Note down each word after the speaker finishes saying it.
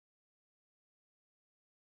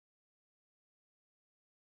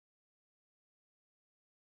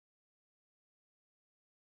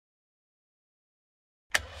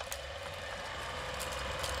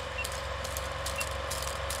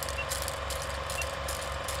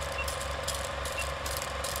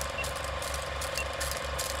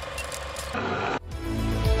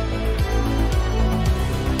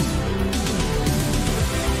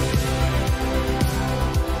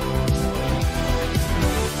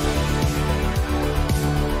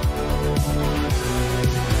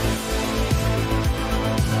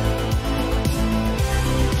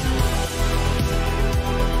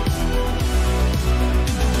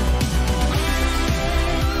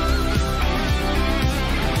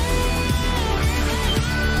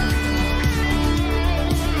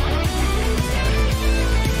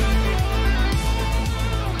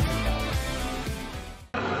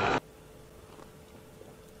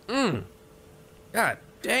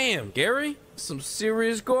Damn, Gary, some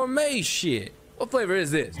serious gourmet shit. What flavor is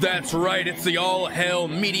this? That's right, it's the all-hell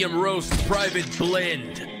medium roast private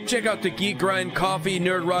blend. Check out the Geek Grind Coffee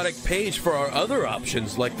Nerdrotic page for our other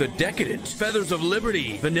options like the Decadent, Feathers of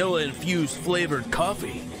Liberty, vanilla-infused flavored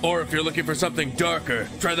coffee. Or if you're looking for something darker,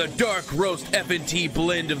 try the Dark Roast FNT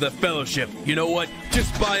blend of the Fellowship. You know what?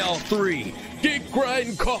 Just buy all three.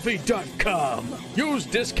 GeekGrindCoffee.com. Use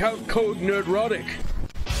discount code Nerdrotic.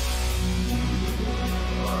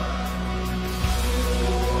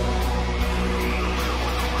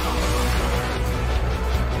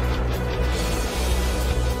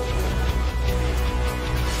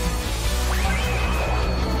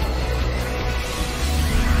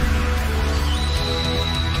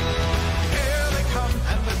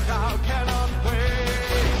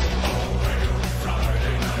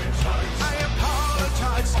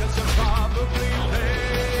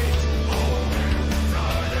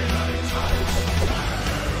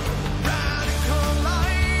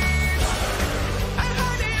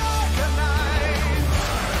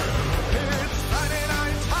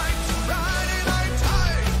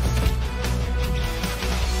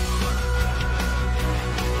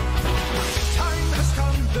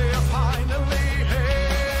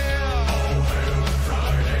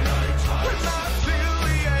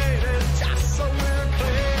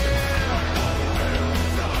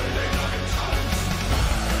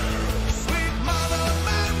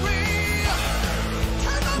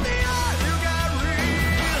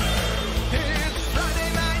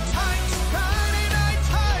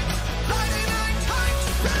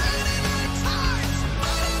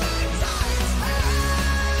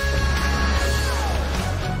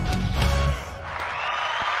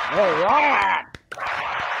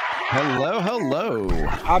 Hello.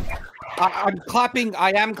 I'm clapping. I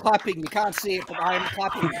am clapping. You can't see it, but I am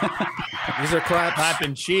clapping. These are claps.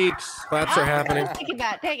 Clapping cheeks. Claps are happening.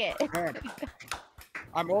 Take it.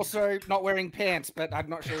 I'm also not wearing pants, but I'm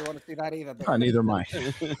not sure you want to see that either. But... neither am I.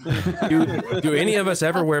 Do any of us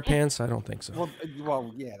ever wear pants? I don't think so.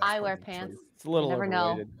 Well yeah. I wear pants. True. It's a little never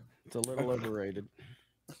overrated. know. It's a little overrated.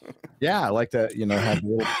 Yeah, I like to, have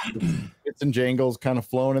little bits and jangles kind of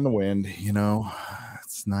flowing in the wind.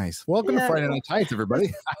 It's nice. Welcome to Friday Night Tights,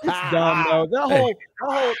 everybody. It's dumb though. That whole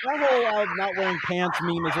not wearing pants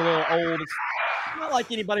meme is a little old. It's not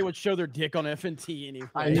like anybody would show their dick on FNT anyway.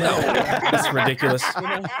 I know. It's ridiculous.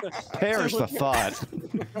 Perish the thought.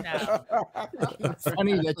 It's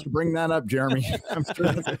funny that you bring that up, Jeremy. I'm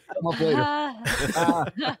sure that's gonna come up later.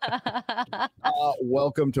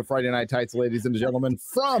 Welcome to Friday Night Tights, ladies and gentlemen,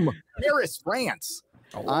 from Paris, France.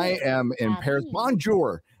 I am in Paris.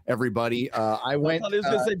 Bonjour, everybody. I went. I thought it was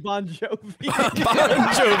going to say Bon Jovi.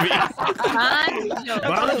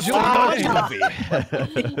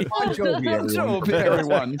 Bon Jovi,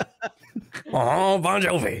 everyone. Oh, Bon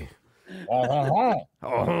Jovi.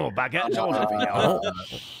 Baguette Jovi.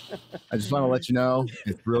 I just want to let you know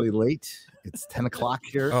it's really late. It's 10 o'clock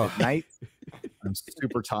here at night. I'm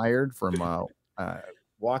super tired from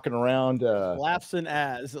walking around. Laughs and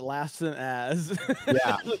as. Yeah,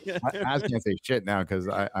 I can't say shit now because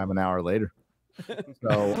I'm an hour later.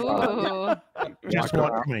 So just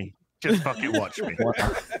watch me. Just fucking watch me.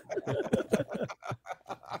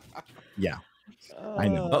 Yeah, I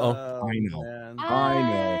know. I know.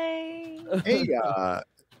 Hey,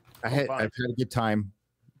 I've had a good time.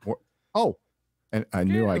 Oh. And I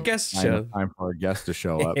knew I guess time for our guest to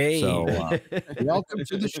show up. Hey. So welcome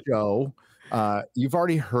to the show. You've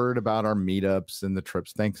already heard about our meetups and the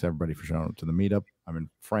trips. Thanks everybody for showing up to the meetup. I'm in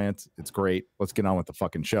France. It's great. Let's get on with the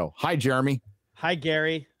fucking show. Hi, Jeremy. Hi,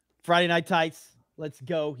 Gary. Friday Night Tights. Let's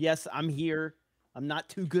go. Yes, I'm here. I'm not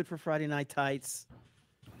too good for Friday Night Tights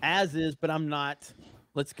as is, but I'm not.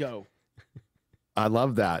 Let's go. I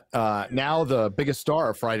love that. Now the biggest star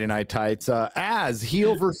of Friday Night Tights, as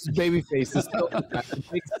heel versus babyface, is still a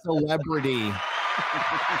big celebrity.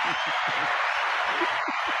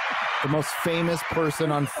 The most famous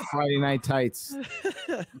person on Friday Night Tights.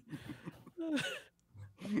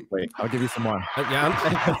 Wait, I'll give you some more.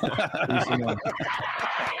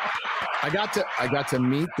 I got to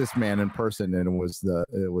meet this man in person, and it was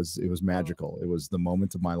magical. It was the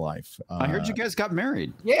moment of my life. I heard you guys got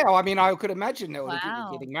married. Yeah, I mean, I could imagine there were people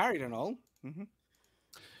getting married and all. Mm-hmm.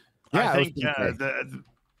 Yeah, I think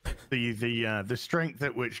the strength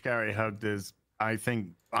at which Gary hugged his I think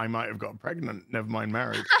I might have got pregnant. Never mind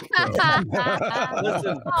married.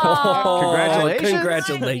 Listen,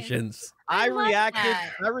 Congratulations. I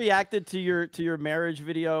reacted to your marriage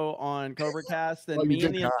video on Cobra Cast, and me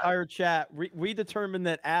and the entire chat we determined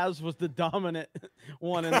that Az was the dominant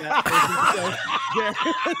one in that person.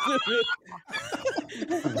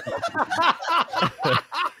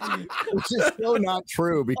 Which is so not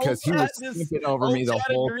true because he was sleeping over me the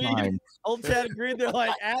whole time. Old chat agreed. They're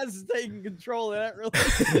like, Az is taking control of that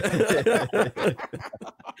relationship.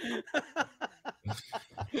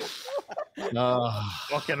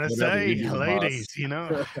 What can I say, ladies? You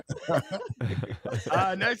know.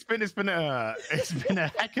 No, it's been a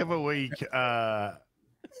heck of a week.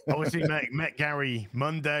 Obviously met Gary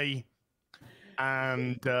Monday,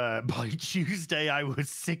 and by Tuesday I was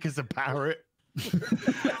sick as a parrot.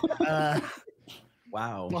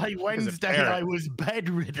 Wow. By Wednesday I was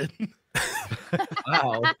bedridden.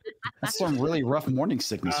 Wow. That's some really rough morning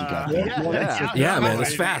sickness you got. Yeah, man,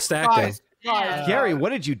 it's fast acting. Gary, what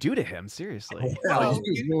did you do to him? Seriously.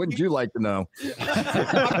 Wouldn't you like to know?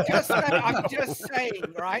 I'm just saying,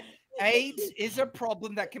 right? AIDS is a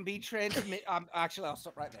problem that can be transmitted. Actually, I'll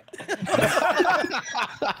stop right there.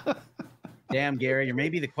 Damn, Gary, or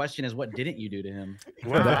maybe the question is, what didn't you do to him?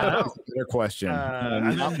 Well, that's a better question.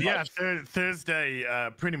 And then,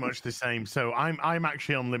 Thursday, pretty much the same. So I'm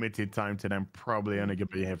actually on limited time today. I'm probably only gonna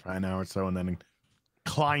be here for an hour or so, and then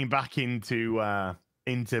climb back into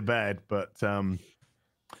bed. But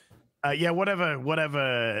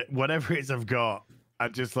whatever it is I've got,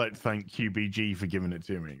 I'd just like to thank QBG for giving it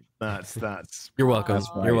to me. That's You're welcome.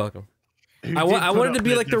 You're welcome. I wanted to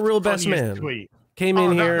be like the real best man. Tweet. Came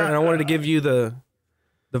in here and I wanted to give you the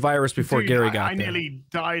virus before Gary got there. I nearly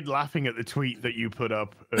died laughing at the tweet that you put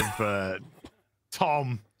up of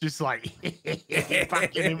Tom just like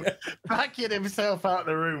backing himself out of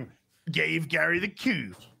the room. Gave Gary the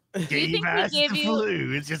coup. Gave us the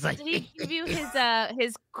flu. It's just like, did he give you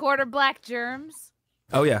his quarter black germs?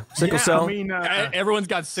 Oh yeah, sickle cell. I mean, everyone's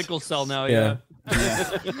got sickle cell now. Yeah.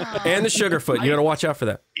 And the sugarfoot. You got to watch out for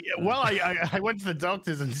that. Yeah, well, I went to the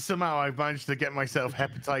doctors and somehow I managed to get myself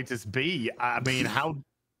hepatitis B. I mean, how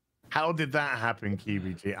did that happen,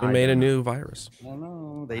 QBG? We made a new virus. I don't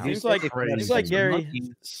know. Seems like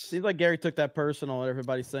Gary took that personal.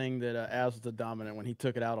 Everybody's saying that Az was the dominant when he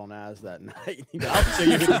took it out on Az that night. I'll show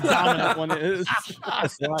you who the dominant one is.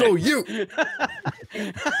 So you.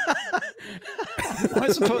 I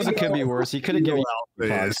suppose it could be worse. He could have given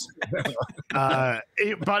By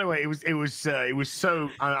the way, it was so.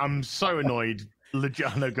 I'm so annoyed.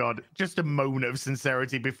 Legit, oh God, just a moment of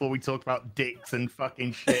sincerity before we talk about dicks and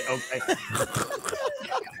fucking shit. Okay.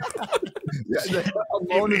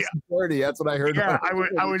 A moment of sincerity. That's what I heard. Yeah,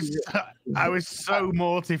 I was so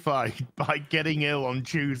mortified by getting ill on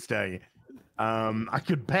Tuesday. I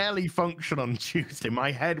could barely function on Tuesday.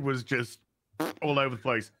 My head was just all over the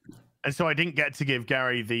place. And so I didn't get to give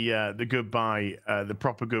Gary the goodbye, the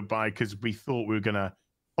proper goodbye, because we thought we were gonna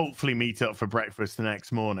hopefully meet up for breakfast the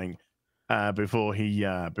next morning before he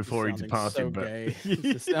departed.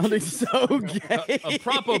 It's sounding so gay. A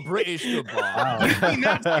proper British goodbye. You mean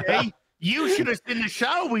that's gay? You should have seen the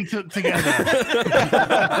shower we took together.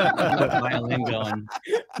 Violin going.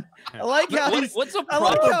 I like how what's a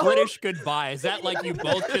proper British goodbye? Is that like you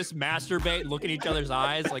both just masturbate, look at each other's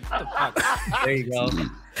eyes? Like, what the fuck? There you go.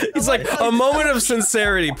 He's like, a moment of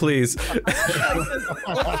sincerity, please. As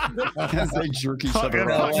they jerk each other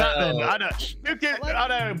What's out. that then? I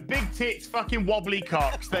know, big tits, fucking wobbly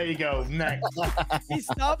cocks. There you go. Next. He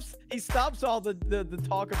stops all the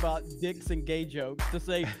talk about dicks and gay jokes to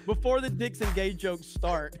say, before the dicks and gay jokes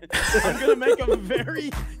start, I'm gonna make a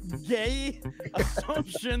very gay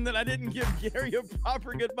assumption that I didn't give Gary a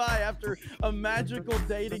proper goodbye after a magical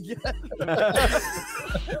day together.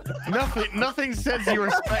 Nothing says you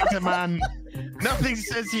respect a man. Nothing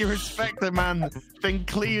says you respect a man than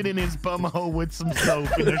cleaning his bumhole with some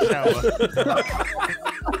soap in the shower.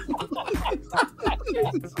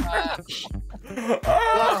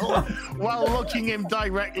 while looking him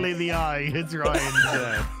directly in the eye, as Ryan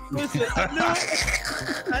said. Listen,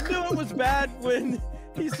 I knew it was bad when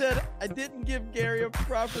he said, I didn't give Gary a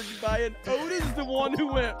proper goodbye, and Odin's the one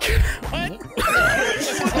who went, what? Who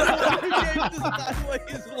gave this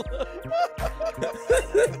sideways look.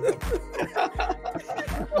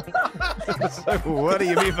 So what do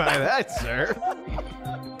you mean by that, sir?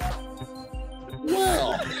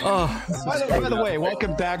 Well, by the way,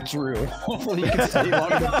 welcome back, Drew. Hopefully you can stay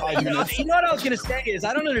longer than 5 minutes. You know what I was going to say is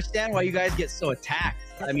I don't understand why you guys get so attacked.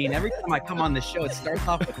 I mean, every time I come on the show, it starts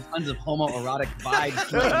off with tons of homoerotic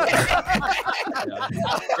vibes.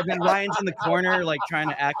 And then Ryan's in the corner, like trying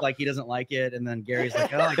to act like he doesn't like it, and then Gary's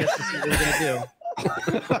like, "Oh, I guess this is what we're gonna do."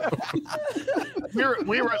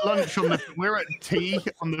 We were at lunch we were at tea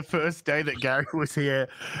on the first day that Gary was here,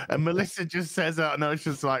 and Melissa just says out, and I was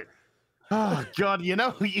just like, "Oh God, you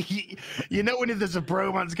know when there's a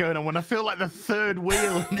bromance going on, when I feel like the third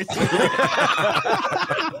wheel." In this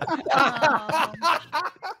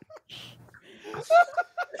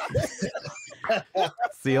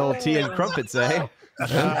It's the old tea and crumpets, eh?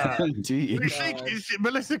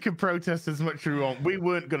 Melissa could protest as much as we want. We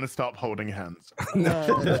weren't going to stop holding hands. You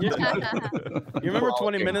remember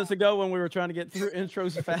 20 minutes ago when we were trying to get through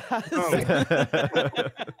intros fast?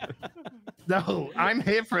 No, I'm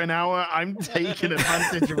here for an hour. I'm taking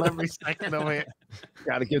advantage of every second of it.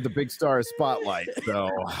 Got to give the big star a spotlight. So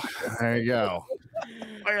there you go.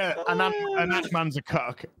 Oh, yeah, and that man's a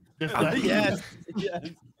cuck. Yes.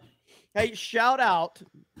 Hey, shout out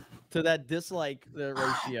to that dislike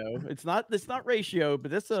ratio. It's not ratio,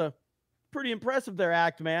 but it's a pretty impressive there,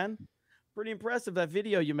 Act Man. Pretty impressive, that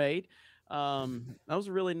video you made. That was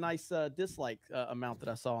a really nice dislike amount that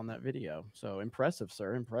I saw on that video. So impressive,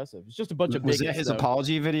 sir. Impressive. It's just a bunch of big. Was it his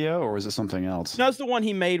apology video or was it something else? No, it's the one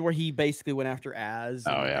he made where he basically went after Az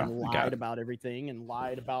and lied about everything and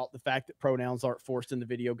lied about the fact that pronouns aren't forced in the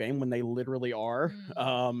video game when they literally are.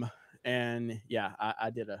 And yeah, I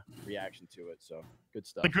did a reaction to it. So good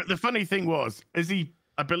stuff. The funny thing was,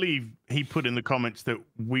 I believe he put in the comments that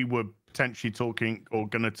we were potentially talking or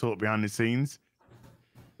going to talk behind the scenes.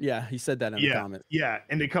 Yeah, he said that in the comment. Yeah,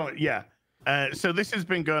 in the comment. Yeah. So this has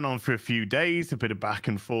been going on for a few days, a bit of back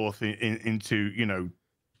and forth into, you know,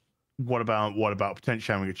 what about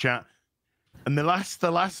potentially having a chat. And the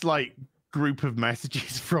last like group of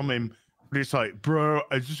messages from him, just like, bro,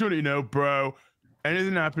 I just want you to know, bro,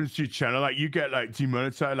 anything happens to your channel, like you get like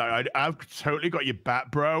demonetized, like I've totally got your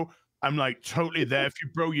back, bro. I'm like totally there for you,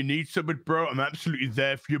 bro. You need something, bro. I'm absolutely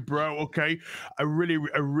there for you, bro. Okay. I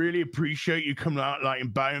really appreciate you coming out like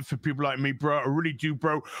and buying for people like me, bro. I really do,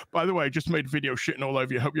 bro. By the way, I just made a video shitting all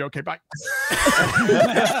over you. Hope you're okay. Bye.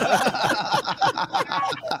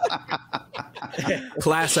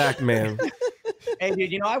 Class act, man. Hey,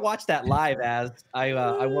 dude, you know, I watched that live as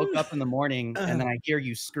I woke up in the morning and then I hear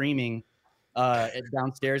you screaming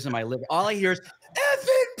downstairs in my living. All I hear is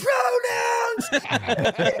effing pronouns.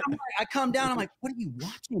 I come down. I'm like, what are you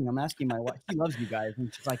watching? I'm asking my wife. She loves you guys,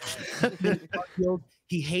 and she's like,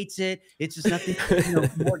 he hates it. It's just nothing, you know,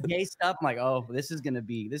 more gay stuff. I'm like, oh, this is gonna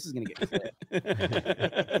get clipped.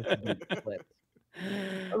 That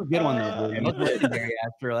was a good one though, dude. That was legendary,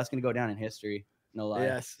 Astro. That's gonna go down in history. No lie.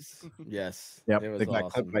 Yes. Yep. It was They got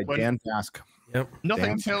awesome. clipped by Dan Task. Yep.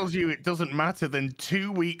 Nothing tells you it doesn't matter than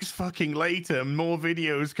 2 weeks fucking later, more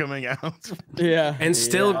videos coming out. Yeah. And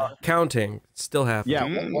still counting. Still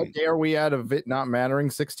happening. Yeah. What day are we at of it not mattering?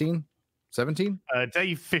 16? 17?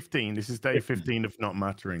 Day 15. This is day 15 of not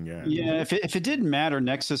mattering. Yeah. Yeah. If it didn't matter,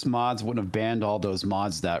 Nexus mods wouldn't have banned all those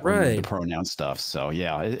mods that removed the pronoun stuff. So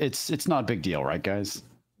yeah, it's not a big deal, right, guys?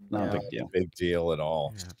 Not a big deal. Big deal at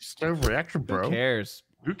all. Just overreaction, bro. Who cares?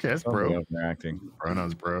 Who cares, bro? Overreacting.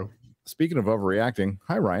 Pronouns, bro. Speaking of overreacting,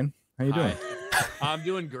 hi Ryan. How you doing? I'm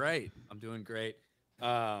doing great.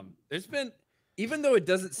 There's been, even though it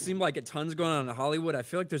doesn't seem like a ton's going on in Hollywood, I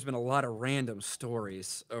feel like there's been a lot of random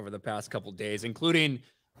stories over the past couple days, including,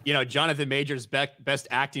 you know, Jonathan Major's best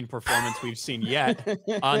acting performance we've seen yet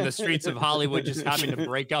on the streets of Hollywood, just having to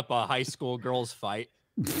break up a high school girls fight.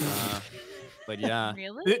 But yeah,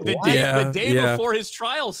 really? The day before his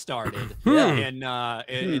trial started in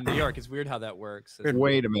New York. It's weird how that works.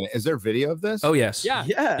 Wait a minute. Is there video of this? Oh, yes. Yeah.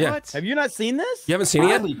 What? Have you not seen this? You haven't seen it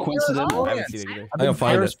yet? Coincidental. I haven't seen it either. I don't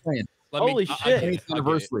find it. Holy shit.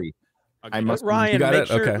 Anniversary. I must.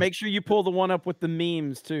 Ryan, make sure you pull the one up with the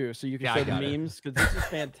memes too, so you can show the memes, because this is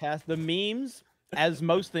fantastic. The memes, as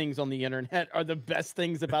most things on the internet, are the best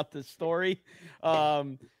things about this story.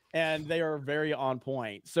 And they are very on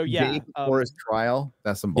point. So yeah, before his trial,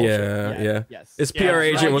 that's some bullshit. Yeah. Yes. His PR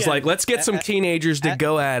agent was like, "Let's get some teenagers to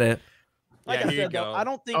go at it." Like I said, though, I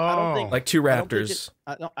don't think like two Raptors.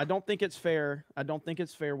 I don't think it's fair. I don't think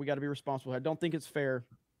it's fair. We got to be responsible. I don't think it's fair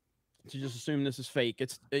to just assume this is fake.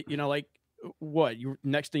 You know, like what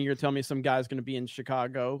next thing you're telling me some guy's going to be in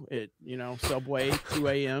Chicago at, you know, Subway 2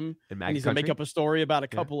 a.m. and he's going to make up a story about a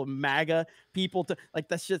couple of MAGA people like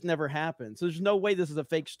that shit never happened. So there's no way this is a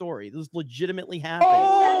fake story. This legitimately happened.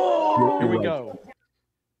 Here we go.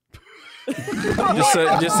 just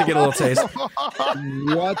to get a little taste.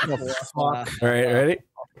 What the fuck? All right, ready?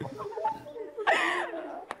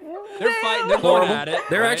 They're fighting. They're going at it.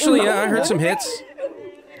 They're actually, I heard some hits.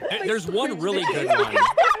 There's one really good one.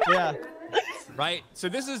 Yeah. Right? So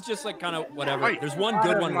this is just like kind of whatever. There's one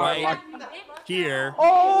good one right here.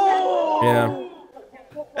 Oh! Yeah.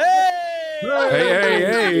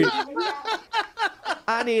 Hey! Hey!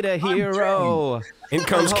 I need a hero. In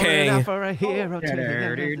comes Kang. For a hero.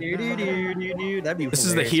 This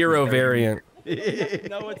is the hero variant.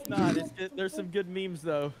 No, it's not. There's some good memes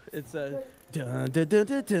though. It's a dun, dun, dun,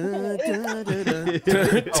 dun, dun,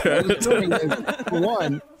 dun, dun, dun.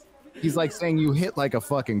 One, he's like saying you hit like a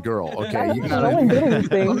fucking girl. Okay, you gotta. Let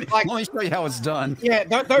me show you how it's done. Yeah,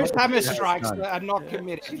 those hammer strikes are not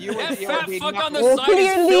committed. You That would fat be fuck not- on the side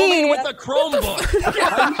is filming with a Chromebook.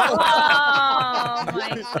 Oh my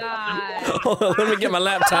god. Hold on, let me get my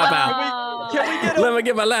laptop out. Can we get a, Let me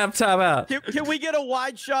get my laptop out. can we get a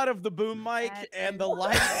wide shot of the boom mic and the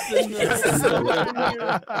lights and the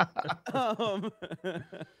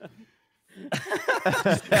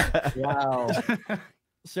Wow.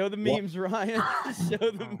 Show the memes, Ryan. Show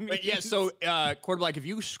the memes. But yeah, so Quarterback, if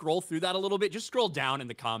you scroll through that a little bit, just scroll down in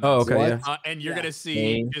the comments. Oh, okay, yeah. And you're gonna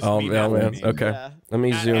see. Just Oh, me yeah, now. man. Okay. Yeah. Let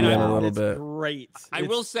me zoom in a little It's bit. great. I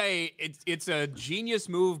will say it's a genius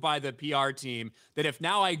move by the PR team that if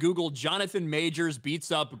now I Google Jonathan Majors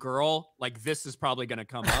beats up girl, like this is probably gonna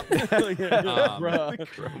come up. I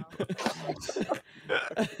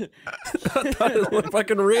thought it looked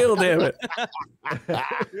fucking real, damn it.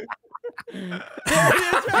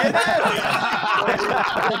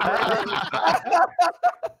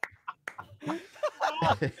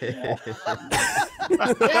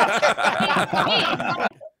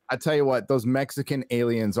 I tell you what, those Mexican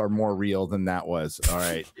aliens are more real than that was. All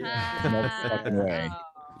right, no fucking way.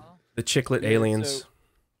 The chiclet aliens.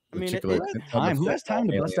 I mean, Who has time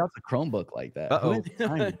to bust out the Chromebook like that? Uh-oh. Who has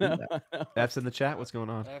time to do that? F's in the chat. What's going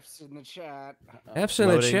on? F's in the chat. F's in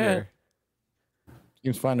the Loading chat. here.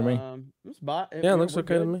 Seems fine to me. Yeah, looks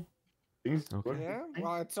okay to me. Okay. Yeah,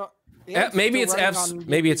 well, it's Maybe it's still running F's. on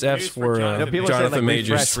Maybe it's YouTube. F's for No, people say, Jonathan like,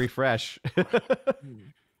 Majors. refresh.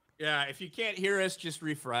 Yeah, if you can't hear us, just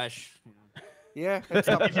refresh. Yeah, it's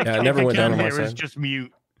up. Yeah, it never went down on my Here is side. just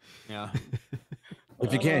mute. Yeah.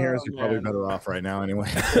 If you can't hear us, you're probably better off right now anyway.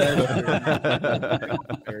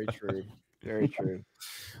 Very true. Very true.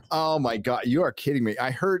 Oh my god, you are kidding me.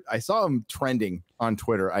 I saw him trending on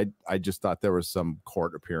Twitter. I just thought there was some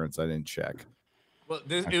court appearance. I didn't check. Well,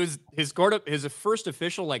 it was his first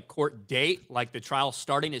official like court date. Like the trial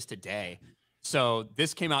starting is today, so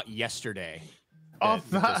this came out yesterday.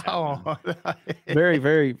 Very,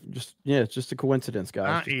 very it's just a coincidence,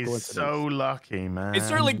 guys. That is so lucky, man. It's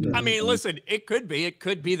certainly. I mean, listen, it could be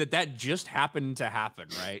that just happened to happen,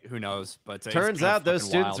 right? Who knows? But it's Turns kinda out those fucking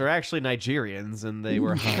students wild. are actually Nigerians and they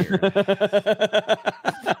were hired.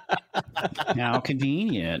 How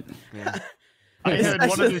convenient. Yeah. I heard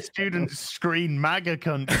one of the students scream MAGA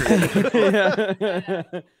country.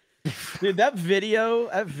 Dude, that video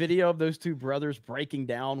of those two brothers breaking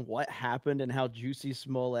down what happened and how Juicy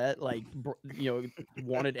Smollett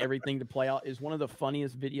wanted everything to play out is one of the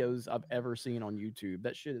funniest videos I've ever seen on YouTube.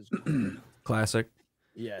 That shit is Classic.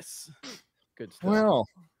 yes, good stuff. Well,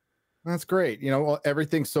 that's great. Well,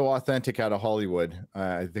 everything's so authentic out of Hollywood.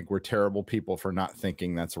 I think we're terrible people for not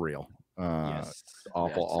thinking that's real. Yes.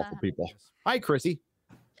 Awful people. Hi, Chrissy.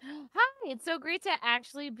 Hi, it's so great to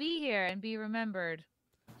actually be here and be remembered.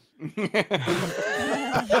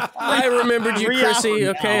 I remembered you, 3 Chrissy.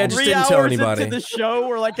 hours Okay, I just 3 didn't tell hours anybody. into the show,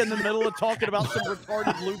 we're like in the middle of talking about some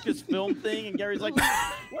retarded Lucasfilm thing, and Gary's like,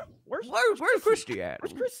 "Where's Christy at?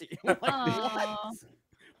 Where's Chrissy?" I'm like, Aw.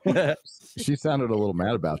 "What?" She sounded a little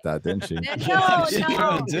mad about that, didn't she? No, She no.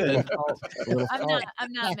 really did.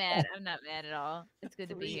 I'm not mad. I'm not mad at all. It's good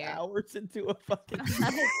to be 3 here. hours into a fucking.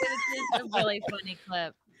 It's a really funny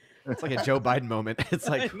clip. It's like a Joe Biden moment. It's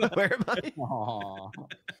like, where am I? Aw.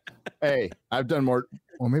 Hey, I've done more.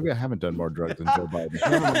 Well, maybe I haven't done more drugs than Joe Biden.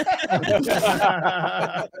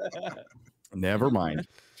 Never mind.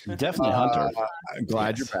 Definitely Hunter. I'm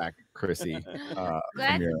glad you're back, Chrissy.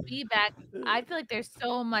 Glad to be back. I feel like there's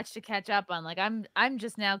so much to catch up on. Like I'm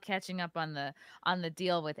just now catching up on the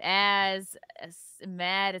deal with Az,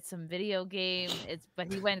 mad at some video game.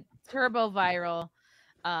 But he went turbo viral.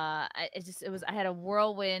 I had a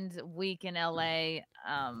whirlwind week in LA.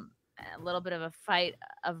 A little bit of a fight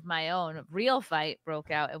of my own, a real fight broke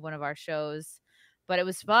out at one of our shows, but it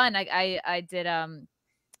was fun. I did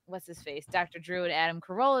what's his face, Dr. Drew and Adam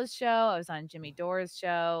Carolla's show. I was on Jimmy Dore's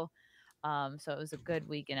show. So it was a good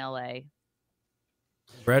week in LA.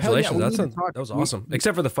 Congratulations. Yeah, that was awesome.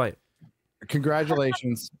 Except for the fight.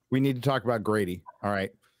 Congratulations. We need to talk about Grady. All right.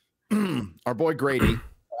 Our boy Grady.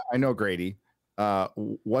 I know Grady.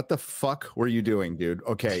 what the fuck were you doing, dude?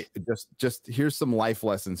 Okay, just here's some life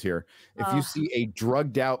lessons here. If you see a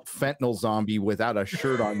drugged out fentanyl zombie without a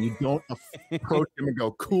shirt on, you don't approach him and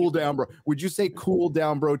go, cool down, bro. Would you say cool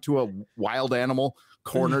down, bro, to a wild animal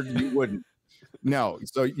cornered? You wouldn't. No,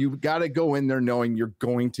 so you got to go in there knowing you're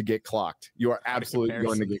going to get clocked. You are absolutely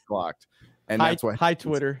going to get clocked. And that's why. Hi,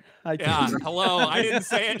 Twitter. Hi, yeah, Twitter. hello. I didn't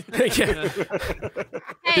say it.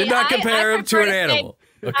 Hey, Do not compare him to an animal.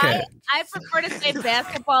 Okay. I prefer to say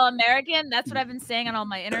basketball American. That's what I've been saying on all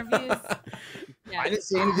my interviews. Yeah. I didn't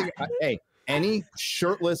say anything. Hey, any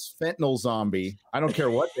shirtless fentanyl zombie, I don't care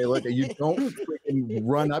what they look at, you don't freaking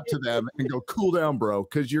run up to them and go, cool down, bro,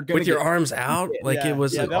 because you're going to with your arms out like it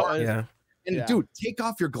was. And dude, take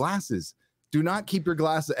off your glasses. Do not keep your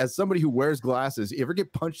glasses. As somebody who wears glasses, you ever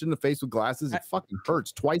get punched in the face with glasses, it fucking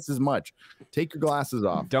hurts twice as much. Take your glasses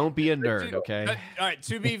off. Don't be a nerd, okay? All right,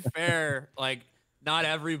 to be fair, like not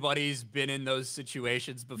everybody's been in those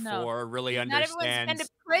situations before, really understands. Not everyone's been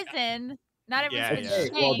to prison. Not everyone's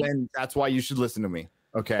been to Well, then that's why you should listen to me.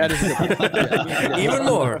 Okay. Even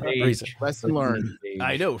more reason. Lesson learned.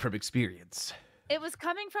 I know from experience. It was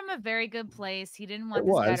coming from a very good place. He didn't want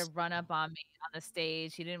this guy to run up on me on the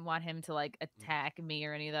stage. He didn't want him to like attack me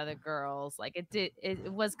or any of the other girls. Like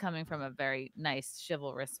it was coming from a very nice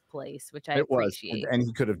chivalrous place, which I appreciate. And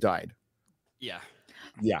he could have died. Yeah.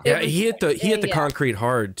 Yeah. Yeah, he hit the concrete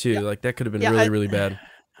hard too. Like that could have been really bad.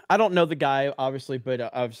 I don't know the guy, obviously, but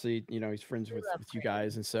obviously, you know, he's friends with you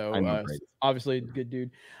guys, and so obviously a good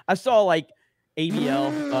dude. I saw like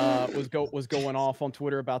ABL was going off on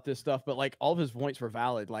Twitter about this stuff, but like all of his points were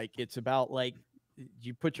valid. Like it's about like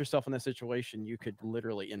you put yourself in that situation, you could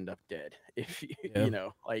literally end up dead if you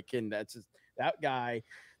know, like, and that's just, that guy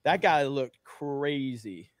looked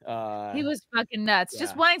crazy. He was fucking nuts.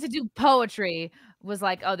 Just wanting to do poetry was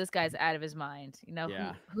like, oh, this guy's out of his mind. You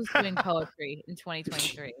know, who's doing poetry in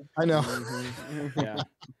 2023? I know.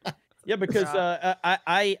 Yeah, because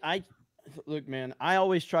I look, man, I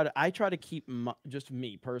always try to keep just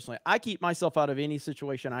me personally. I keep myself out of any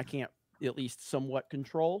situation I can't at least somewhat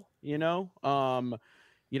control. You know, I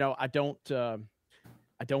don't go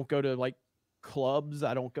to like clubs.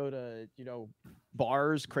 I don't go to, you know,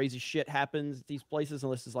 bars. Crazy shit happens at these places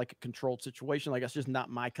unless it's like a controlled situation. Like that's just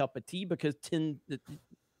not my cup of tea because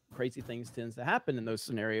crazy things tends to happen in those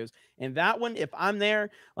scenarios. And that one, if I'm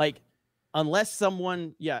there, like, unless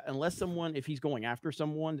someone, if he's going after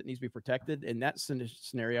someone that needs to be protected in that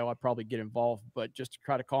scenario, I'd probably get involved. But just to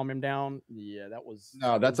try to calm him down,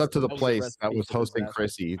 that's up to the place that was hosting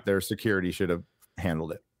Chrissy. Their security should have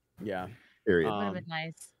handled it. Yeah. Period. Would have been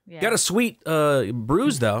nice. Yeah. Got a sweet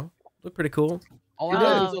bruise though. Looked pretty cool.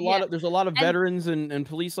 There's a lot of veterans and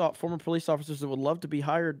former police officers that would love to be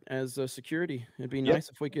hired as security. It'd be nice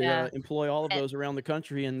if we could employ all of those around the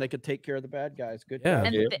country and they could take care of the bad guys. Good job.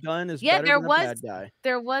 Done is better than a bad guy.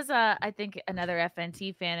 There was I think another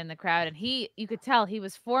FNT fan in the crowd, and you could tell he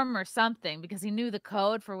was former something because he knew the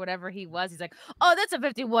code for whatever he was. He's like, oh, that's a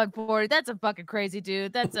 5140. That's a fucking crazy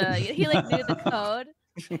dude. That's he like knew the code.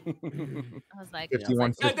 I was like, that's a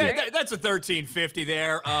 1350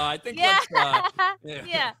 there. I think that's a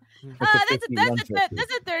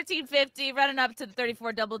 1350 running up to the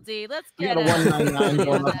 34 double D. Let's get a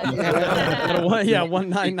 199. Yeah,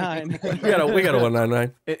 199. We got a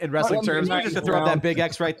 199. In wrestling terms, we just throw up that big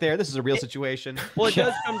X right there. This is a real situation. Well, it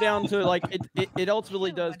does come down to like it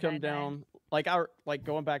ultimately does come down like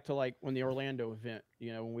going back to like when the Orlando event,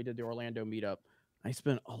 you know, when we did the Orlando meetup. I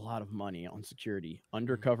spent a lot of money on security,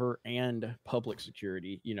 undercover and public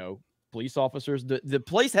security, you know, police officers. The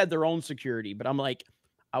place had their own security, but I'm like,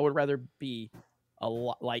 I would rather be a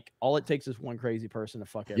lot like all it takes is one crazy person to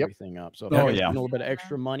fuck everything up. So if I a little bit of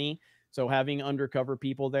extra money. So having undercover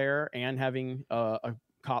people there and having a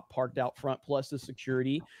cop parked out front plus the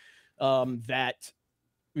security that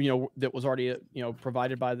was already,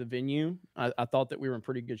 provided by the venue. I thought that we were in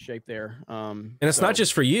pretty good shape there. And it's not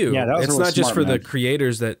just for you. Yeah, it's not just for the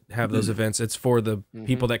creators that have those events. It's for the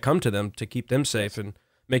people that come to them to keep them safe and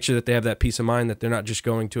make sure that they have that peace of mind that they're not just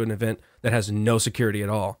going to an event that has no security at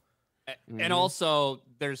all. And also,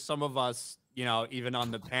 there's some of us, you know, even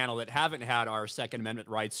on the panel that haven't had our Second Amendment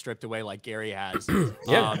rights stripped away like Gary has.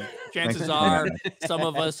 Chances are some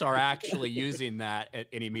of us are actually using that at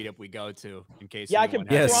any meetup we go to in case. Yeah, I can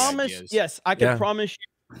promise. Yes, I can promise you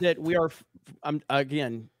that we are.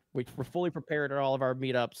 We're fully prepared at all of our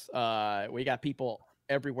meetups. We got people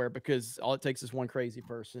everywhere because all it takes is one crazy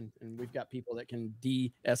person, and we've got people that can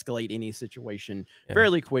de-escalate any situation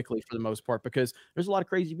fairly quickly for the most part because there's a lot of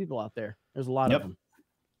crazy people out there. There's a lot of them.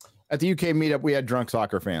 At the UK meetup, we had drunk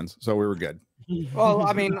soccer fans, so we were good. Well,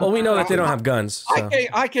 I mean, well, we know that they don't have guns. So.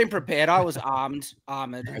 I came prepared. I was armored.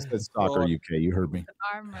 I said soccer UK. You heard me.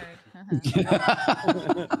 Armored.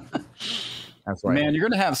 That's right. Man, you're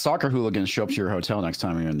gonna have soccer hooligans show up to your hotel next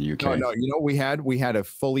time you're in the UK. No. You know what we had? We had a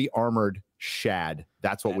fully armored Shad.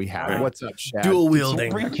 That's what we had. What's up, Shad? Dual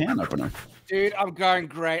wielding. Bring a can opener. Dude, I'm going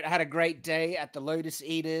great. I had a great day at the Lotus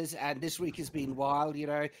Eaters, and this week has been wild. You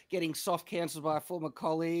know, getting soft cancelled by a former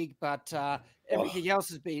colleague, but everything else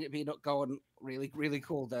has been going really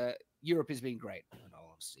cool. Europe has been great. In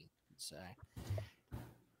all honesty, so.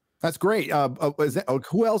 That's great.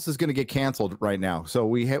 Who else is going to get canceled right now? So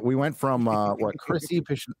we went from Chrissy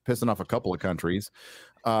pissing off a couple of countries,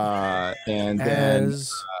 and then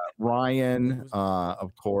Ryan,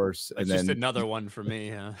 of course, That's and just then another one for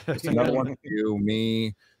me. just another one for you,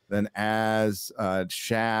 me, then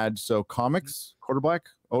Shad. So comics, quarterback,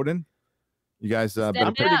 Odin. You guys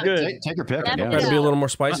better pretty good. Take your pick. Better be a little more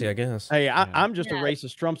spicy, I guess. Hey, I'm just a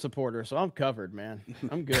racist Trump supporter, so I'm covered, man.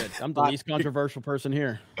 I'm good. I'm the least controversial person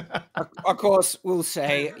here. Of course, we'll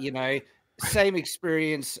say, you know, same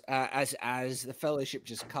experience as the fellowship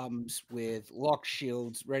just comes with lock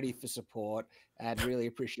shields ready for support, and really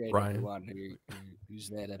appreciate everyone who's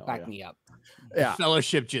there to back me up. Yeah,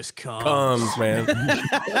 fellowship just comes man,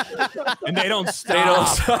 and they don't stop. They don't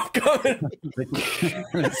stop coming.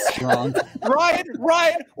 Strong. Ryan,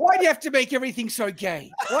 why do you have to make everything so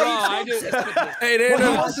gay? Why Hey, they're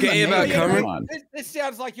not gay about coming. This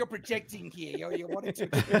sounds like you're projecting here. You're wanting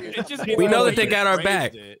to. We know that they got our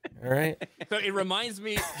back. All right. So it reminds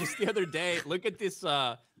me, just the other day, look at this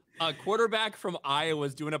quarterback from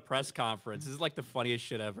Iowa's doing a press conference. This is like the funniest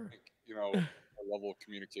shit ever. You know, a level of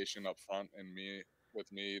communication up front and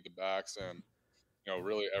with me, the backs, and you know,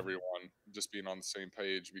 really everyone just being on the same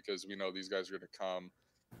page, because we know these guys are going to come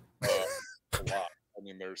a lot. I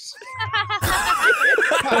mean, there's.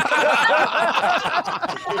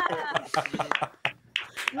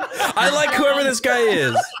 I like whoever this guy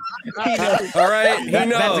is. All right, he knows.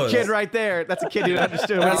 That's a kid right there. That's a kid who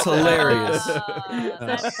understood. That's hilarious.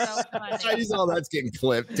 That's so funny. I saw that's getting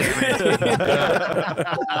clipped. He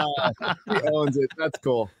owns it. That's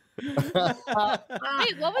cool. Wait,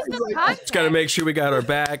 what was the context? Just got to make sure we got our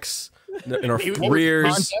backs in our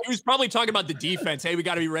rears. He was probably talking about the defense. Hey, we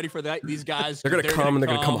got to be ready for that. These guys. They're gonna come and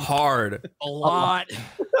they're gonna come hard. A lot.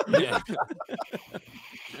 Yeah.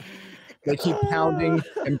 They keep pounding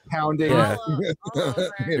and pounding. Yeah.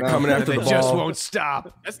 They're coming after the ball. They just won't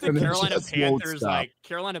stop. That's the Carolina Panthers. Like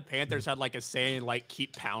Carolina Panthers had like a saying like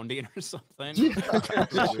 "keep pounding" or something.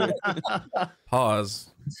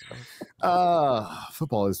 Pause.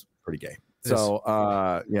 Football is pretty gay.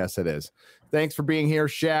 So yes, it is. Thanks for being here,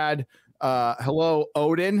 Shad. Hello,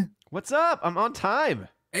 Odin. What's up? I'm on time.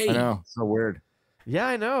 Hey. I know, so weird. Yeah,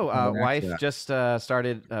 I know. Wife just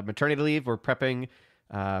started maternity leave. We're prepping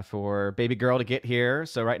for baby girl to get here.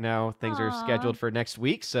 So right now things are scheduled for next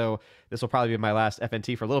week. So this will probably be my last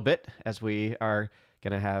FNT for a little bit, as we are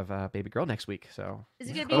gonna have baby girl next week. So is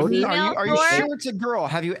it gonna be a female? Are you sure it's a girl?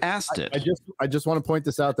 Have you asked it? I just want to point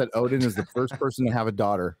this out that Odin is the first person to have a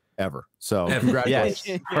daughter ever. So congratulations.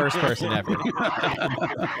 Yes, first person ever.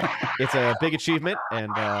 It's a big achievement,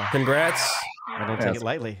 and congrats. I don't take it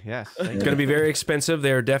lightly. Yes, it's going to be very expensive.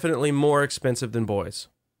 They're definitely more expensive than boys.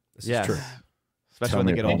 This is true. Especially when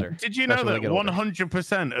they get older. Did you know that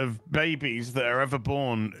 100% of babies that are ever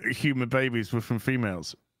born, human babies, were from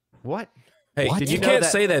females? What? Hey, what? You can't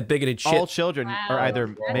say that bigoted shit. All children are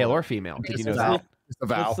either male or female. Did you know that? Just a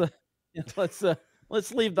vow.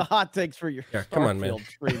 Let's leave the hot takes for your. Yeah, come on, man.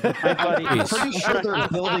 I'm pretty sure they're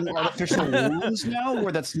building artificial wombs now,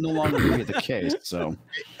 where that's no longer going to be the case. So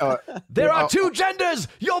there are two genders.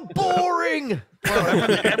 You're boring. Well,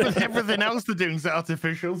 everything else they're doing is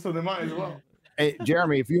artificial, so they might as well. Hey,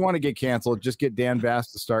 Jeremy, if you want to get canceled, just get Dan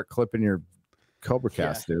Bass to start clipping your Cobra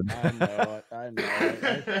Cast, dude. I know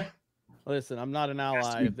it. Listen, I'm not an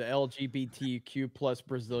ally of the LGBTQ plus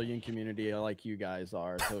Brazilian community like you guys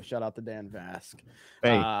are. So shout out to Dan Vask.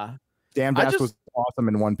 Hey, Dan Vask was awesome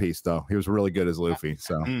in One Piece, though. He was really good as Luffy.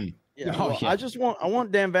 So yeah, I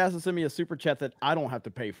want Dan Vask to send me a super chat that I don't have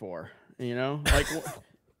to pay for. You know, like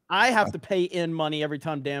I have to pay in money every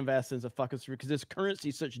time Dan Vask sends a fucking super, because this currency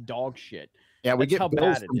is such dog shit. Yeah, we get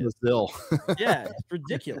bills from Brazil. Yeah, it's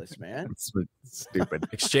ridiculous, man. It's stupid.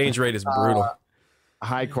 Exchange rate is brutal.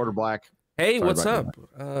 Hi, quarterback. Hey, what's up?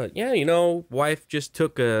 Yeah, you know, wife just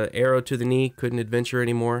took a arrow to the knee, couldn't adventure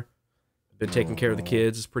anymore. Been taking care of the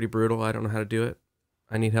kids. It's pretty brutal. I don't know how to do it.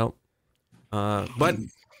 I need help. But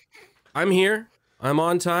I'm here. I'm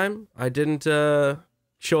on time. I didn't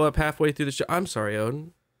show up halfway through the show. I'm sorry,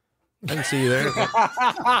 Odin. I didn't see you there.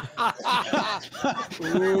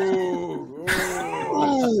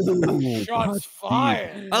 Shots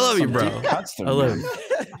fired. I love you, bro. I love you.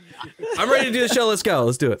 I'm ready to do the show. Let's go.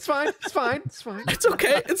 Let's do it. It's fine. It's fine. It's fine. It's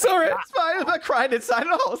okay. It's all right. It's fine. I'm not crying inside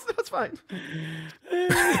at all. It's fine.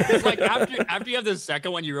 It's like after you have the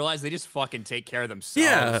second one, you realize they just fucking take care of themselves.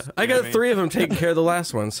 Yeah, I got 3 of them taking care of the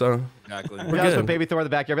last one, so Exactly. We're gonna put Baby Thor in the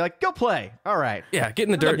backyard. Be like, go play. All right. Yeah, get in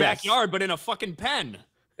the In dirt. the backyard, but in a fucking pen.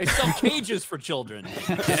 They sell cages for children.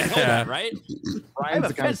 You know that, right? I have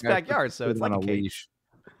a fenced backyard, so it's like a cage. leash.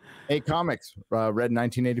 Hey, comics. Read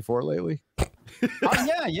 1984 lately?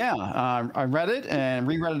 Yeah. I read it and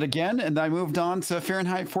reread it again, and I moved on to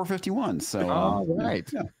Fahrenheit 451. So, all right.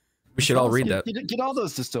 Yeah. We should all read that. Get all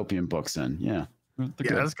those dystopian books in. Yeah.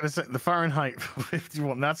 Yeah, I was going to say the Fahrenheit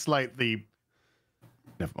 51. That's like the.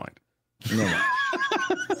 Never mind.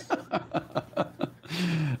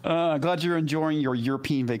 Glad you're enjoying your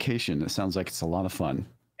European vacation. It sounds like it's a lot of fun.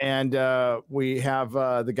 And we have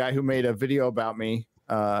the guy who made a video about me,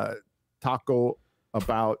 talking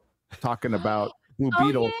about Blue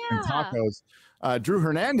Beetle and tacos, Drew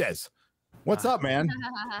Hernandez. What's up, man?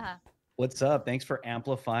 What's up? Thanks for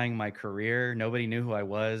amplifying my career. Nobody knew who I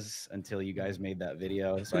was until you guys made that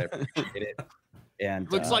video, so I appreciate it.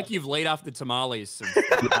 And looks like you've laid off the tamales. Since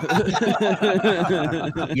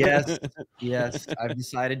yes. I've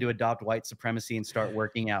decided to adopt white supremacy and start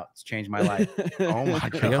working out. It's changed my life. Oh my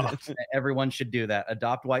god! Everyone should do that.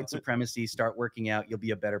 Adopt white supremacy. Start working out. You'll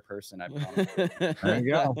be a better person. I promise. There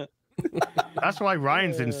you go. That's why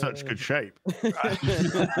Ryan's in such good shape.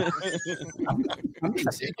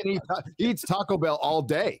 He eats Taco Bell all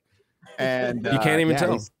day, and you can't even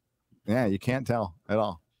tell. Yeah, you can't tell at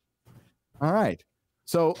all. All right.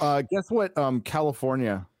 So guess what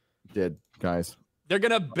California did, guys? They're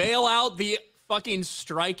gonna bail out the fucking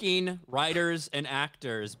striking writers and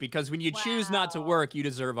actors because when you choose not to work, you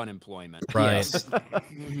deserve unemployment. Right. Yes.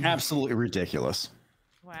 Absolutely ridiculous.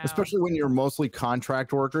 Wow. Especially when you're mostly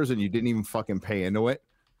contract workers and you didn't even fucking pay into it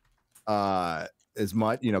as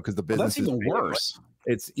much, because the business That's even worse.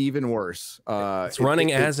 It's even worse. It's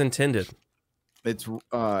running as intended. It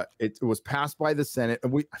was passed by the Senate.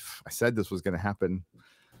 And I said this was going to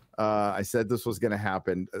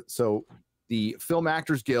happen. So the Film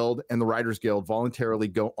Actors Guild and the Writers Guild voluntarily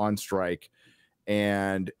go on strike,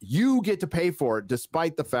 and you get to pay for it,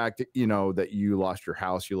 despite the fact that that you lost your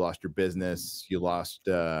house, you lost your business, you lost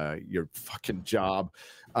your fucking job,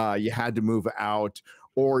 you had to move out,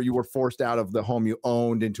 or you were forced out of the home you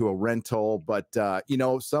owned into a rental. But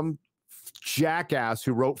some jackass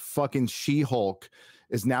who wrote fucking She-Hulk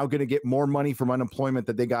is now going to get more money from unemployment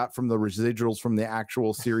that they got from the residuals from the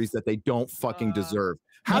actual series that they don't fucking deserve.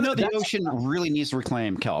 The ocean really needs to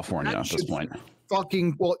reclaim California at this point.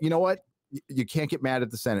 Fucking, well, you know what? You can't get mad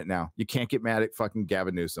at the Senate now. You can't get mad at fucking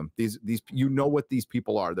Gavin Newsom. These, what these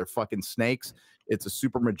people are. They're fucking snakes. It's a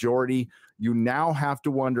super majority. You now have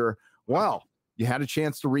to wonder, well, you had a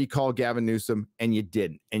chance to recall Gavin Newsom and you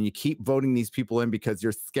didn't. And you keep voting these people in because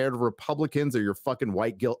you're scared of Republicans or your fucking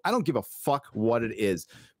white guilt. I don't give a fuck what it is.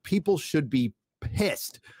 People should be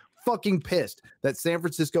fucking pissed that San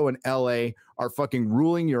Francisco and LA are fucking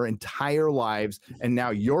ruling your entire lives. And now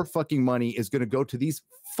your fucking money is going to go to these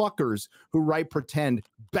fuckers who write pretend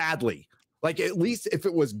badly. Like, at least if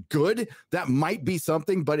it was good, that might be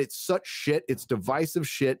something, but it's such shit. It's divisive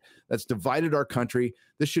shit that's divided our country.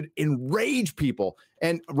 This should enrage people.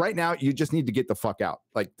 And right now, you just need to get the fuck out.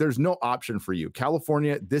 Like, there's no option for you.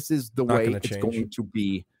 California, this is the way it's going to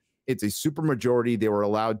be. It's a super majority. They were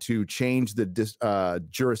allowed to change the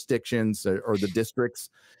jurisdictions or the districts,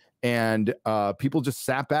 and people just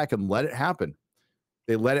sat back and let it happen.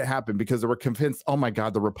 They let it happen because they were convinced, oh my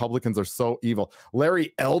God, the Republicans are so evil.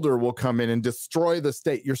 Larry Elder will come in and destroy the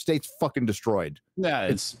state. Your state's fucking destroyed. Yeah,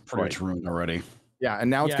 it's pretty much ruined already. Yeah, and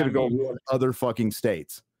now it's going to go ruin other fucking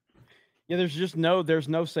states. Yeah, there's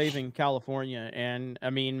no saving California. And I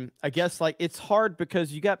mean, I guess like it's hard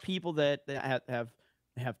because you got people that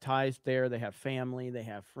have ties there, they have family, they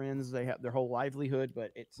have friends, they have their whole livelihood, but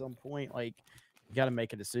at some point, like, you got to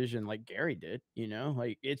make a decision like Gary did,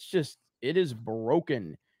 like it is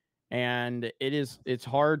broken, and it's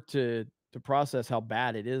hard to process how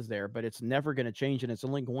bad it is there, but it's never going to change, and it's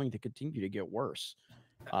only going to continue to get worse.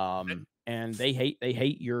 And they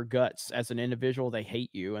hate your guts as an individual. They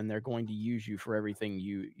hate you, and they're going to use you for everything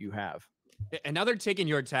you have. And now they're taking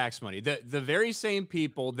your tax money. The very same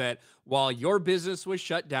people that while your business was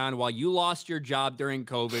shut down, while you lost your job during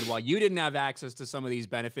COVID, while you didn't have access to some of these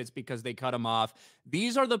benefits because they cut them off,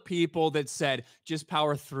 these are the people that said, just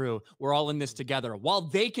power through. We're all in this together. While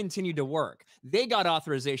they continued to work, they got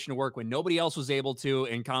authorization to work when nobody else was able to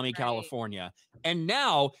in Commie, California. And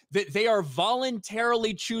now that they are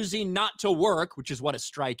voluntarily choosing not to work, which is what a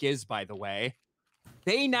strike is, by the way,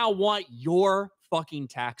 they now want your fucking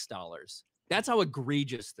tax dollars. That's how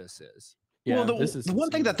egregious this is. Yeah, well, the one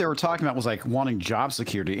thing that they were talking about was like wanting job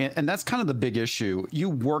security. And that's kind of the big issue. You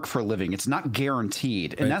work for a living. It's not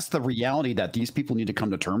guaranteed. And that's the reality that these people need to come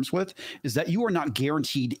to terms with, is that you are not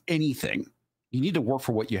guaranteed anything. You need to work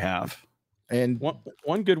for what you have. And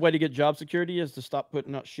one good way to get job security is to stop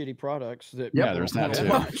putting out shitty products. That there's that too.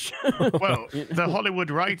 Well, the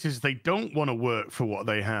Hollywood writers, they don't want to work for what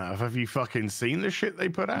they have. Have you fucking seen the shit they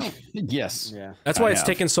put out? Yes. Yeah. That's why it's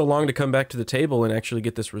taken so long to come back to the table and actually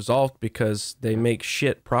get this resolved, because they make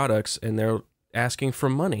shit products and they're asking for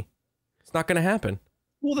money. It's not going to happen.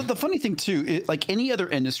 Well, the funny thing too, like any other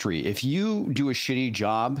industry, if you do a shitty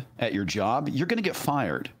job at your job, you're going to get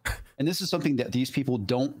fired. And this is something that these people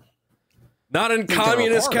don't. Not in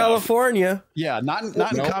communist California. Yeah, not in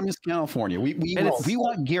communist California. We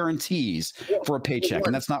want guarantees for a paycheck,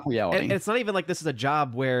 and that's not reality. And it's not even like this is a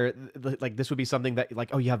job where like this would be something that like,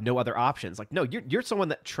 oh, you have no other options. Like, no, you're someone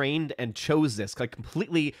that trained and chose this, like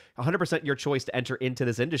completely 100% your choice to enter into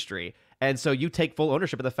this industry. And so you take full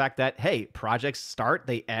ownership of the fact that, hey, projects start,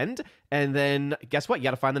 they end, and then guess what? You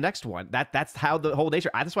got to find the next one. That's how the whole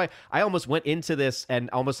nature. That's why I almost went into this and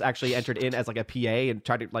almost actually entered in as like a PA and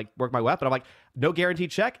tried to like work my way up. But I'm like, no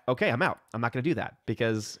guaranteed check. Okay, I'm out. I'm not going to do that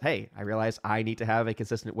because, hey, I realize I need to have a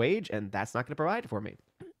consistent wage, and that's not going to provide for me.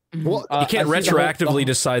 Well, you can't retroactively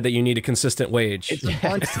decide that you need a consistent wage.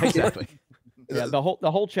 Exactly. Yeah, the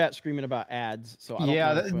whole chat screaming about ads. So I don't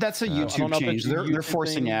know that's a YouTube change. They're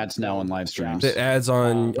forcing ads now on live streams. The ads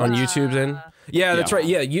on YouTube then? Yeah, that's right.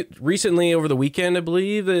 Yeah, recently over the weekend, I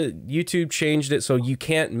believe, YouTube changed it so you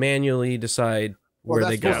can't manually decide where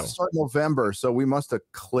they go. Start November, so we must have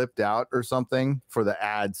clipped out or something for the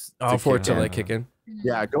ads. For it to like kick in.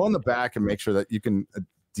 Yeah, go in the back and make sure that you can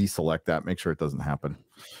deselect that. Make sure it doesn't happen.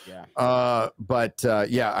 Yeah. I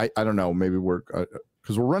don't know. Maybe we're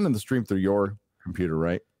because we're running the stream through your computer,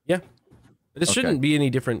 right? Yeah. But it shouldn't be any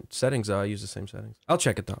different settings. I use the same settings. I'll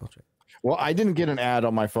check it though. Well, I didn't get an ad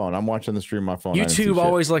on my phone. I'm watching the stream on my phone. YouTube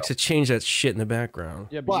always likes to change that shit in the background.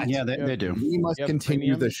 Yeah, but they do. We must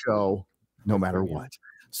continue the show no matter what.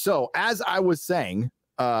 So, as I was saying,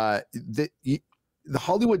 the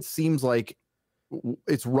Hollywood seems like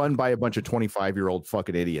it's run by a bunch of 25-year-old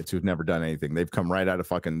fucking idiots who've never done anything. They've come right out of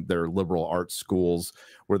fucking their liberal arts schools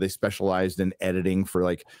where they specialized in editing for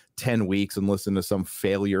like 10 weeks and listened to some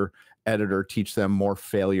failure editor teach them more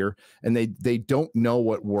failure. And they don't know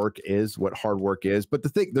what work is, what hard work is. But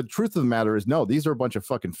the truth of the matter is, no, these are a bunch of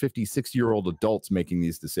fucking 50, 60-year-old adults making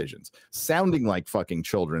these decisions, sounding like fucking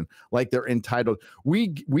children, like they're entitled. We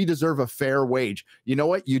deserve a fair wage. You know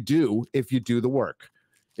what? You do if you do the work.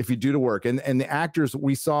 If you do the work. And the actors,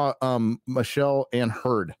 we saw Michelle Ann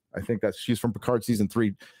Hurd, I think she's from Picard season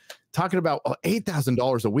 3, talking about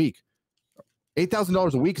 $8,000 a week.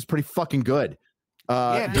 $8,000 a week is pretty fucking good.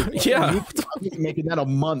 Making that a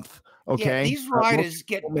month. Okay. Yeah, these writers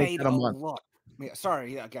get paid a lot. Yeah,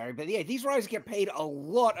 sorry, Gary, but yeah, these writers get paid a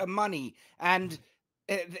lot of money. And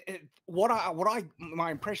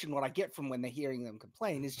my impression, what I get from when they're hearing them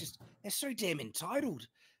complain is just they're so damn entitled.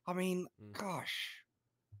 I mean, gosh.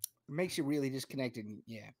 It makes you really disconnected.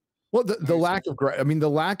 Yeah. Well, the lack of the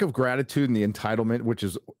lack of gratitude and the entitlement, which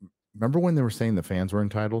is, remember when they were saying the fans were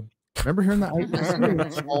entitled? Remember hearing that?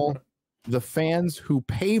 All the fans who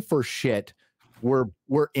pay for shit were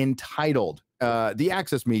entitled. The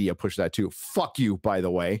Access Media pushed that too. Fuck you, by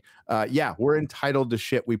the way. Yeah, we're entitled to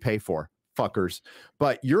shit we pay for. Fuckers.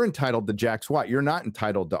 But you're entitled to Jack Swat. You're not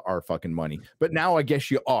entitled to our fucking money. But now I guess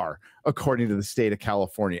you are, according to the state of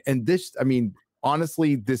California. And this, I mean,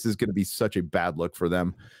 honestly, this is going to be such a bad look for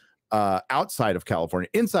them outside of California.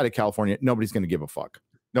 Inside of California, nobody's going to give a fuck.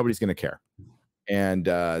 Nobody's going to care. And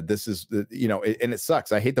this is, and it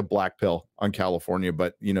sucks. I hate the black pill on California,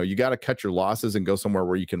 but, you got to cut your losses and go somewhere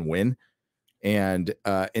where you can win. And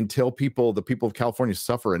until the people of California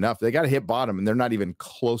suffer enough, they got to hit bottom, and they're not even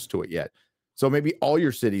close to it yet. So maybe all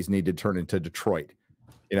your cities need to turn into Detroit,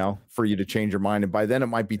 for you to change your mind. And by then it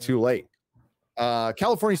might be too late.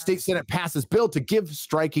 California State Senate passes bill to give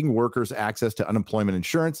striking workers access to unemployment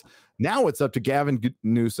insurance. Now it's up to Gavin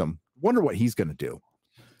Newsom. Wonder what he's going to do.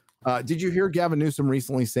 Did you hear Gavin Newsom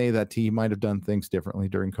recently say that he might have done things differently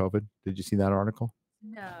during COVID? Did you see that article?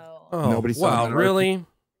 No. Nobody saw wow, that really?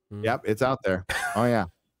 Yep, it's out there. Oh yeah.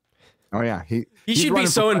 Oh yeah. He he's should be running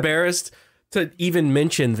so for embarrassed to even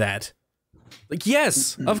mention that. Like,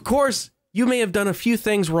 yes, of course, you may have done a few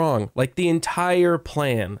things wrong, like the entire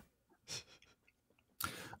plan.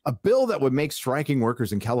 A bill that would make striking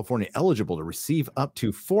workers in California eligible to receive up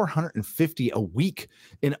to $450 a week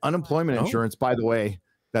in unemployment insurance. By the way,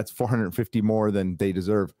 that's $450 more than they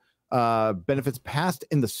deserve. Benefits passed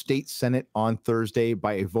in the state Senate on Thursday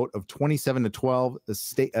by a vote of 27-12. The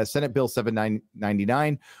state Senate Bill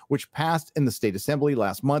 7999, which passed in the state assembly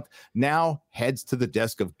last month, now heads to the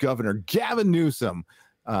desk of Governor Gavin Newsom,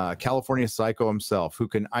 California psycho himself, who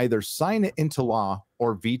can either sign it into law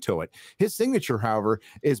or veto it. His signature, however,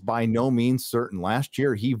 is by no means certain. Last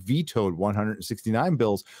year, he vetoed 169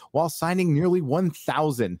 bills while signing nearly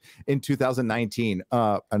 1,000 in 2019,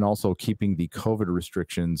 and also keeping the COVID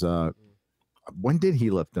restrictions. When did he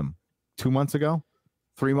lift them? 2 months ago?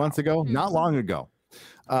 3 months ago? Not long ago.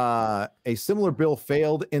 A similar bill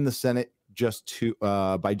failed in the Senate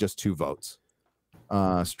by just 2 votes.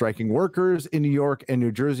 Striking workers in New York and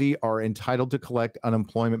New Jersey are entitled to collect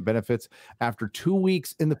unemployment benefits after 2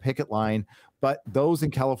 weeks in the picket line, but those in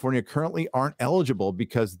California currently aren't eligible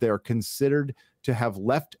because they're considered to have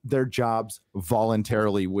left their jobs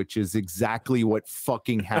voluntarily, which is exactly what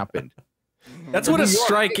fucking happened. That's what a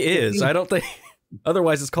strike is. I don't think.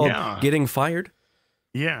 Otherwise, it's called getting fired.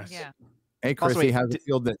 Yes. Yeah. Hey, Chrissy, how's it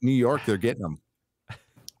feel that New York, they're getting them?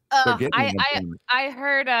 I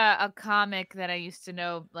heard a comic that I used to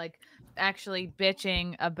know, like, actually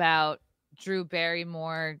bitching about Drew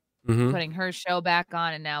Barrymore putting her show back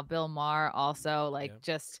on, and now Bill Maher also, like,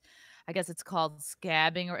 just, I guess it's called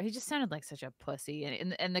scabbing, or he just sounded like such a pussy.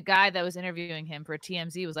 And the guy that was interviewing him for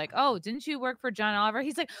TMZ was like, "Oh, didn't you work for John Oliver?"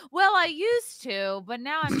 He's like, "Well, I used to, but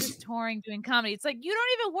now I'm just touring doing comedy." It's like, you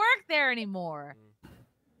don't even work there anymore.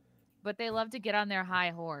 But they love to get on their high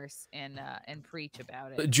horse and preach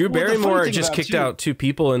about it. Drew Barrymore just kicked out 2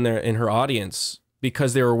 people in her audience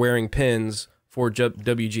because they were wearing pins for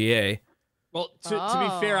WGA. Well, to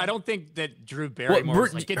be fair, I don't think that Drew Barrymore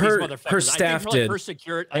was like, get these motherfuckers. Her staff did.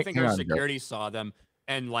 I think her security saw them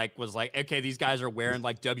and like was like, okay, these guys are wearing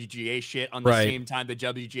like WGA shit on the same time the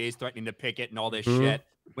WGA is threatening to picket and all this shit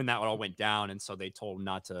when that all went down, and so they told them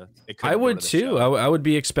not to. I would too. I would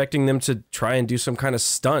be expecting them to try and do some kind of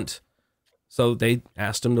stunt. So they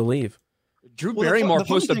asked him to leave. Drew Barrymore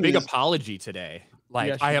posted a big apology today. Like,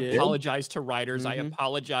 Yes, I she did. apologize to writers. I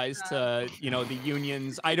apologize to, the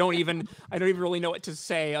unions. I don't even really know what to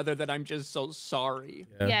say other than I'm just so sorry.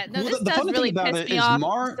 Yeah, no, Well, this the does funny really thing about piss it me is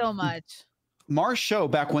off so much. Maher's show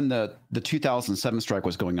back when the 2007 strike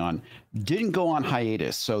was going on didn't go on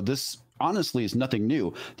hiatus. So this honestly is nothing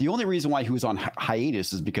new. The only reason why he was on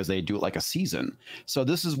hiatus is because they do it like a season. So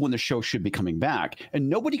this is when the show should be coming back. And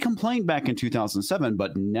nobody complained back in 2007,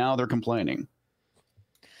 but now they're complaining.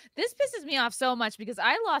 This pisses me off so much because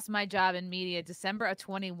I lost my job in media December of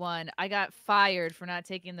 21. I got fired for not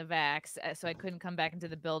taking the vax, so I couldn't come back into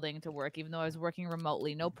the building to work, even though I was working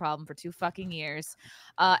remotely, no problem, for 2 fucking years.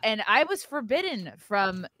 And I was forbidden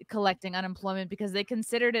from collecting unemployment because they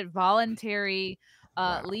considered it voluntary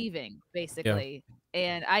leaving, basically. Yeah.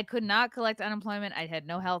 And I could not collect unemployment. I had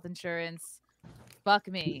no health insurance. Fuck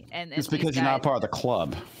me. And it's because you're not part of the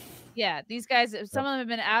club. Yeah, these guys, some of them have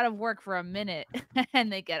been out of work for a minute and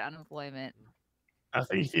they get unemployment. I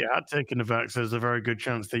think if you had taken the vax, there's a very good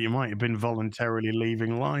chance that you might have been voluntarily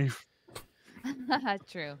leaving life.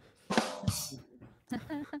 True.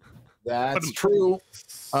 That's true.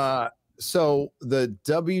 So the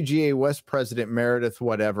WGA West president, Meredith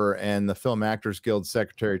whatever, and the Film Actors Guild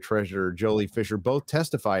secretary treasurer, Jolie Fisher, both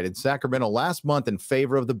testified in Sacramento last month in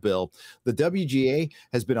favor of the bill. The WGA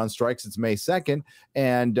has been on strike since May 2nd,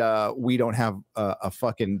 and we don't have a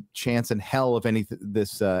fucking chance in hell of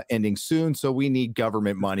this ending soon, so we need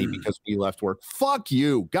government money because we left work. Fuck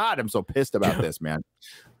you. God, I'm so pissed about this, man.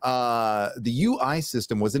 The UI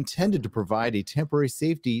system was intended to provide a temporary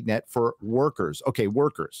safety net for workers. Okay,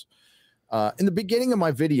 workers. In the beginning of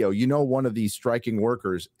my video, one of these striking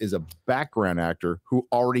workers is a background actor who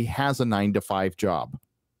already has a 9-to-5 job.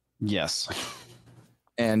 Yes.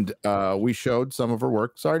 And we showed some of her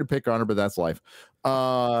work. Sorry to pick on her, but that's life.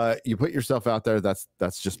 You put yourself out there. That's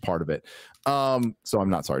just part of it. So I'm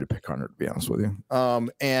not sorry to pick on her, to be honest with you.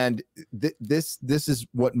 And this is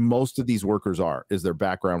what most of these workers are, is they're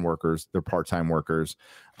background workers. They're part-time workers.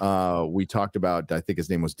 We talked about, I think his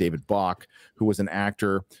name was David Bach, who was an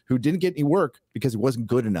actor who didn't get any work because he wasn't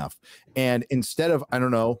good enough. And instead of, I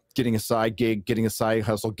don't know, getting a side gig, getting a side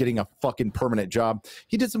hustle, getting a fucking permanent job,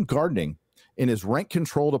 he did some gardening in his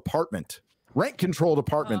rent-controlled apartment rent controlled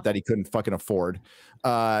apartment that he couldn't fucking afford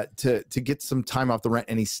to get some time off the rent,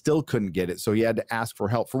 and he still couldn't get it. So he had to ask for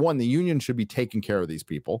help. For one, the union should be taking care of these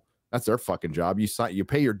people. That's their fucking job. You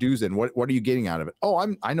pay your dues in. What are you getting out of it?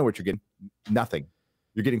 Oh, I know what you're getting. Nothing.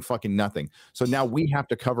 You're getting fucking nothing. So now we have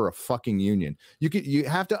to cover a fucking union. You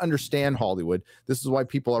have to understand, Hollywood. This is why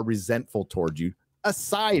people are resentful towards you.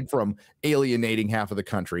 Aside from alienating half of the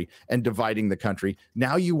country and dividing the country,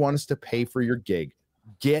 now you want us to pay for your gig.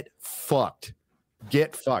 Get fucked.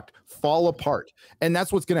 Get fucked. Fall apart. And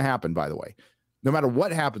that's what's going to happen, by the way. No matter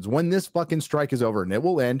what happens, when this fucking strike is over, and it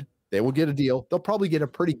will end, they will get a deal. They'll probably get a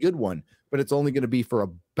pretty good one, but it's only going to be for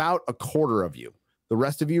about a quarter of you. The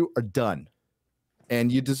rest of you are done. And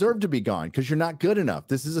you deserve to be gone because you're not good enough.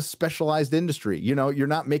 This is a specialized industry. You know, you're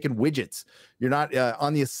not making widgets. You're not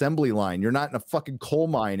on the assembly line. You're not in a fucking coal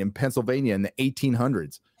mine in Pennsylvania in the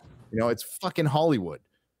 1800s. You know, it's fucking Hollywood.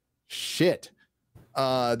 Shit.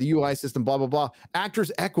 The UI system, blah, blah, blah. Actors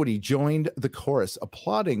Equity joined the chorus,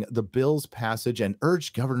 applauding the bill's passage and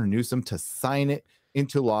urged Governor Newsom to sign it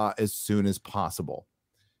into law as soon as possible.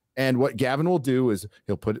 And what Gavin will do is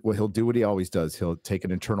he'll do what he always does. He'll take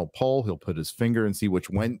an internal poll. He'll put his finger and see which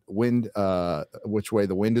way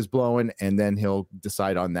the wind is blowing, and then he'll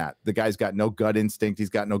decide on that. The guy's got no gut instinct. He's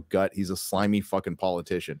got no gut. He's a slimy fucking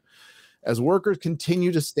politician. As workers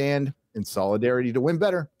continue to stand in solidarity to win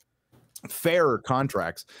better, fairer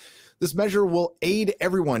contracts, this measure will aid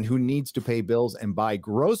everyone who needs to pay bills and buy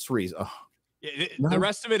groceries. Oh, the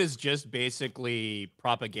rest of it is just basically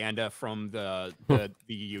propaganda from the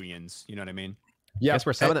unions. You know what I mean? Yeah, that's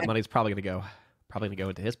where some of that money is probably going to go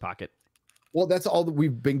into his pocket. Well, that's all that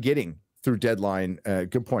we've been getting through Deadline.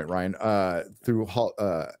 Good point, Ryan. Through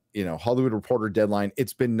Hollywood Reporter, Deadline,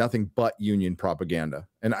 it's been nothing but union propaganda.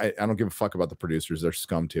 And I don't give a fuck about the producers; they're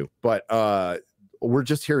scum too. But we're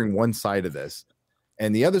just hearing one side of this,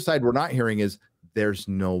 and the other side we're not hearing is there's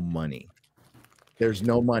no money. There's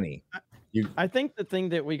no money. I think the thing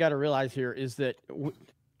that we got to realize here is that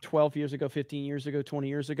 12 years ago, 15 years ago, 20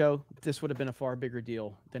 years ago, this would have been a far bigger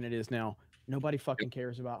deal than it is now. Nobody fucking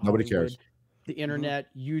cares about Nobody Hollywood, cares. The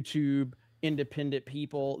internet, YouTube, independent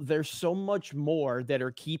people. There's so much more that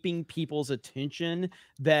are keeping people's attention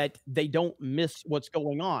that they don't miss what's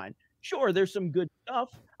going on. Sure, there's some good stuff.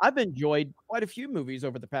 I've enjoyed quite a few movies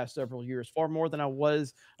over the past several years, far more than I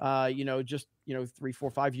was, 3, 4,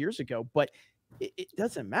 5 years ago. But it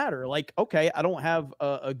doesn't matter. Like, okay, I don't have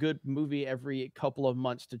a good movie every couple of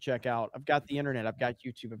months to check out. I've got the internet, I've got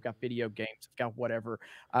YouTube, I've got video games, I've got whatever.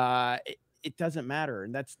 It doesn't matter.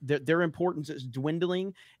 And that's their importance is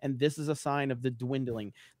dwindling. And this is a sign of the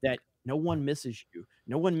dwindling, that no one misses you.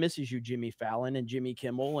 No one misses you, Jimmy Fallon and Jimmy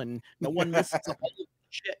Kimmel, and no one misses the whole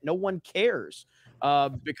shit. No one cares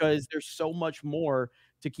because there's so much more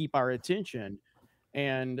to keep our attention.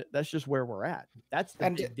 And that's just where we're at. That's the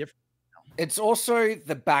big difference. It's also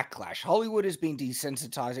the backlash. Hollywood has been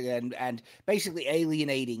desensitizing and basically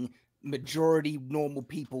alienating majority normal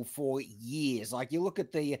people for years. Like, you look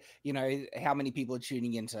at the, how many people are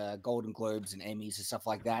tuning into Golden Globes and Emmys and stuff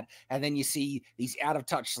like that, and then you see these out of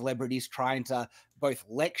touch celebrities trying to both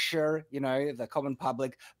lecture, the common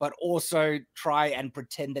public, but also try and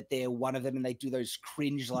pretend that they're one of them, and they do those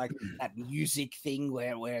cringe, like that music thing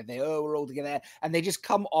where they, we're all together, and they just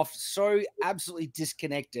come off so absolutely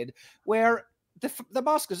disconnected, where the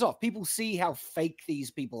mask is off. People see how fake these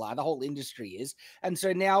people are. The whole industry is. And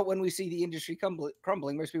so now when we see the industry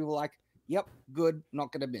crumbling, most people are like, yep, good,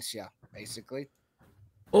 not going to miss you, basically.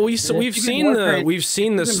 Well, we've seen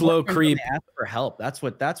the slow creep. Ask for help. That's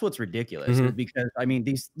what's ridiculous. Because I mean,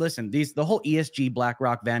 the whole ESG,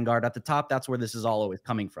 BlackRock, Vanguard at the top, that's where this is all always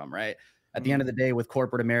coming from, right? At the end of the day, with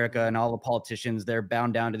corporate America and all the politicians, they're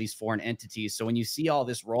bound down to these foreign entities. So when you see all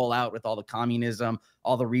this roll out with all the communism,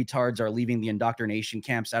 all the retards are leaving the indoctrination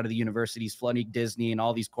camps out of the universities, flooding Disney and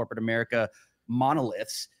all these corporate America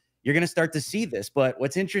monoliths, you're going to start to see this. But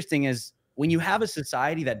what's interesting is when you have a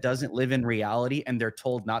society that doesn't live in reality and they're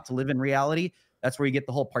told not to live in reality, that's where you get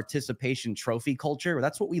the whole participation trophy culture.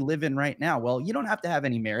 That's what we live in right now. Well, you don't have to have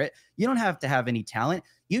any merit. You don't have to have any talent.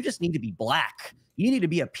 You just need to be black. You need to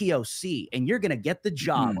be a POC, and you're going to get the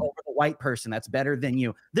job over the white person that's better than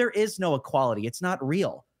you. There is no equality. It's not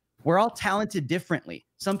real. We're all talented differently.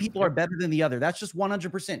 Some people are better than the other. That's just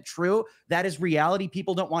 100% true. That is reality.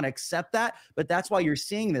 People don't want to accept that, but that's why you're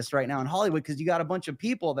seeing this right now in Hollywood, because you got a bunch of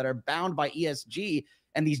people that are bound by ESG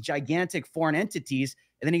and these gigantic foreign entities,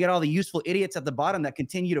 and then you got all the useful idiots at the bottom that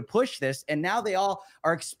continue to push this, and now they all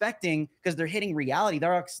are expecting, because they're hitting reality,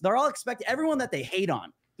 they're all expecting everyone that they hate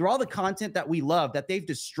on, through all the content that we love, that they've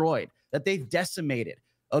destroyed, that they've decimated,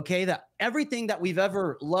 okay, that everything that we've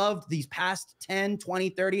ever loved these past 10, 20,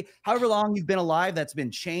 30, however long you've been alive, that's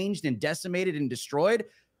been changed and decimated and destroyed,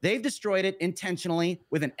 they've destroyed it intentionally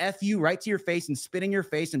with an F you right to your face and spit in your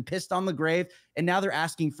face and pissed on the grave, and now they're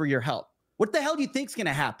asking for your help. What the hell do you think's going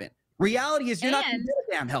to happen? Reality is you're not going to get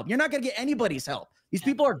a damn help. You're not going to get anybody's help. These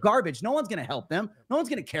people are garbage. No one's going to help them. No one's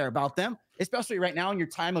going to care about them, especially right now in your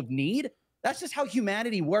time of need. That's just how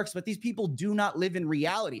humanity works. But these people do not live in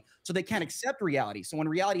reality, so they can't accept reality. So when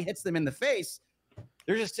reality hits them in the face,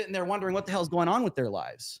 they're just sitting there wondering what the hell's going on with their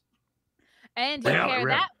lives. And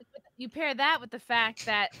you pair that with the fact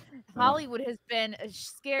that Hollywood has been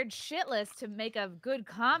scared shitless to make a good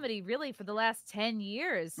comedy really for the last 10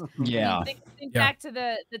 years. Yeah. I mean, think back to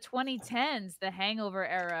the 2010s, the Hangover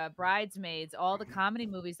era, Bridesmaids, all the comedy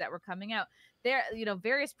movies that were coming out. There,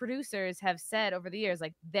 various producers have said over the years,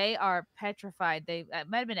 like, they are petrified. It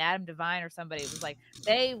might have been Adam Devine or somebody. It was like,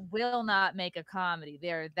 they will not make a comedy.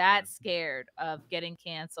 They're that scared of getting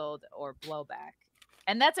canceled or blowback.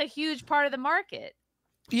 And that's a huge part of the market.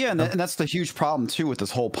 Yeah, and that's the huge problem, too, with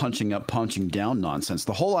this whole punching up, punching down nonsense.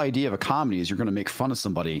 The whole idea of a comedy is you're going to make fun of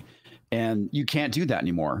somebody, and you can't do that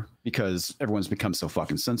anymore because everyone's become so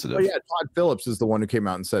fucking sensitive. Oh, yeah, Todd Phillips is the one who came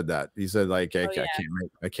out and said that. He said, like, I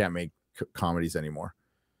can't make comedies anymore.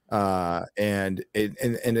 And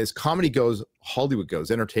as comedy goes, Hollywood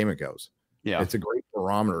goes, entertainment goes. Yeah, it's a great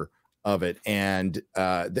barometer of it. And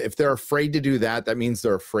if they're afraid to do that, that means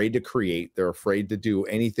they're afraid to create. They're afraid to do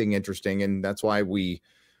anything interesting, and that's why we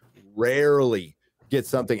rarely get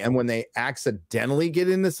something. And when they accidentally get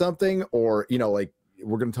into something, or like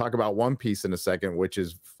we're going to talk about One Piece in a second, which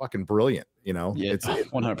is fucking brilliant. Yeah, it's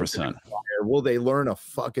 100%. Will they learn a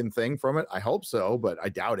fucking thing from it? I hope so, but I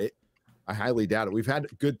doubt it. I highly doubt it. We've had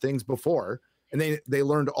good things before, and they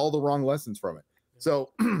learned all the wrong lessons from it.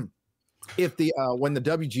 So if when the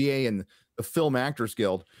WGA and the Film Actors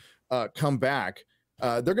Guild come back,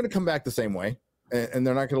 they're going to come back the same way, and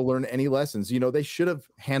they're not going to learn any lessons. They should have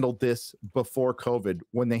handled this before COVID,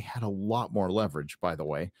 when they had a lot more leverage, by the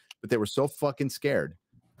way, but they were so fucking scared.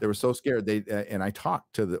 They were so scared. And I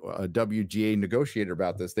talked to the WGA negotiator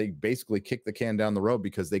about this. They basically kicked the can down the road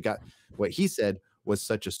because they got what he said was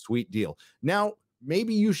such a sweet deal. Now,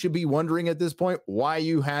 maybe you should be wondering at this point why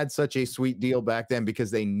you had such a sweet deal back then,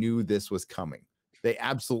 because they knew this was coming. They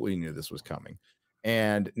absolutely knew this was coming.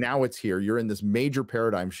 And now it's here. You're in this major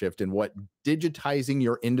paradigm shift. And what digitizing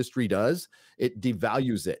your industry does, it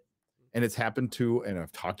devalues it. And it's happened to, and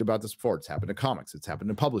I've talked about this before, it's happened to comics, it's happened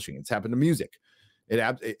to publishing, it's happened to music.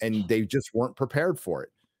 And they just weren't prepared for it.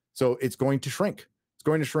 So it's going to shrink. It's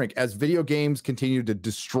going to shrink as video games continue to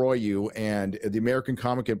destroy you, and the American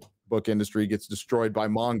comic book industry gets destroyed by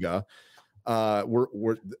manga.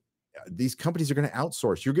 These companies are going to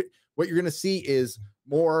outsource. What you're going to see is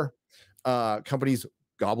more companies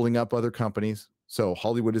gobbling up other companies. So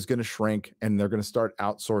Hollywood is going to shrink, and they're going to start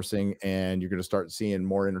outsourcing, and you're going to start seeing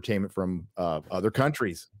more entertainment from other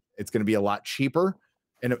countries. It's going to be a lot cheaper,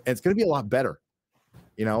 and it's going to be a lot better.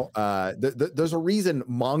 There's a reason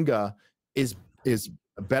manga is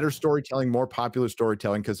better storytelling, more popular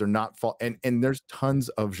storytelling, because they're not and there's tons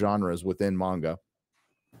of genres within manga,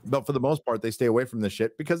 but for the most part they stay away from this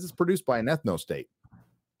shit because it's produced by an ethno state.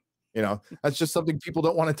 That's just something people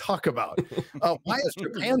don't want to talk about. Why is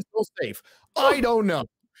Japan so safe? I don't know.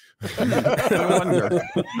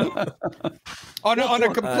 on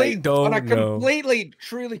a completely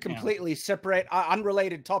truly separate,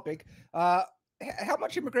 unrelated topic, how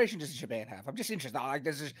much immigration does Japan have? I'm just interested. I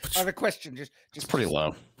have a question. Just pretty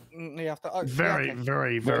low. Very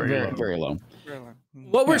low.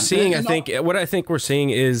 What we're seeing, what I think we're seeing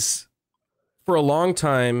is, for a long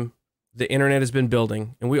time, the internet has been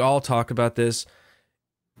building, and we all talk about this.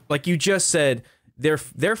 Like you just said,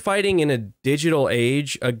 they're fighting in a digital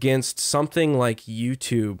age against something like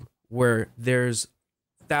YouTube, where there's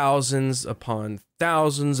thousands upon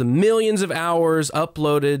thousands and millions of hours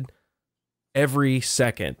uploaded every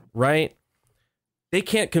second, right? They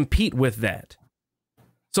can't compete with that.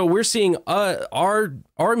 So we're seeing our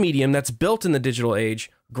medium that's built in the digital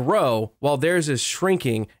age grow while theirs is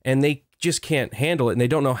shrinking, and they just can't handle it, and they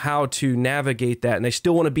don't know how to navigate that, and they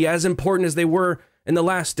still want to be as important as they were in the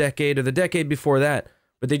last decade or the decade before that,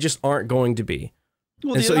 but they just aren't going to be.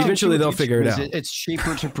 Well, and so eventually they'll figure it out. It's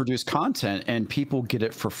cheaper to produce content, and people get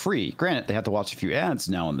it for free. Granted, they have to watch a few ads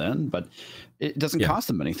now and then, but it doesn't cost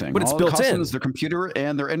them anything. But it's built in. Is their computer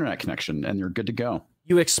and their internet connection, and you're good to go.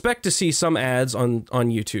 You expect to see some ads on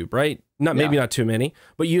YouTube, right? Maybe not too many,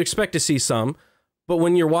 but you expect to see some. But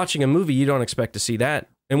when you're watching a movie, you don't expect to see that.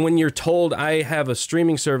 And when you're told, I have a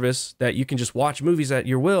streaming service that you can just watch movies at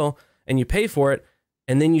your will, and you pay for it,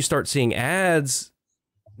 and then you start seeing ads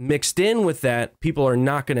mixed in with that, people are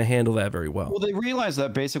not going to handle that very well. Well, they realize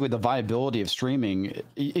that basically the viability of streaming,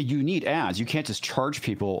 you need ads. You can't just charge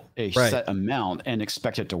people a set amount and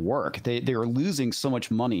expect it to work. They are losing so much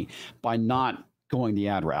money by not going the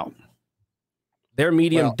ad route. Their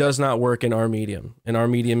medium does not work in our medium, and our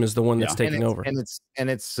medium is the one that's taking over. And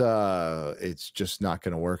it's just not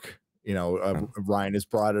going to work. You know, Ryan has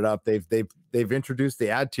brought it up. They've introduced the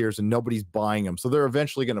ad tiers and nobody's buying them, so they're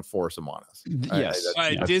eventually going to force them on us. Yes,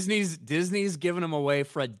 Disney's giving them away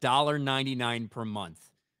for $1.99 per month.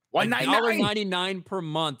 $1.99 per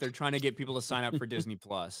month. They're trying to get people to sign up for Disney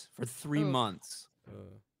Plus for 3 months.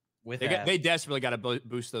 They desperately got to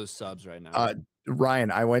boost those subs right now. Ryan,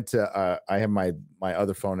 I went to I have my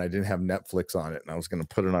other phone. I didn't have Netflix on it, and I was going to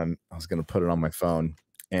put it on my phone.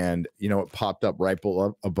 And you know, it popped up right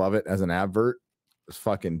above it as an advert. It was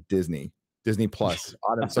fucking Disney Plus.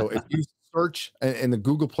 So if you search in the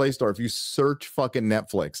Google Play Store, if you search fucking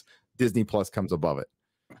Netflix, Disney Plus comes above it.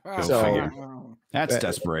 So that's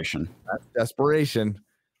desperation.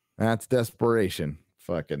 That's desperation.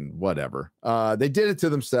 Fucking whatever. They did it to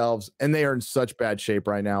themselves, and they are in such bad shape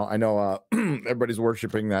right now. I know everybody's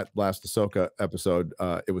worshiping that last Ahsoka episode.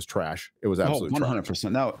 It was trash. It was absolutely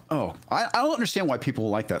 100%. Now, I don't understand why people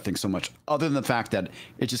like that thing so much, other than the fact that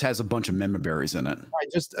it just has a bunch of meme berries in it.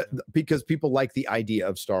 Because people like the idea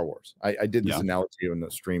of Star Wars. I did this analogy in the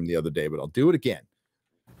stream the other day, but I'll do it again.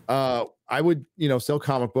 I would, sell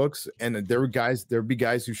comic books, and there'd be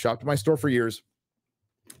guys who shopped at my store for years.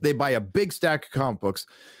 They buy a big stack of comic books.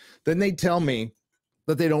 Then they tell me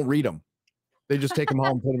that they don't read them. They just take them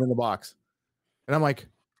home, put them in the box. And I'm like,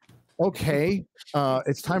 okay,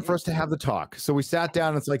 it's time for us to have the talk. So we sat down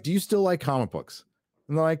and it's like, do you still like comic books?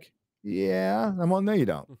 And they're like, yeah. I'm like, no, you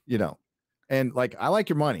don't. You don't. And like, I like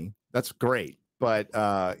your money. That's great. But,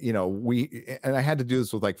 and I had to do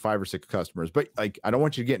this with like 5 or 6 customers, but like, I don't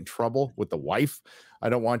want you to get in trouble with the wife. I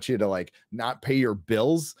don't want you to like not pay your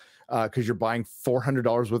bills because you're buying $400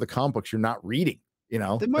 worth of comic books you're not reading. They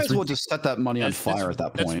might as well just set that money on fire at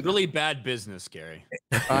that point. That's really bad business, Gary.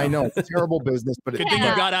 I know, it's terrible business, but good thing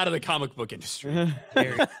you got out of the comic book industry.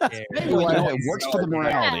 It works for the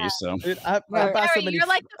morality. So Gary, you're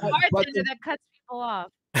like the bartender that cuts people off.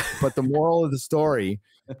 But the moral of the story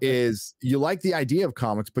is you like the idea of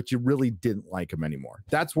comics, but you really didn't like them anymore.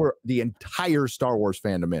 That's where the entire Star Wars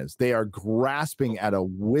fandom is. They are grasping at a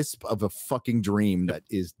wisp of a fucking dream that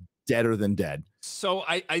is deader than dead. So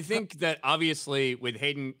I think that obviously with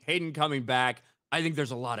Hayden coming back, I think there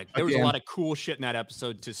was a lot of cool shit in that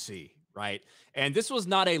episode to see, right? And this was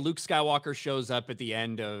not a Luke Skywalker shows up at the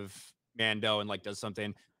end of Mando and like does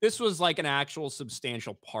something. This was like an actual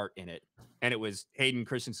substantial part in it. And it was Hayden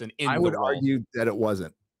Christensen in the role. I would argue that it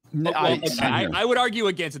wasn't. I would argue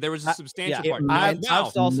against it. There was a substantial part. I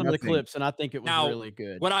saw some of the clips, and I think it was really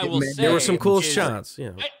good. What I will say, there were some cool shots.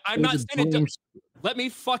 Yeah, I'm not saying it. Let me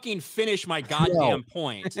fucking finish my goddamn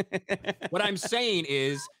point. What I'm saying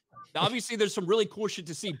is, obviously, there's some really cool shit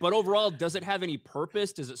to see, but overall, does it have any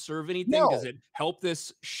purpose? Does it serve anything? No. Does it help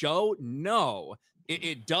this show? No,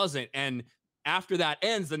 it doesn't. And after that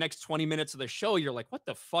ends, the next 20 minutes of the show, you're like, what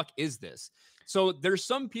the fuck is this? So there's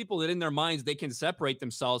some people that in their minds, they can separate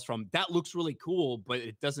themselves from that looks really cool, but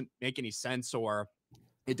it doesn't make any sense or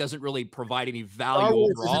it doesn't really provide any value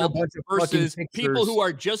overall versus people who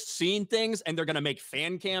are just seeing things and they're going to make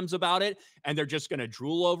fan cams about it and they're just going to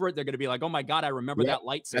drool over it. They're going to be like, oh my God, I remember that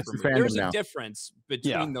lightsaber. There's a difference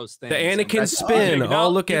between those things. The Anakin spin.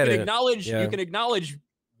 I'll look at it. You can acknowledge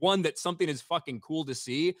one, that something is fucking cool to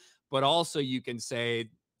see, but also you can say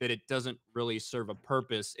that it doesn't really serve a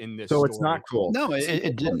purpose in this story. It's not cool. No,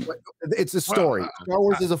 it didn't. It's a story. Star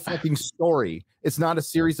Wars is a fucking story. It's not a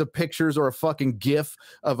series of pictures or a fucking gif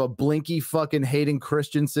of a blinky fucking Hayden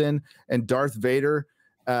Christensen and Darth Vader.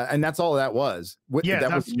 And that's all that was.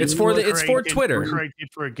 It's for Twitter. Created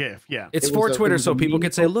for a GIF. Yeah, it's for Twitter, so people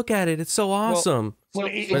can say, "Look at it, it's so awesome."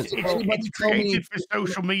 It's created for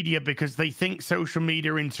social media because they think social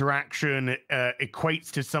media interaction equates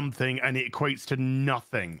to something, and it equates to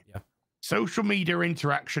nothing. Yeah. Social media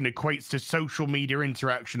interaction equates to social media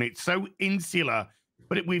interaction. It's so insular,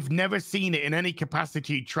 but we've never seen it in any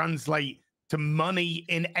capacity translate to money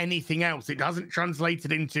in anything else. It hasn't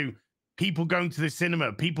translated into people going to the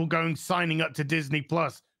cinema, people signing up to Disney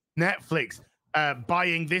Plus, Netflix,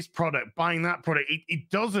 buying this product, buying that product. It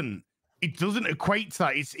doesn't equate to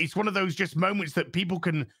that. It's one of those just moments that people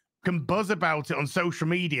can buzz about it on social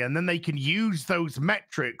media, and then they can use those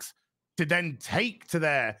metrics to then take to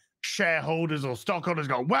their shareholders or stockholders.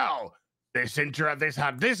 Go, well, this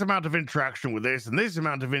had this amount of interaction with this and this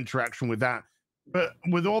amount of interaction with that. But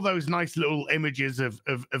with all those nice little images of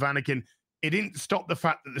Anakin, it didn't stop the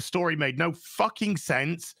fact that the story made no fucking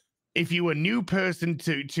sense. If you were a new person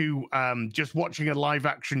to just watching a live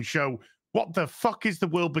action show, what the fuck is the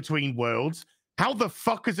world between worlds? How the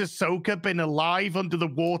fuck has Ahsoka been alive under the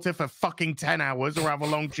water for fucking 10 hours or however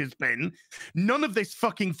long she's been? None of this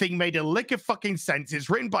fucking thing made a lick of fucking sense. It's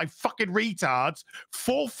written by fucking retards,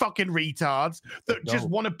 4 fucking retards that just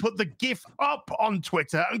want to put the GIF up on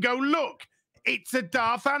Twitter and go, look, it's a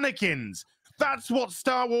Darth Anakin's. That's what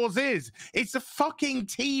Star Wars is. It's a fucking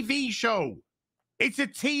TV show. It's a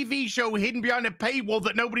TV show hidden behind a paywall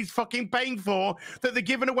that nobody's fucking paying for, that they're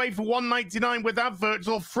giving away for $1.99 with adverts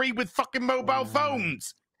or free with fucking mobile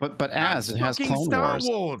phones. But as it has Clone Star Wars.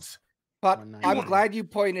 Wars. But I'm glad you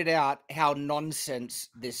pointed out how nonsense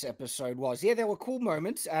this episode was. Yeah, there were cool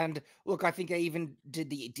moments, and look, I think I even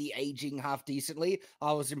did the de-aging half decently.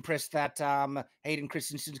 I was impressed that Hayden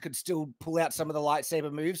Christensen could still pull out some of the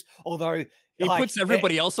lightsaber moves, although he puts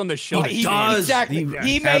everybody else on the show. He does. Exactly.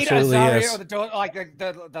 He made Azaria,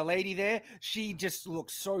 or the lady there. She just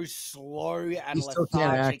looks so slow and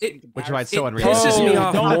lethargic. Which is why it's so unreal. Pisses me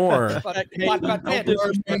off more.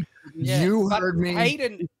 You heard me.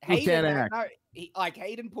 Hayden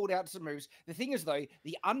pulled out some moves. The thing is, though,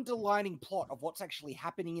 the underlining plot of what's actually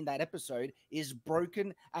happening in that episode is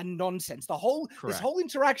broken and nonsense. This whole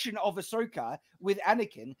interaction of Ahsoka with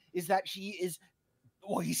Anakin is that she is.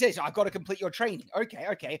 Well, he says, I've got to complete your training.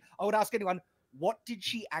 Okay. I would ask anyone, what did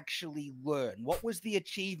she actually learn? What was the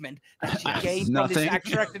achievement that she gained from this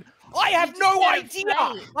action? I have no idea.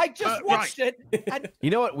 I just watched it. And you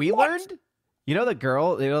know what we learned? You know the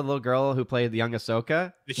little girl who played the young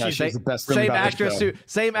Ahsoka? She's the best.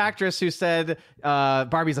 Same actress who said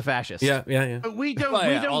Barbie's a fascist. Yeah. But we don't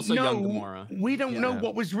know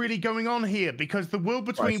what was really going on here, because the world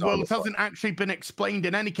between worlds hasn't actually been explained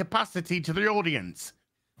in any capacity to the audience.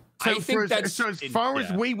 So as far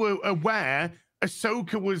as we were aware,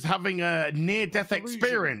 Ahsoka was having a near-death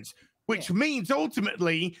experience, which means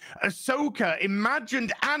ultimately Ahsoka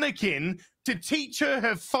imagined Anakin to teach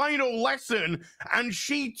her final lesson, and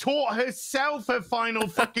she taught herself her final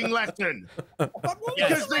fucking lesson.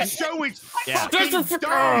 Because the show is fucking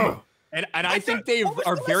dumb. And I think they're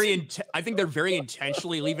very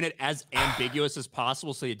intentionally leaving it as ambiguous as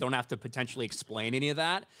possible, so you don't have to potentially explain any of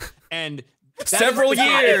that. And several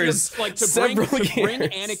years, like to bring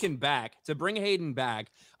Anakin back, to bring Hayden back,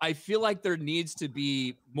 I feel like there needs to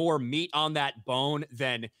be more meat on that bone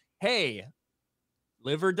than, hey,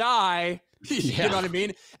 live or die. You know what I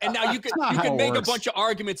mean? And now you can make a bunch of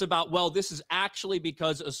arguments about, well, this is actually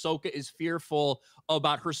because Ahsoka is fearful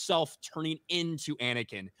about herself turning into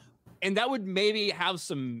Anakin. And that would maybe have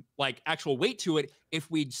some like actual weight to it if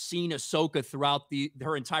we'd seen Ahsoka throughout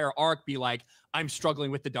her entire arc be like, I'm struggling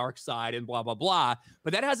with the dark side and blah, blah, blah.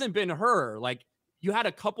 But that hasn't been her. Like, you had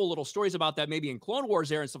a couple little stories about that maybe in Clone Wars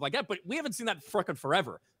there and stuff like that, but we haven't seen that frickin'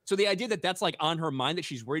 forever. So the idea that that's like on her mind, that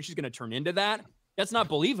she's worried she's going to turn into that, that's not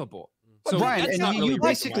believable. So Brian, and you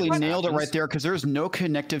basically nailed it right there, because there's no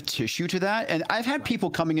connective tissue to that. And I've had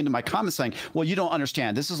people coming into my comments saying, well, you don't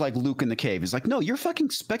understand. This is like Luke in the cave. It's like, no, you're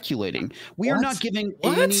fucking speculating. We are not giving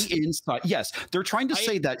any insight. Yes, they're trying to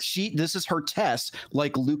say that this is her test,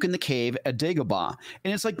 like Luke in the cave at Dagobah.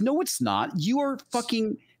 And it's like, no, it's not. You are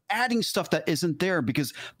fucking adding stuff that isn't there,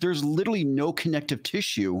 because there's literally no connective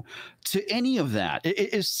tissue to any of that.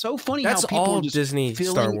 It is so funny how people are just Disney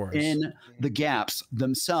filling Star Wars in the gaps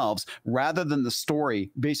themselves rather than the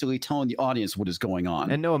story basically telling the audience what is going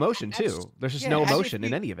on. And no emotion too. There's just no emotion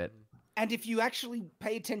in any of it. And if you actually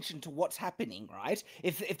pay attention to what's happening, right?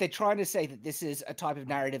 If they're trying to say that this is a type of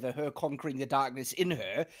narrative of her conquering the darkness in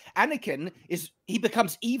her, Anakin he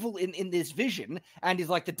becomes evil in this vision and is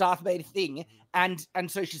like the Darth Vader thing, and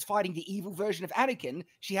so she's fighting the evil version of Anakin.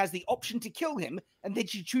 She has the option to kill him, and then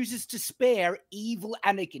she chooses to spare evil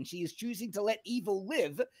Anakin. She is choosing to let evil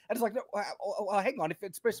live, and it's like, no, hang on, if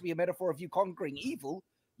it's supposed to be a metaphor of you conquering evil,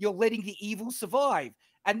 you're letting the evil survive.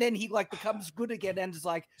 And then he like becomes good again and is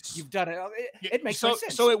like, you've done it. It makes no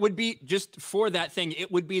sense. So it would be, just for that thing,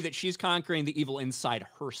 it would be that she's conquering the evil inside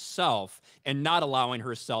herself and not allowing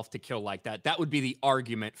herself to kill like that. That would be the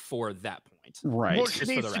argument for that point. Right. What she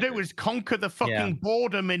needs to do is conquer the fucking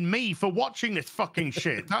boredom in me for watching this fucking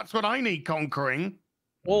shit. That's what I need conquering.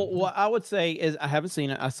 Well, what I would say is, I haven't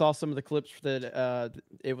seen it. I saw some of the clips that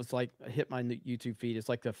it was like hit my YouTube feed. It's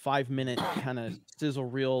like the 5-minute kind of sizzle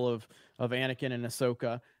reel of Anakin and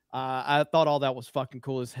Ahsoka. I thought all that was fucking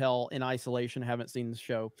cool as hell in isolation. I haven't seen the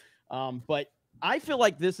show, but I feel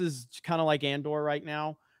like this is kind of like Andor right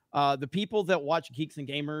now, The people that watch Geeks and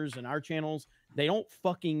Gamers and our channels,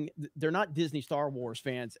 they're not Disney Star Wars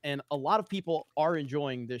fans. And a lot of people are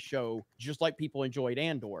enjoying this show just like people enjoyed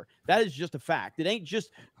Andor. That is just a fact. It ain't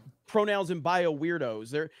just pronouns and bio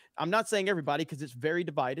weirdos. I'm not saying everybody because it's very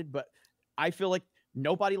divided, but I feel like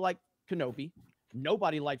nobody liked Kenobi.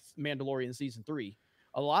 Nobody liked Mandalorian season 3.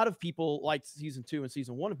 A lot of people liked season 2 and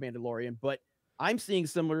season 1 of Mandalorian, but I'm seeing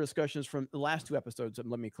similar discussions from the last 2 episodes.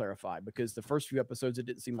 Let me clarify, because the first few episodes, it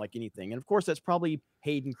didn't seem like anything. And of course, that's probably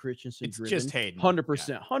Hayden Christensen It's driven. just Hayden.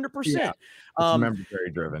 100%. 100%. Yeah. Remember,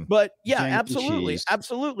 very driven. But yeah, Jank and absolutely. cheese.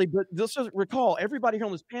 Absolutely. But let's just recall, everybody here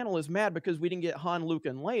on this panel is mad because we didn't get Han, Luke,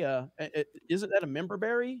 and Leia. Isn't that a member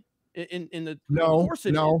berry? In the No, of course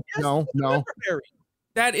it no, is. Yes, no, it's a no. member berry.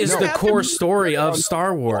 That is No. the core story of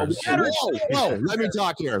Star Wars. Whoa, let me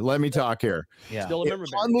talk here. Let me talk here. Yeah. Still a member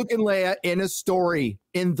berry. Han, Luke, and Leia in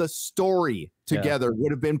the story together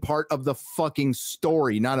would have been part of the fucking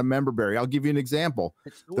story, not a member berry. I'll give you an example.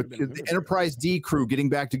 The Enterprise D crew getting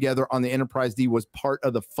back together on the Enterprise D was part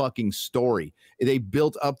of the fucking story. They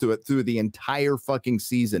built up to it through the entire fucking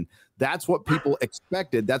season. That's what people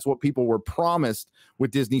expected. That's what people were promised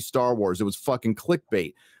with Disney Star Wars. It was fucking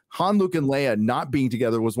clickbait. Han, Luke, and Leia not being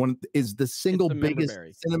together is the single biggest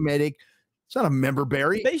cinematic. It's not a member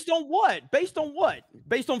berry. Based on what? Based on what?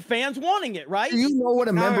 Based on fans wanting it, right? Do you know what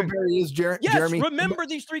a member berry is, Yes, Jeremy? remember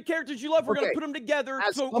these 3 characters you love. We're going to put them together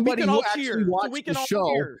As so we somebody can who all actually cheer. So watched we can the all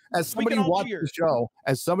show, cheer. as somebody who watched the show,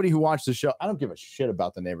 as somebody who watched the show, I don't give a shit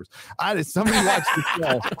about the neighbors. As somebody who watched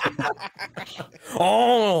the show.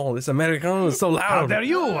 Oh, this Americano is so loud. How dare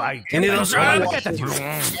you? I And it was right.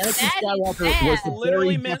 Skywalker was the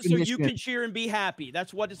Literally very meant so you definition- can cheer and be happy.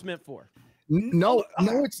 That's what it's meant for. No,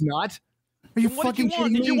 it's not. Are you What fucking did you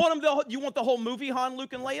want? kidding Did you me? want them? You want the whole movie, Han,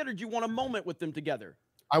 Luke, and Leia, or did you want a moment with them together?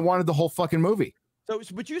 I wanted the whole fucking movie. So,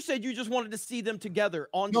 but you said you just wanted to see them together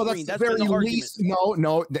on No, screen. that's the very been the argument. least.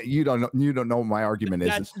 No, you don't know. You don't know what my argument is.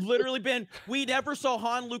 That's literally been. We never saw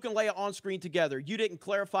Han, Luke, and Leia on screen together. You didn't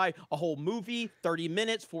clarify a whole movie, 30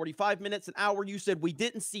 minutes, 45 minutes, an hour. You said we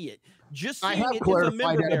didn't see it. Just I seeing have it is a clarified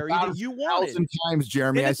member that berry about that you wanted. 1,000 times,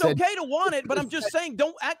 Jeremy. And I it's said okay to want it, but I'm just saying,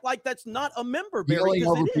 don't act like that's not a member berry yelling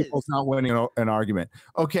because over it is. people's not winning an argument.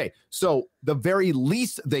 Okay, so the very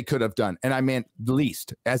least they could have done, and I meant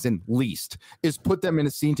least, as in least, is put them in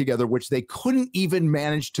a scene together, which they couldn't even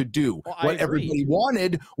manage to do. Well, I what agree. everybody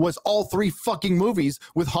wanted was all 3 fucking movies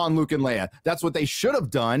with Han, Luke, and Leia. That's what they should have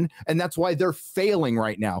done, and that's why they're failing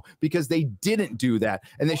right now, because they didn't do that,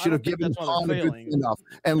 and they Well, I should have don't think given that's why Han they're a good failing. send-off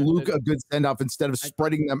and Luke a good send-off instead of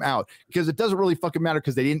spreading them out, because it doesn't really fucking matter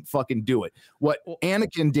because they didn't fucking do it. What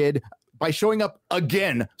Anakin did by showing up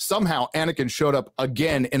again, somehow Anakin showed up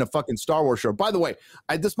again in a fucking Star Wars show. By the way,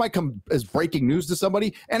 this might come as breaking news to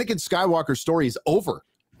somebody. Anakin Skywalker's story is over.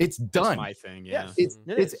 It's done. That's my thing, yeah.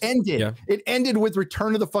 It's ended. Yeah. It ended with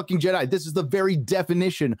Return of the fucking Jedi. This is the very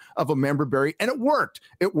definition of a member berry, and it worked.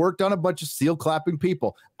 It worked on a bunch of seal clapping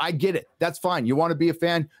people. I get it. That's fine. You want to be a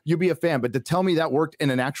fan, you be a fan. But to tell me that worked in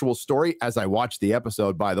an actual story, as I watched the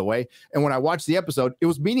episode, by the way, and when I watched the episode, it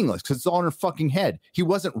was meaningless because it's all in her fucking head. He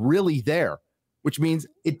wasn't really there, which means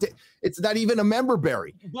it's not even a member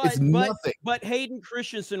berry. It's nothing. But Hayden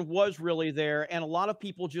Christensen was really there, and a lot of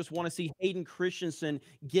people just want to see Hayden Christensen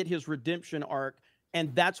get his redemption arc,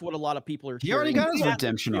 and that's what a lot lot of people are. He already got his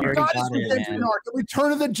redemption arc. Got his redemption arc, the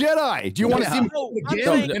Return of the Jedi. Do you want to see him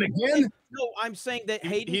again and again? No, I'm saying that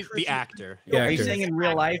Hayden. He's the actor. Are you saying in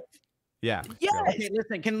real life? Yeah. Yeah. Okay,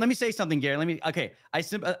 listen. Let me say something, Gary. I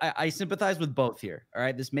sympathize with both here. All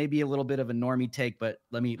right. This may be a little bit of a normie take, but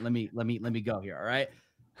let me go here. All right.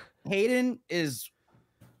 Hayden is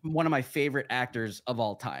one of my favorite actors of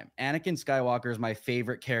all time. Anakin Skywalker is my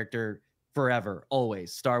favorite character forever,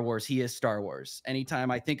 always. Star Wars. He is Star Wars.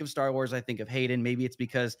 Anytime I think of Star Wars, I think of Hayden. Maybe it's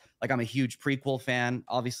because I'm a huge prequel fan.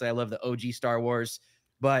 Obviously, I love the OG Star Wars.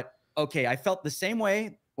 But okay, I felt the same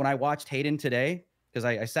way when I watched Hayden today. Because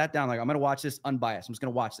I sat down I'm going to watch this unbiased. I'm just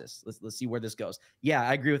going to watch this. Let's see where this goes. Yeah,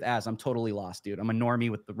 I agree with Az. I'm totally lost, dude. I'm a normie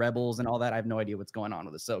with the Rebels and all that. I have no idea what's going on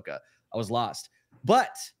with Ahsoka. I was lost.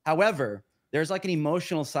 But, however, there's an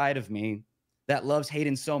emotional side of me that loves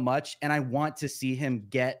Hayden so much, and I want to see him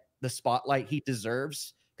get the spotlight he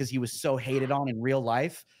deserves because he was so hated on in real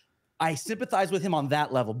life. I sympathize with him on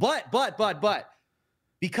that level. But,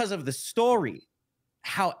 because of the story,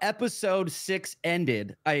 how episode 6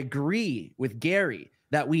 ended, I agree with Gary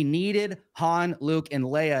that we needed Han, Luke, and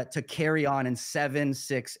Leia to carry on in 7,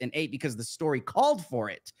 6, and 8 because the story called for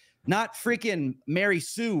it, not freaking Mary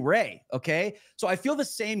Sue Ray. Okay. So I feel the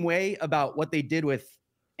same way about what they did with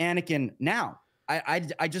Anakin now.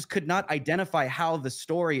 I just could not identify how the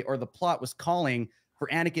story or the plot was calling for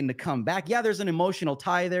Anakin to come back. Yeah, there's an emotional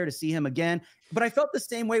tie there to see him again, but I felt the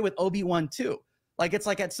same way with Obi-Wan too. Like, it's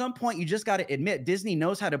like at some point you just got to admit Disney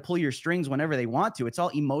knows how to pull your strings whenever they want to. It's all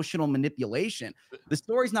emotional manipulation. The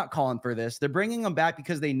story's not calling for this. They're bringing them back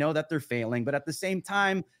because they know that they're failing, but at the same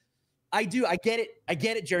time, I get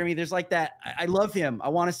it, Jeremy. There's like that. I love him. I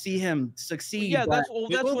want to see him succeed. Yeah, that's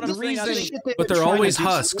what I'm saying. But they're always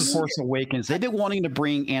husks. Force Awakens. They've been wanting to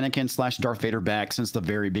bring Anakin / Darth Vader back since the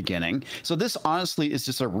very beginning. So this honestly is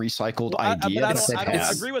just a recycled idea. I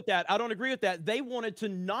don't agree with that. I don't agree with that. They wanted to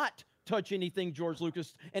not touch anything George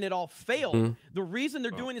Lucas, and it all failed. The reason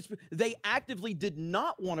they're doing this, they actively did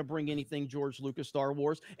not want to bring anything George Lucas Star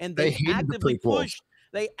Wars, and they actively pushed.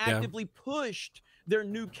 They actively pushed their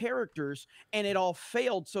new characters, and it all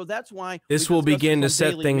failed. So that's why this will begin to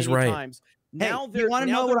set things right. Times. Now they're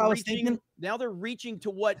Now they're reaching to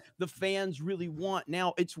what the fans really want.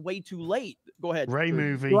 Now it's way too late. Go ahead. Ray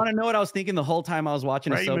movie. You want to know what I was thinking the whole time I was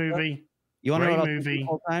watching Ray movie? You want to know what I was thinking the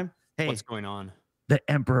whole time? Hey, what's going on? The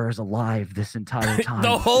Emperor is alive this entire time.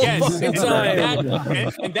 The whole fucking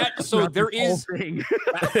time. So there is.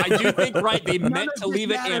 I do think they meant to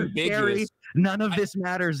leave it ambiguous. Gary. None of this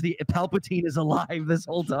matters. The Palpatine is alive this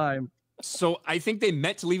whole time. So I think they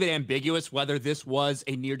meant to leave it ambiguous whether this was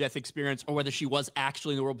a near-death experience or whether she was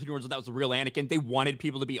actually in the world between worlds. That was the real Anakin. They wanted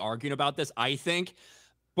people to be arguing about this, I think.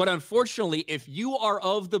 But unfortunately, if you are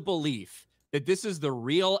of the belief that this is the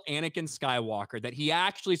real Anakin Skywalker, that he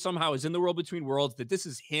actually somehow is in the world between worlds, that this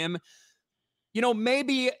is him,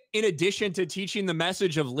 maybe in addition to teaching the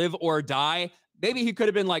message of live or die, maybe he could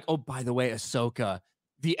have been like, oh, by the way, Ahsoka,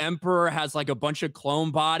 the Emperor has like a bunch of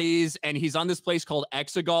clone bodies and he's on this place called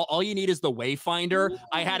Exegol. All you need is the Wayfinder.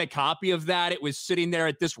 I had a copy of that. It was sitting there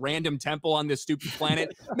at this random temple on this stupid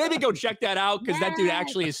planet. Maybe go check that out because that dude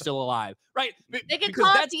actually is still alive, right? They could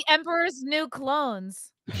call it the Emperor's new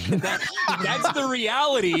clones. That's the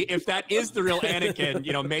reality. If that is the real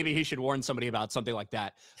Anakin, maybe he should warn somebody about something like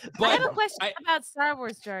that. But I have a question about Star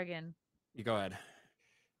Wars jargon. You go ahead.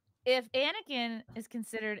 If Anakin is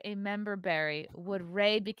considered a member berry, would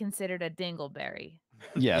Rey be considered a dingleberry?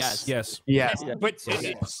 Yes. But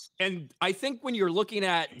and I think when you're looking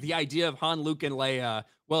at the idea of Han, Luke, and Leia,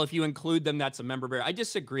 well, if you include them, that's a member berry. I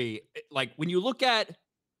disagree. Like when you look at,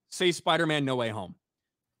 say, Spider-Man: No Way Home,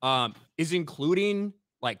 is including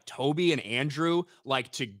like Toby and Andrew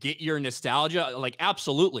like to get your nostalgia? Like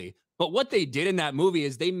absolutely. But what they did in that movie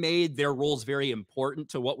is they made their roles very important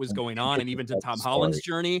to what was going on and even to Tom Holland's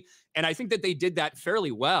journey. And I think that they did that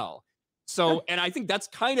fairly well. So, and I think that's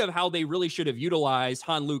kind of how they really should have utilized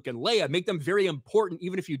Han, Luke, and Leia. Make them very important,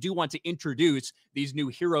 even if you do want to introduce these new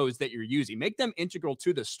heroes that you're using. Make them integral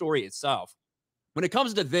to the story itself. When it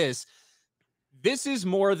comes to this is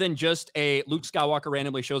more than just a Luke Skywalker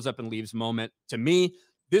randomly shows up and leaves moment. To me,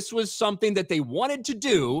 this was something that they wanted to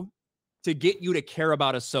do to get you to care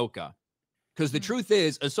about Ahsoka. Because the truth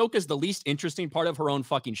is, Ahsoka's the least interesting part of her own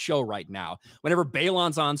fucking show right now. Whenever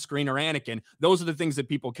Balon's on screen or Anakin, those are the things that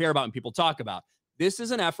people care about and people talk about. This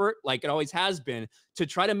is an effort, like it always has been, to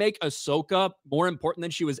try to make Ahsoka more important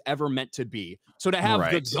than she was ever meant to be. So to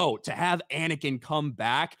have the GOAT, to have Anakin come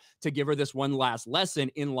back to give her this one last lesson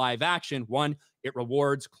in live action, one, it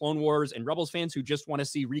rewards Clone Wars and Rebels fans who just want to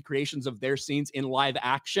see recreations of their scenes in live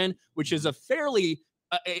action, which is a fairly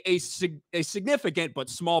a significant but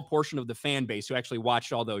small portion of the fan base who actually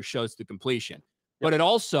watched all those shows to completion. But it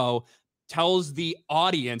also tells the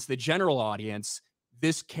audience, the general audience,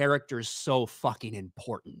 this character is so fucking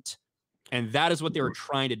important. And that is what they were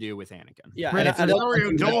trying to do with Anakin. Yeah,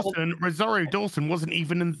 Rosario Dawson wasn't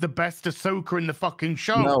even in the best Ahsoka in the fucking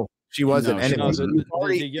show. No, she wasn't.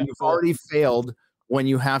 You've already failed when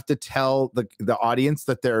you have to tell the audience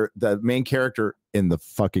that they're the main character in the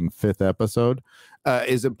fucking 5th episode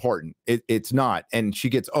is important. It's not. And she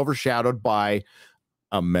gets overshadowed by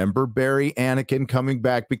a member berry Anakin coming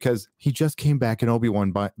back because he just came back in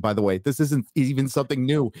Obi-Wan. By the way, this isn't even something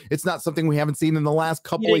new. It's not something we haven't seen in the last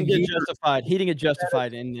couple of years. He didn't get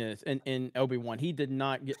justified in this in Obi-Wan. He did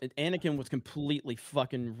not get. Anakin was completely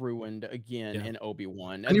fucking ruined again in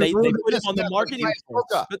Obi-Wan. And they put him on the marketing.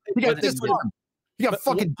 He got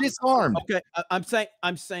fucking disarmed. Okay,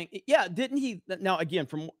 I'm saying, yeah. Didn't he? Now again,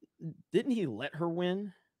 didn't he let her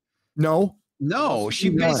win? No, she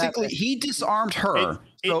basically he disarmed her.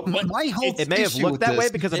 My whole it may have looked that way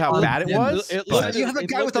because of how bad it was. But you have a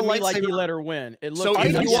guy with a lightsaber. Like he let her win. It looked so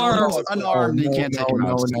like if you are unarmed, you can't take him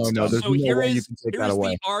out. No. So here's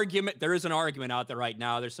the argument. There is an argument out there right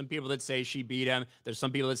now. There's some people that say she beat him. There's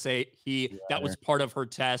some people that say that was part of her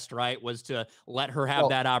test, right? Was to let her have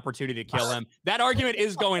that opportunity to kill him. That argument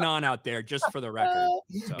is going on out there, just for the record.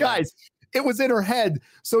 Guys, It was in her head.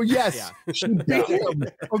 So yes, she beat him.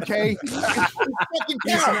 Okay,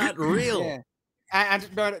 he's not real. Yeah.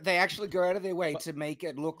 And no, they actually go out of their way to make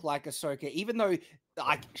it look like Ahsoka, even though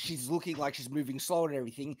like she's looking like she's moving slow and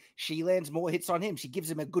everything. She lands more hits on him. She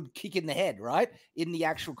gives him a good kick in the head, right? In the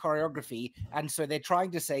actual choreography. And so they're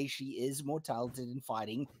trying to say she is more talented in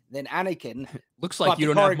fighting than Anakin. Looks like you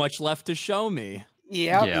don't have much left to show me.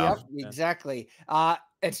 Yeah, exactly.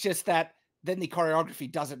 It's just that then the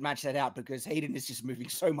choreography doesn't match that out because Hayden is just moving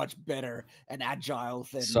so much better and agile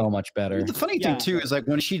than so much better. The funny thing too is like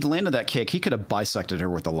when she landed that kick, he could have bisected her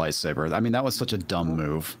with a lightsaber. I mean, that was such a dumb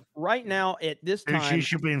move. Right now, at this time, she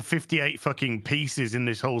should be in 58 fucking pieces in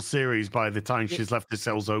this whole series by the time she's left the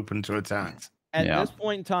cells open to attack. At this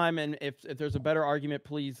point in time, and if there's a better argument,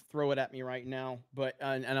 please throw it at me right now. But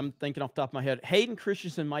and I'm thinking off the top of my head, Hayden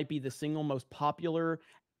Christensen might be the single most popular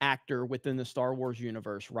actor within the Star Wars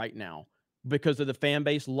universe right now, because of the fan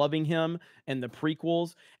base loving him and the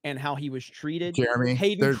prequels and how he was treated. Jeremy,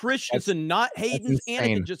 Hayden Christensen, not Hayden's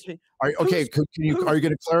Anakin. Just are you going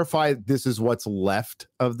to clarify this is what's left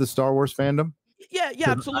of the Star Wars fandom? Yeah,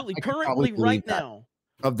 absolutely. Currently, right now,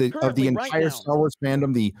 of the entire Star Wars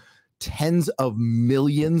fandom, the tens of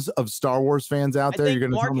millions of Star Wars fans out there. I think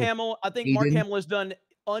Mark Hamill has done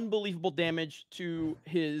unbelievable damage to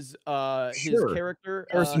his character,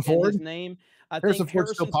 Harrison Ford, his name. Harrison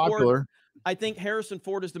Ford's still popular. I think Harrison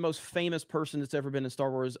Ford is the most famous person that's ever been in Star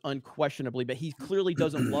Wars, unquestionably, but he clearly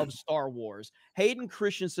doesn't love Star Wars. Hayden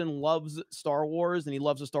Christensen loves Star Wars, and he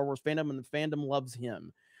loves the Star Wars fandom, and the fandom loves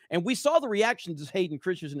him. And we saw the reactions to Hayden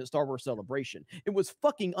Christensen at Star Wars Celebration. It was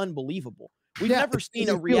fucking unbelievable. We've never seen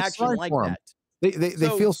a reaction like that. They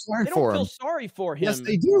feel sorry for him. They don't feel sorry for him. Yes,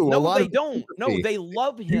 they do. No, they don't. No, they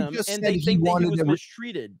love him, and they think that he was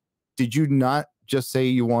mistreated. Did you not just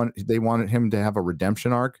say they wanted him to have a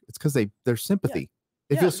redemption arc? It's because they're sympathy.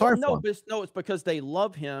 They feel sorry for him. No, it's because they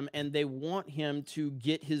love him and they want him to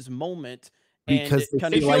get his moment. Because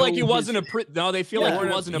they feel like he wasn't they feel like he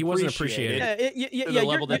wasn't appreciated.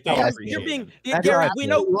 You're being Gary. We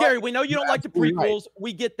know you don't like the prequels.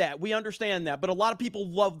 We get that. We understand that. But a lot of people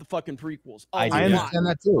love the fucking prequels. I understand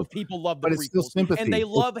that too. People love the prequels, it's still sympathy. And they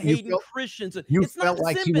love Hayden Christensen. You felt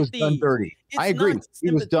like he was done dirty. I agree.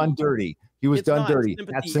 He was done dirty. He was done dirty.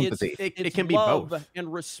 That's sympathy. It can be both.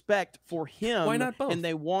 And respect for him. Why not both? And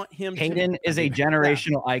they want him. Hayden is a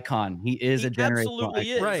generational icon. He is a generational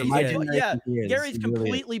absolutely icon. Is. Gary's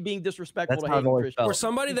completely being disrespectful to Hayden Christensen. For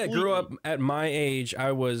somebody that grew up at my age,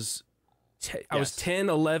 I was 10,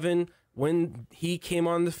 11 when he came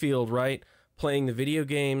on the field, right? Playing the video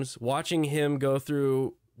games, watching him go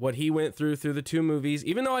through what he went through the two movies.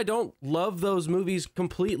 Even though I don't love those movies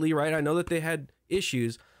completely, right? I know that they had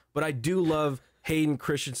issues, but I do love Hayden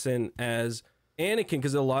Christensen as Anakin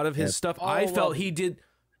because a lot of his stuff, I felt he did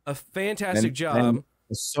a fantastic job. And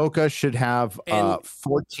Ahsoka should have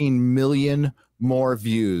 14 million more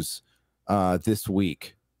views this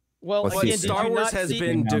week. Well, Star Wars has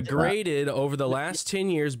been degraded over the last 10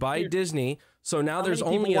 years by Disney, so now there's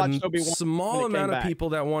only a small amount of people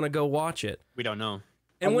that want to go watch it. We don't know.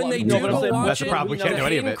 And when they do go watch it, we can't know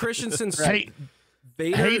any of it. Hayden Christensen's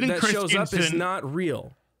Vader that shows up is not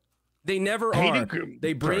real. They never are.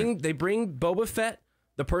 They bring Boba Fett,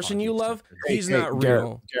 the person you love. He's not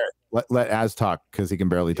real. Garrett, let Az talk because he can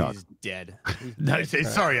barely talk. He's dead. No,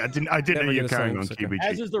 sorry, I didn't know you were carrying on, QBG.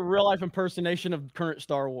 Az is the real life impersonation of current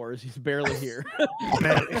Star Wars. He's barely here.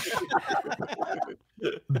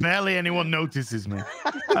 Barely anyone notices me.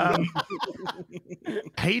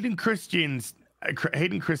 Hayden Christensen. Can't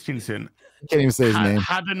even say his name.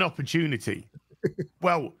 Had an opportunity.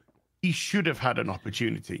 Well, he should have had an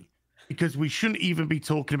opportunity because we shouldn't even be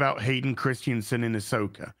talking about Hayden Christensen in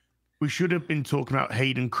Ahsoka. We should have been talking about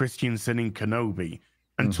Hayden Christensen in Kenobi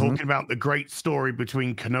and talking about the great story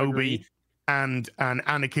between Kenobi and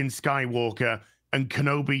Anakin Skywalker, and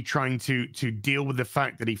Kenobi trying to deal with the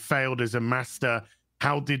fact that he failed as a master.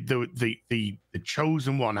 How did the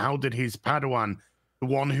chosen one, how did his Padawan, the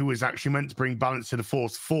one who was actually meant to bring balance to the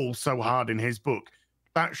Force, fall so hard in his book?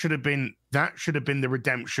 That should have been the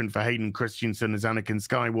redemption for Hayden Christensen as Anakin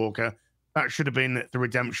Skywalker. That should have been the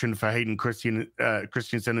redemption for Hayden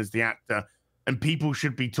Christensen as the actor. And people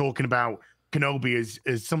should be talking about Kenobi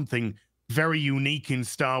as something very unique in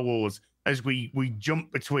Star Wars as we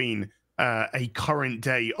jump between a current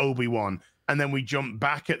day Obi-Wan, and then we jump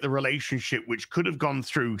back at the relationship, which could have gone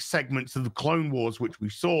through segments of the Clone Wars, which we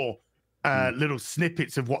saw little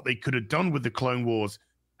snippets of what they could have done with the Clone Wars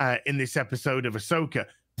in this episode of Ahsoka.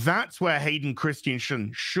 That's where Hayden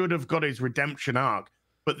Christensen should have got his redemption arc.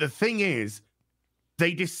 But the thing is,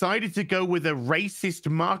 they decided to go with a racist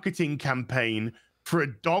marketing campaign for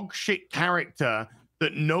a dog shit character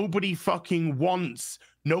that nobody fucking wants,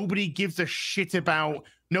 nobody gives a shit about,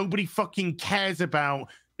 nobody fucking cares about,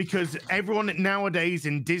 because everyone nowadays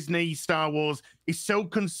in Disney, Star Wars is so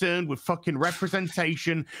concerned with fucking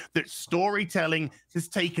representation that storytelling has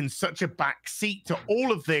taken such a back seat to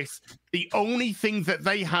all of this. The only thing that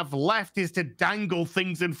they have left is to dangle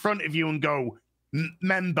things in front of you and go,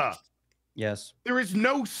 member. Yes. There is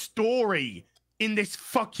no story in this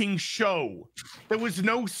fucking show. There was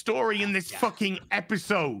no story in this fucking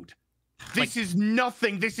episode. This is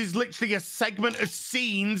nothing. This is literally a segment of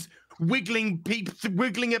scenes wiggling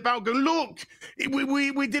about, going, look,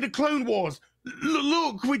 we did a Clone Wars.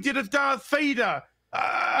 Look, we did a Darth Vader.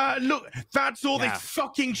 Look, that's all this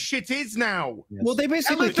fucking shit is now. Well, they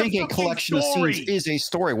basically think a collection of scenes is a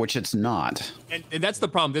story, which it's not. And that's the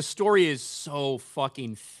problem. This story is so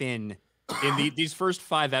fucking thin in these first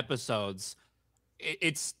 5 episodes.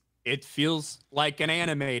 It feels like an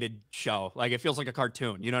animated show. Like, it feels like a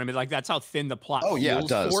cartoon. You know what I mean? Like, that's how thin the plot feels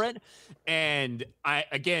for it. And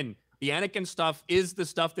again, the Anakin stuff is the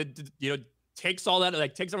stuff that, you know, takes all that,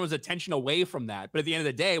 like, takes everyone's attention away from that. But at the end of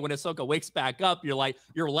the day, when Ahsoka wakes back up,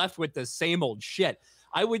 you're left with the same old shit.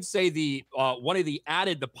 I would say one of the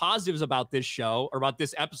positives about this show, or about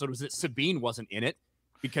this episode, was that Sabine wasn't in it.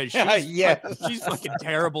 Because she's fucking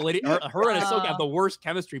terrible. Her and Ahsoka have the worst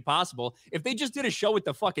chemistry possible. If they just did a show with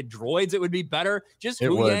the fucking droids, it would be better. Just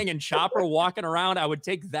Hu Yang and Chopper walking around, I would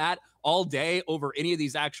take that all day over any of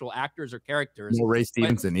these actual actors or characters. No Ray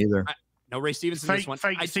Stevenson either. No Ray Stevenson in this one.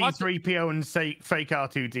 Fake C-3PO and fake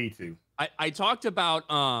R2-D2. I talked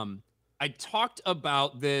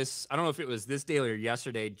about this. I don't know if it was this day or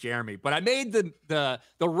yesterday, Jeremy, but I made the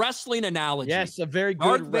wrestling analogy. Yes, a very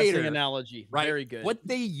good wrestling analogy. Right? Very good. What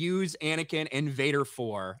they use Anakin and Vader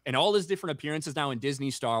for, and all his different appearances now in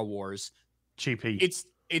Disney Star Wars, cheapy.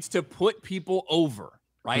 It's to put people over.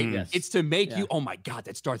 Right? Yes. It's to make you, oh my God,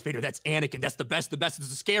 that's Darth Vader. That's Anakin. That's the best. It's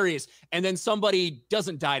the scariest. And then somebody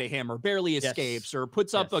doesn't die to him, or barely escapes, or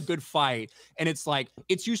puts up a good fight. And it's like,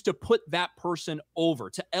 it's used to put that person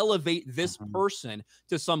over, to elevate this person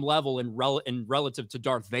to some level in relative to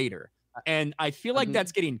Darth Vader. And I feel like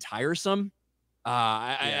that's getting tiresome.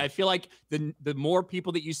 I feel like the more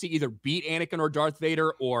people that you see either beat Anakin or Darth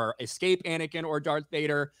Vader, or escape Anakin or Darth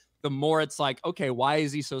Vader, the more it's like, okay, why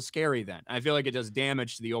is he so scary then? I feel like it does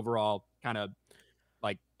damage to the overall kind of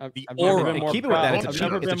like the aura. Keep it with that. I've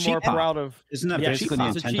never been more proud of. Isn't that basically the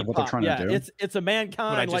intent of what they're trying to do? It's a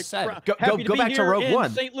mankind. What I just said. Go back to Rogue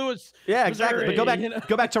One. St. Louis. Yeah, exactly. But Missouri,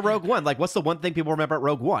 go back to Rogue One. Like, what's the one thing people remember at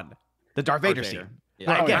Rogue One? The Darth Vader scene.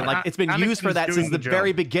 Again, like, it's been used for that since the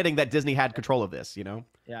very beginning that Disney had control of this, you know?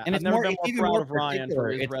 Yeah, and it's even more particular.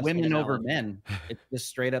 It's women over men. It's just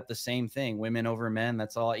straight up the same thing. Women over men.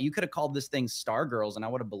 That's all. You could have called this thing Star Girls, and I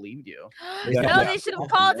would have believed you. No, they should have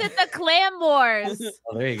called it the Clam Wars.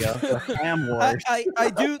 Oh, there you go. The Clam Wars. I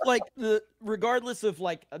do like regardless of,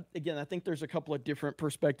 like, again, I think there's a couple of different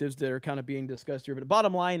perspectives that are kind of being discussed here. But the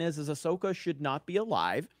bottom line is Ahsoka should not be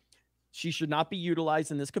alive. She should not be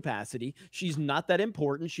utilized in this capacity. She's not that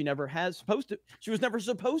important. She was never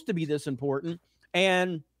supposed to be this important.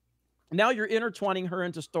 And now you're intertwining her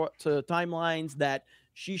into timelines that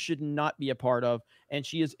she should not be a part of. And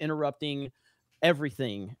she is interrupting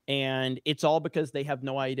everything. And it's all because they have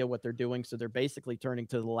no idea what they're doing. So they're basically turning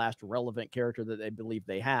to the last relevant character that they believe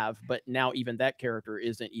they have. But now even that character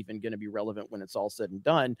isn't even going to be relevant when it's all said and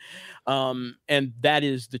done. And that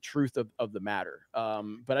is the truth of the matter.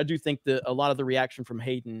 But I do think that a lot of the reaction from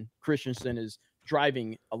Hayden Christensen is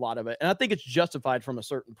driving a lot of it. And I think it's justified from a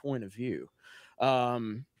certain point of view.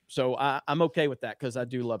 So I'm okay with that, because I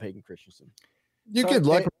do love Hayden Christensen. You could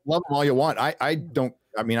love him all you want. I don't.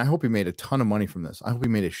 I mean, I hope he made a ton of money from this. I hope he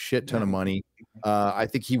made a shit ton of money. I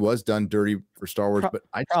think he was done dirty for Star Wars, but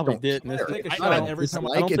I probably didn't. I don't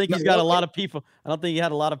think he's got a lot of people. I don't think he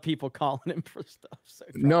had a lot of people calling him for stuff. So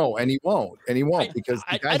no, and he won't, because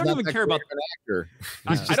I don't even care about an actor.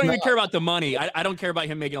 I don't even care about the money. I don't care about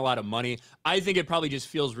him making a lot of money. I think it probably just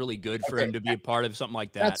feels really good for him to be a part of something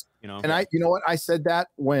like that. You know, and you know what, I said that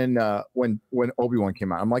when Obi-Wan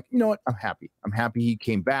came out. I'm like, you know what, I'm happy. I'm happy he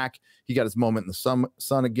came back. He got his moment in the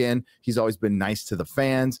sun again. He's always been nice to the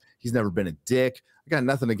fans. He's never been a dick. I got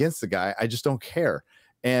nothing against the guy. I just don't care.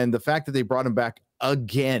 And the fact that they brought him back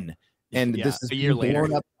again, and this is a year later,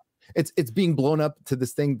 blown up, it's being blown up to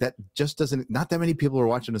this thing that just doesn't. Not that many people are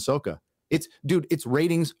watching Ahsoka. Its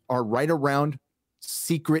ratings are right around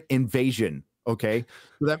Secret Invasion. Okay,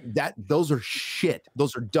 so those are shit.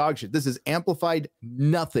 Those are dog shit. This is amplified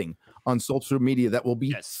nothing on social media that will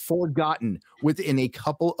be forgotten within a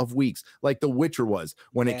couple of weeks, like The Witcher was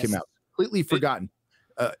when it came out. Completely forgotten.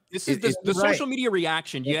 This is the social media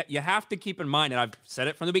reaction. You have to keep in mind, and I've said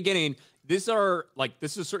it from the beginning. This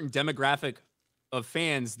is a certain demographic of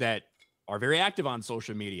fans that are very active on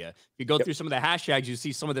social media. If you go through some of the hashtags, you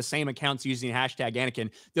see some of the same accounts using hashtag Anakin.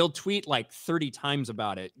 They'll tweet like 30 times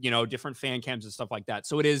about it, different fan cams and stuff like that.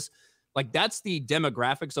 So it is like, that's the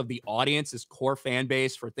demographics of the audience, this core fan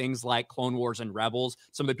base for things like Clone Wars and Rebels,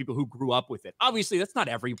 some of the people who grew up with it. Obviously, that's not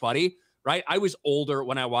everybody, right? I was older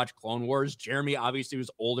when I watched Clone Wars. Jeremy obviously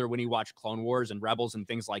was older when he watched Clone Wars and Rebels and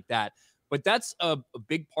things like that. But that's a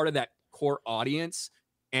big part of that core audience.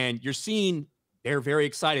 And you're seeing they're very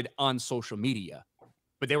excited on social media,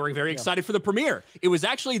 but they were very excited for the premiere. It was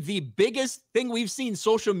actually the biggest thing we've seen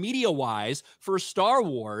social media wise for Star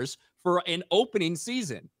Wars for an opening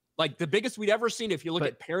season. Like the biggest we'd ever seen if you look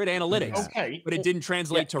at Parrot Analytics, but it didn't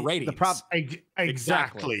translate to ratings.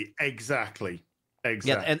 Exactly.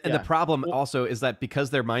 Yeah, and the problem also is that because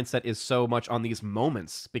their mindset is so much on these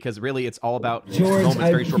moments, because really it's all about moments,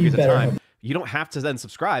 very short periods of time. You don't have to then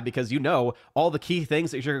subscribe because all the key things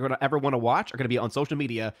that you're going to ever want to watch are going to be on social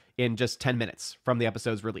media in just 10 minutes from the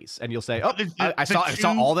episode's release. And you'll say, I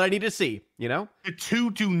saw all that I needed to see, The two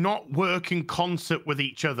do not work in concert with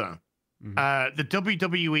each other. The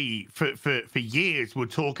WWE for years would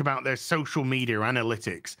talk about their social media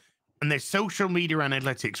analytics, and their social media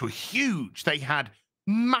analytics were huge. They had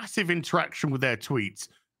massive interaction with their tweets,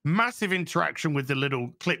 massive interaction with the little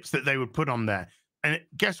clips that they would put on there. And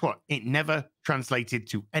guess what? It never translated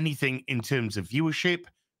to anything in terms of viewership.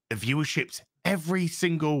 The viewerships every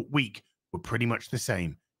single week were pretty much the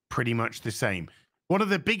same. One of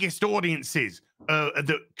the biggest audiences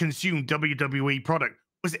that consumed WWE product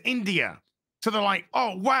was India. So they're like,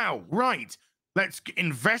 oh, wow, right. Let's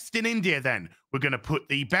invest in India then. We're going to put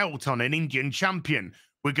the belt on an Indian champion.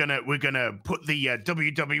 We're gonna put the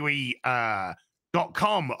WWE.com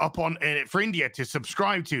up on for India to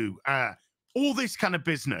subscribe to. All this kind of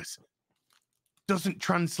business doesn't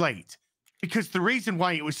translate, because the reason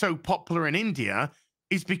why it was so popular in India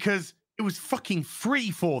is because it was fucking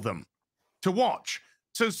free for them to watch.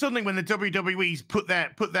 So suddenly when the WWE's put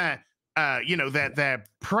their premium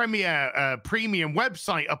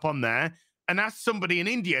website up on there and asked somebody in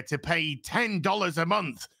India to pay $10 a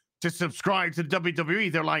month to subscribe to the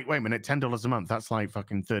WWE, they're like, wait a minute, $10 a month, that's like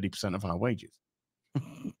fucking 30% of our wages.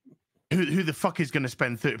 Who the fuck is going to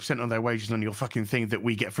spend 30% of their wages on your fucking thing that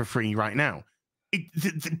we get for free right now?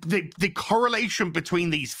 The correlation between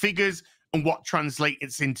these figures and what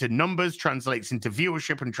translates into numbers, translates into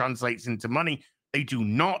viewership, and translates into money, they do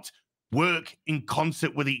not work in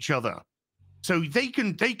concert with each other. So they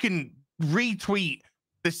can retweet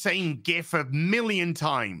the same GIF a million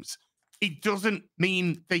times. It doesn't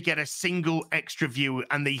mean they get a single extra view,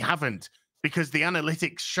 and they haven't. Because the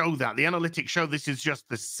analytics show that. The analytics show this is just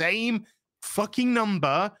the same fucking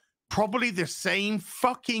number, probably the same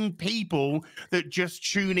fucking people that just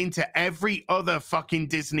tune into every other fucking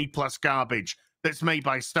Disney Plus garbage that's made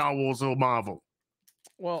by Star Wars or Marvel.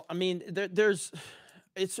 Well, I mean,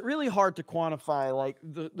 it's really hard to quantify, like,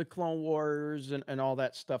 the Clone Wars and all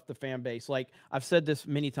that stuff, the fan base. Like, I've said this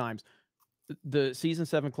many times. The Season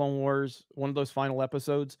 7 Clone Wars, one of those final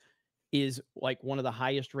episodes, is like one of the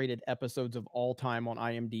highest rated episodes of all time on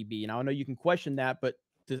IMDb. And I know you can question that, but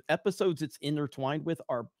the episodes it's intertwined with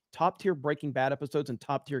are top tier Breaking Bad episodes and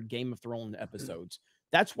top tier Game of Thrones episodes.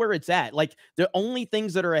 That's where it's at. Like, the only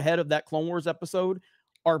things that are ahead of that Clone Wars episode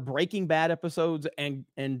are Breaking Bad episodes and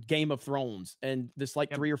Game of Thrones, and there's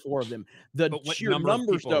like 3 or 4 of them. The sheer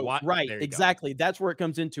numbers, though, right? Exactly. That's where it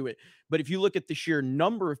comes into it. But if you look at the sheer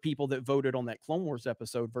number of people that voted on that Clone Wars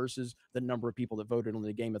episode versus the number of people that voted on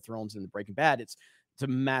the Game of Thrones and the Breaking Bad, it's a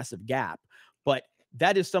massive gap. But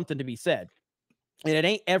that is something to be said, and it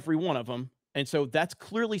ain't every one of them. And so that's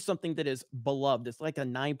clearly something that is beloved. It's like a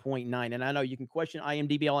 9.9. And I know you can question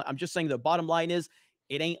IMDb. I'm just saying the bottom line is,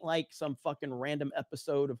 it ain't like some fucking random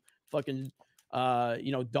episode of fucking,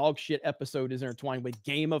 dog shit episode is intertwined with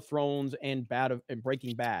Game of Thrones and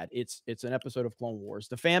Breaking Bad. It's an episode of Clone Wars.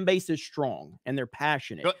 The fan base is strong and they're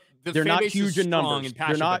passionate. They're not huge in numbers.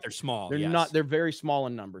 They're small. They're not. They're very small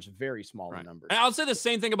in numbers. Very small in numbers. And I'll say the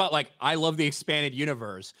same thing about, like, I love the expanded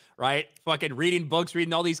universe, right? Fucking reading books,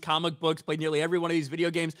 reading all these comic books, playing nearly every one of these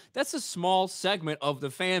video games. That's a small segment of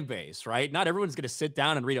the fan base, right? Not everyone's going to sit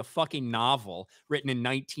down and read a fucking novel written in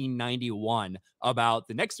 1991 about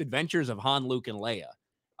the next adventures of Han, Luke, and Leia.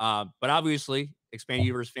 But obviously, expanded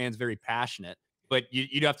universe fans very passionate. But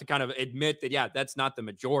you'd have to kind of admit that, yeah, that's not the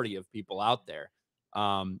majority of people out there.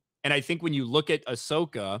 And I think when you look at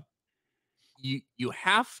Ahsoka, you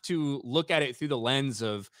have to look at it through the lens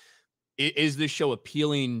of, is this show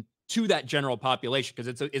appealing to that general population,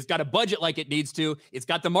 because it's got a budget like it needs to, it's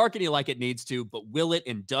got the marketing like it needs to, but will it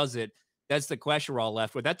and does it? That's the question we're all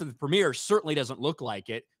left with. That the premiere certainly doesn't look like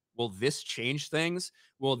it. Will this change things?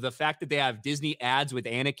 Will the fact that they have Disney ads with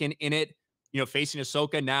Anakin in it, facing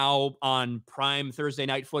Ahsoka now on Prime Thursday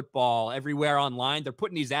Night Football, everywhere online, they're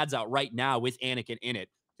putting these ads out right now with Anakin in it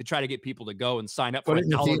to try to get people to go and sign up for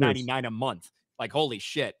 $1.99 a month. Like, holy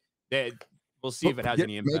shit. We'll see if it has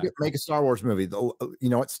any impact. Make a Star Wars movie. You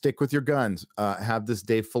know what? Stick with your guns. Have this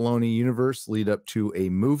Dave Filoni universe lead up to a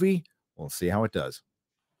movie. We'll see how it does.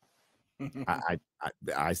 I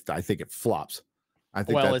think it flops. I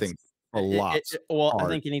think that thing flops. I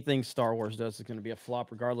think anything Star Wars does is going to be a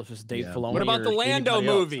flop, regardless if it's Dave Filoni. What about the Landau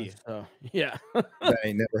movie? Yeah, that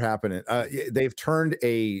ain't never happening. They've turned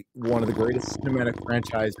one of the greatest cinematic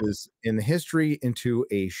franchises in the history into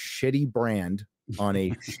a shitty brand on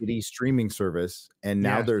a shitty streaming service, and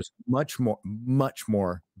now there's much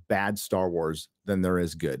more bad Star Wars than there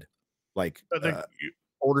is good, like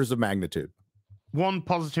orders of magnitude. One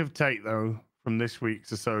positive take though from this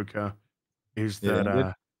week's Ahsoka is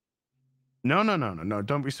that no,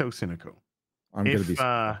 don't be so cynical.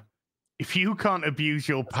 If you can't abuse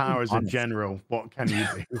your power as a general, what can you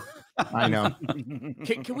do? I know.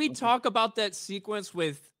 Can we talk about that sequence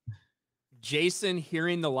with Jason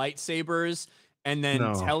hearing the lightsabers and then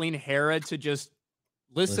telling Hera to just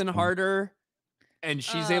listen harder, and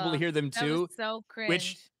she's able to hear them too? So cringe.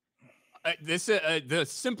 Which the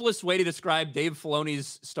simplest way to describe Dave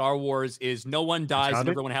Filoni's Star Wars is no one dies and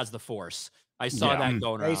everyone has the Force. I saw that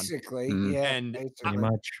going around. Basically, and pretty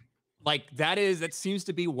much. Like that seems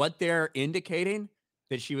to be what they're indicating,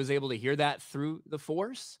 that she was able to hear that through the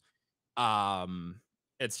Force.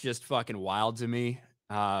 It's just fucking wild to me.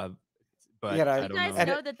 But I don't you guys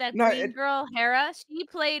know. know that green girl Hera, she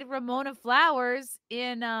played Ramona Flowers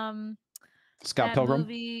in Scott Pilgrim.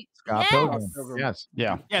 Movie. Scott Pilgrim. Yes.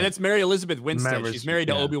 Yeah. Yeah, that's Mary Elizabeth Winstead. She's married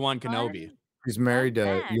to Obi-Wan Kenobi. She's married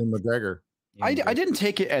to Ewan McGregor. I didn't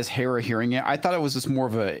take it as Hera hearing it. I thought it was just more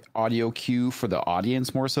of an audio cue for the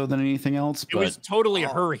audience more so than anything else. It was totally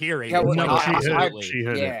her hearing. She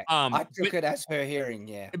heard it. I took it as her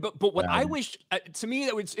hearing, But what I wish, to me,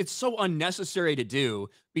 it's so unnecessary to do,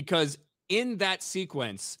 because in that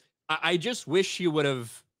sequence, I just wish she would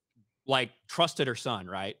have trusted her son,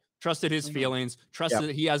 right? Trusted his feelings, trusted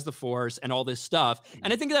that he has the Force and all this stuff.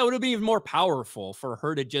 And I think that would have been even more powerful for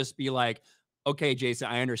her to just be like, okay, Jason,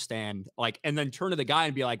 I understand. And then turn to the guy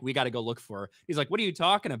and be like, we got to go look for her. He's like, what are you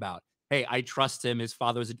talking about? Hey, I trust him. His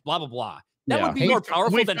father was blah, blah, blah. That would be more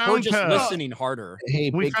powerful than her just listening harder.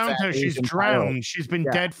 Hey, we found her. She's drowned. Pilot. She's been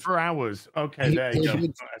dead for hours. Okay, there you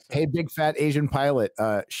go. Hey, big fat Asian pilot.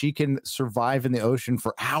 She can survive in the ocean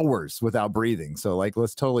for hours without breathing. So,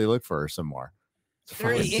 let's totally look for her some more.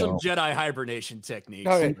 There is some Jedi hibernation techniques.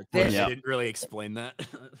 They didn't really explain that.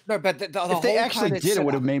 No, but if they actually did, it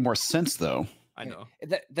would have made more sense, though. I know.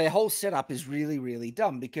 The whole setup is really, really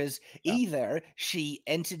dumb, because either she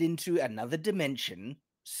entered into another dimension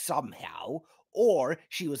somehow, or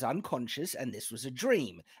she was unconscious and this was a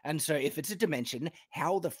dream. And so if it's a dimension,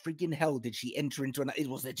 how the freaking hell did she enter into another?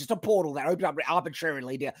 Was it just a portal that opened up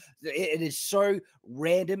arbitrarily? It is so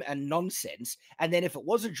random and nonsense. And then if it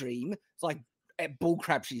was a dream, it's like,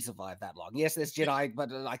 bullcrap, she survived that long. Yes, there's Jedi, but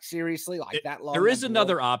seriously, that long. There is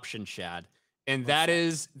another option, Shad, and that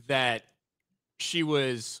is that she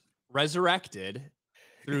was resurrected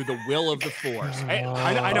through the will of the Force.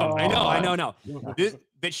 I know.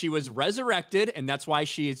 That she was resurrected, and that's why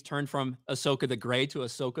she is turned from Ahsoka the Gray to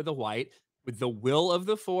Ahsoka the White with the will of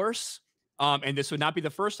the Force. And this would not be the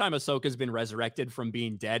first time Ahsoka's been resurrected from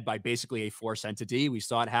being dead by basically a Force entity. We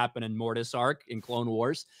saw it happen in Mortis arc in Clone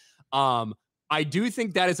Wars. I do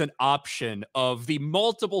think that is an option of the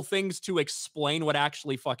multiple things to explain what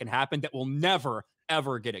actually fucking happened that will never,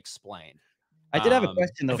 ever get explained. I did have a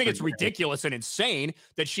question, though. I think it's ridiculous and insane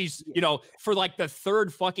that she's, for the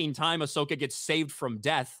third fucking time Ahsoka gets saved from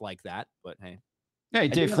death like that. But hey. Hey,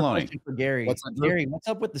 Dave Filoni. For Gary. Gary, what's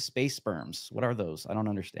up with the space sperms? What are those? I don't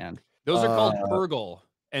understand. Those are called Purgle.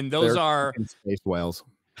 And those are space whales.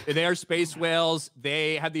 They are space whales.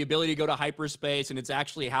 They have the ability to go to hyperspace, and it's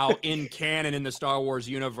actually how in canon in the Star Wars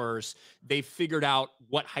universe, they figured out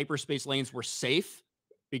what hyperspace lanes were safe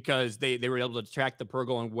because they were able to track the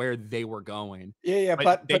Purgle and where they were going. Yeah,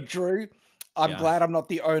 but Drew, I'm glad I'm not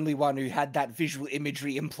the only one who had that visual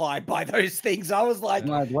imagery implied by those things. I was like,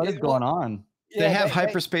 what is going on? They have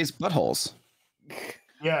hyperspace buttholes.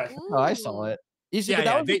 Yeah. Oh, I saw it. You see, but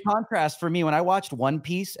that was the contrast for me when I watched One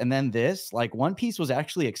Piece and then this. One Piece was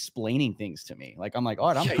actually explaining things to me. I'm like, oh,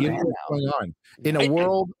 I'm you know what's going on in a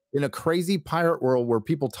world in a crazy pirate world where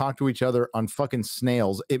people talk to each other on fucking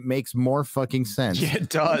snails, it makes more fucking sense. Yeah, it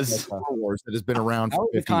does. Star Wars that has been around for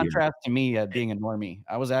 50 years. Contrast to me being a normie.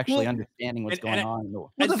 I was actually understanding what's going on. Well,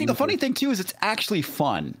 the funny thing too is it's actually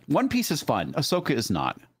fun. One Piece is fun. Ahsoka is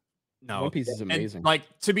not. No, One Piece is amazing. And, like,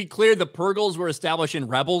 to be clear, the Purgles were established in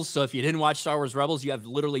Rebels. So if you didn't watch Star Wars Rebels, you have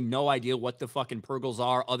literally no idea what the fucking Purgles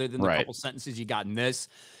are, other than the couple sentences you got in this.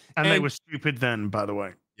 And they were stupid then, by the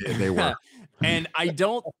way. Yeah, they were. And I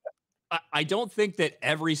don't think that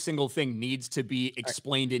every single thing needs to be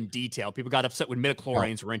explained in detail. People got upset when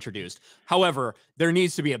midichlorians were introduced. However, there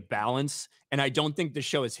needs to be a balance, and I don't think the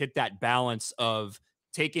show has hit that balance of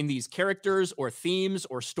taking these characters or themes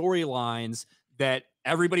or storylines that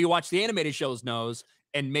everybody who watched the animated shows knows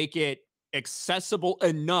and make it accessible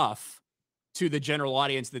enough to the general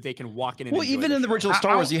audience that they can walk in and enjoy even in the show. original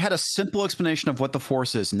Star Wars, you had a simple explanation of what the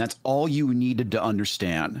Force is, and that's all you needed to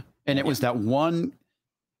understand. And it was that one,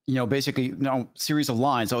 basically, series of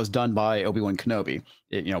lines that was done by Obi-Wan Kenobi.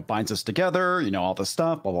 It, binds us together, all this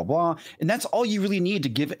stuff, blah, blah, blah. And that's all you really need to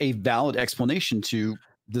give a valid explanation to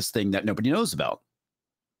this thing that nobody knows about.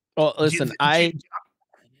 Well, listen, go ahead.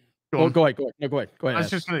 No, go ahead. I was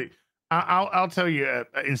just going to, I'll tell you,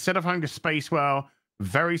 instead of having a space whale,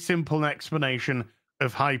 very simple explanation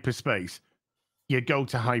of hyperspace, you go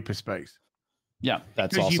to hyperspace. Yeah,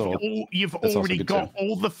 that's also you've already got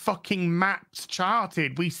all the fucking maps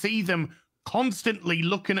charted. We see them constantly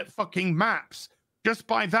looking at fucking maps. Just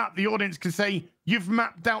by that, the audience can say, you've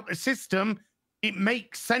mapped out the system. It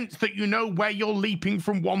makes sense that you know where you're leaping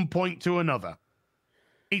from one point to another.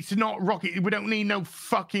 It's not rocket. We don't need no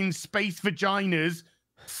fucking space vaginas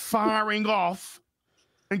firing off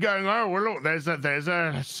and going, oh, well, look, there's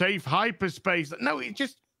a safe hyperspace. No,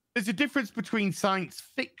 there's a difference between science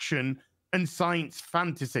fiction and science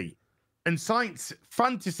fantasy. And science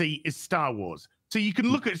fantasy is Star Wars. So you can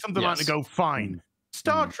look at something like that and go, fine.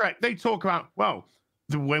 Star Trek, they talk about, well,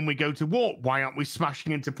 when we go to warp, why aren't we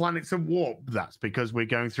smashing into planets of warp? That's because we're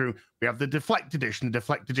going through, we have the deflector dish, and the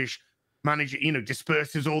deflector dish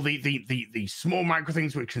disperses all the small micro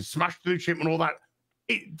things which can smash through the ship and all that.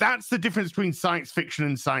 That's the difference between science fiction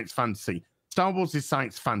and science fantasy. Star Wars is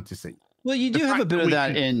science fantasy. Well, you do have a bit of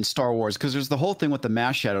that in Star Wars, because there's the whole thing with the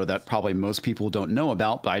mass shadow that probably most people don't know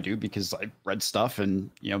about, but I do because I read stuff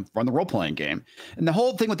and run the role-playing game. And the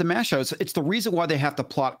whole thing with the mass shadow, it's the reason why they have to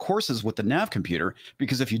plot courses with the nav computer,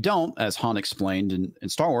 because if you don't, as Han explained in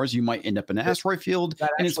Star Wars, you might end up in an asteroid field,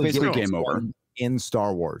 and it's basically game over. In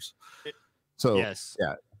Star Wars. So, yes.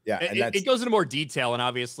 Yeah, it goes into more detail, and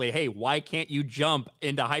obviously, hey, why can't you jump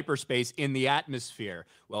into hyperspace in the atmosphere?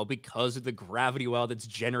 Well, because of the gravity well that's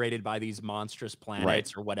generated by these monstrous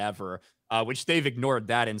planets or whatever, which they've ignored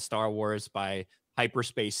that in Star Wars by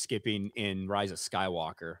hyperspace skipping in Rise of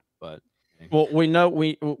Skywalker. But well, we know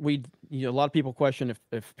we a lot of people question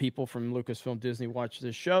if people from Lucasfilm Disney watch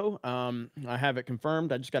this show. I have it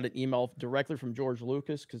confirmed. I just got an email directly from George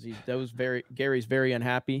Lucas because Gary's very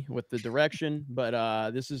unhappy with the direction. But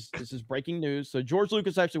this is breaking news. So George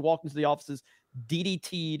Lucas actually walked into the offices,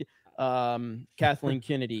 DDT'd Kathleen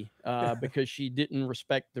Kennedy because she didn't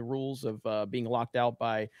respect the rules of being locked out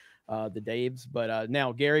by the Daves. But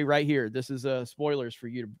now, Gary, right here, this is spoilers for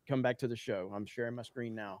you to come back to the show. I'm sharing my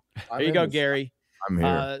screen now. There you go, Gary. I'm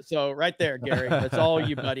here. So right there, Gary, that's all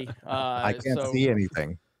you, buddy. I can't see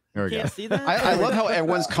anything. There we go. See that? I love how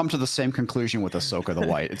everyone's come to the same conclusion with Ahsoka the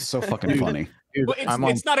White. It's so fucking funny. Dude, well,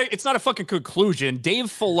 it's not a fucking conclusion. Dave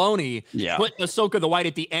Filoni put Ahsoka the White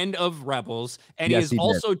at the end of Rebels, and he has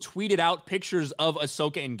also tweeted out pictures of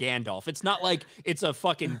Ahsoka and Gandalf. It's not like it's a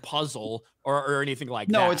fucking puzzle or anything like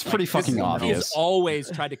that. No, it's pretty fucking obvious. He's always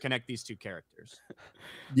tried to connect these two characters.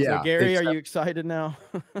 Yeah, so Gary, are you excited now?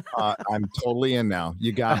 I'm totally in now.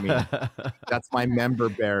 You got me. That's my member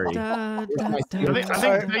Barry. I think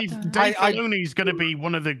Dave Filoni's going to be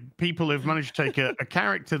one of the people who've managed to take a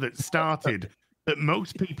character that started that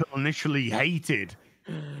most people initially hated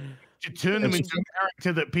to turn them into a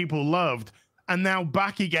character that people loved, and now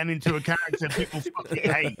back again into a character people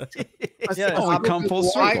fucking hate. We come full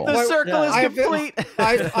circle. The circle is complete.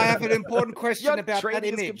 I have an important question about that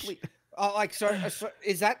image. So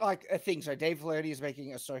is that like a thing? So Dave Filoni is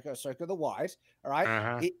making Ahsoka the White, all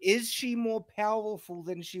right? Is she more powerful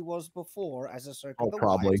than she was before as Ahsoka the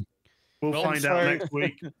probably. White? We'll find out next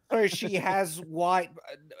week. So she has white.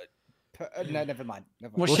 No, never mind.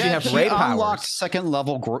 Well, she unlocked second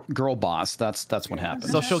level girl boss. That's what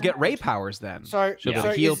happened. So she'll get Ray powers then. So she'll be able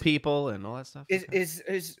to heal people and all that stuff. Is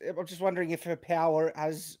I'm just wondering if her power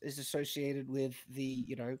is associated with the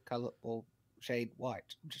color or shade white.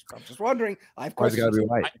 I'm just wondering. I have questions. Got to be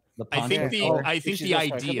white. I think the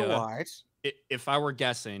idea. if I were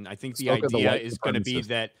guessing, I think the Ahsoka, the idea white is going to be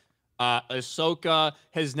that Ahsoka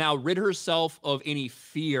has now rid herself of any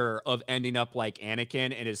fear of ending up like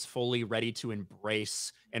Anakin and is fully ready to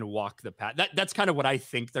embrace and walk the path. That's kind of what I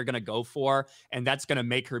think they're going to go for, and that's going to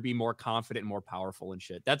make her be more confident and more powerful and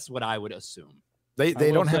shit. That's what I would assume. They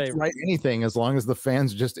don't have to write anything as long as the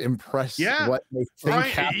fans just impress what they think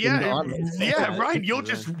happened on this. Yeah, right. You're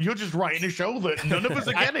just writing a show that none of us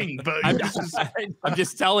are getting. But I'm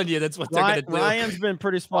just telling you, that's what they're going to do. Ryan's been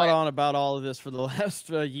pretty spot on about all of this for the last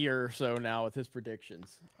year or so now with his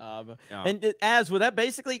predictions. And as with that,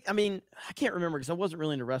 basically, I mean, I can't remember because I wasn't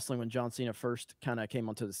really into wrestling when John Cena first kind of came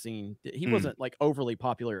onto the scene. He wasn't like overly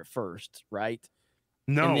popular at first, right?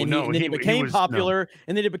 No, and then he became popular,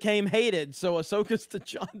 and then it became hated. So Ahsoka's the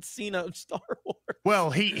John Cena of Star Wars. Well,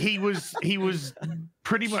 he was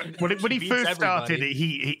pretty much when he first started.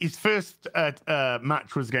 His first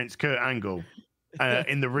match was against Kurt Angle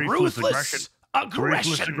in the Ruthless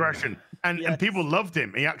Aggression, and people loved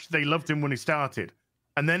him. They loved him when he started,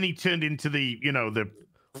 and then he turned into the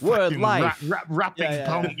word life rapping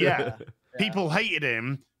punk. Yeah. People hated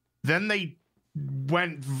him. Then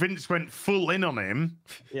Vince went full in on him,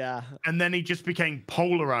 and then he just became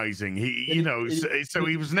polarizing. So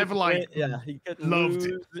he was never like loved,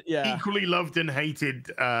 equally loved and hated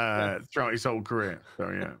throughout his whole career.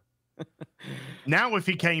 So now if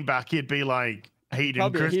he came back, he'd be like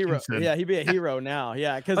Hayden Christensen. Yeah, he'd be a hero now.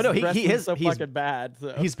 Yeah, because he is so fucking bad.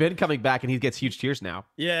 So. He's been coming back, and he gets huge cheers now.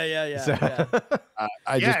 Yeah. So,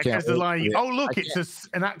 I just can't. Because they're like, oh look, it's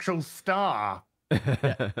an actual star. I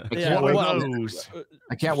can't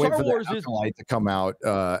wait for the Acolyte to come out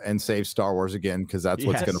and save Star Wars again, because that's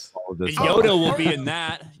what's going to follow this. Yoda will be in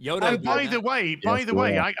that. And by the way,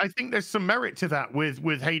 I think there's some merit to that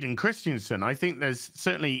with Hayden Christensen. I think there's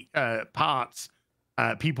certainly parts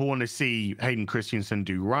people want to see Hayden Christensen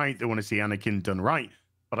do right. They want to see Anakin done right.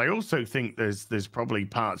 But I also think there's probably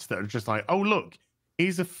parts that are just like, oh look,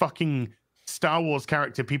 he's a fucking Star Wars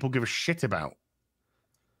character people give a shit about.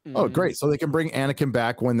 Oh, great. So they can bring Anakin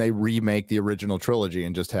back when they remake the original trilogy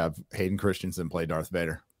and just have Hayden Christensen play Darth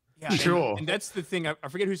Vader. Yeah, sure. And that's the thing. I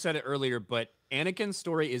forget who said it earlier, but Anakin's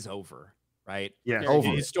story is over, right? Yeah, over.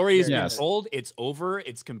 His story has been told. It's over.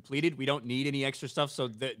 It's completed. We don't need any extra stuff. So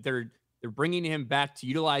they're bringing him back to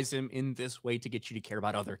utilize him in this way to get you to care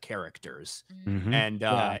about other characters. And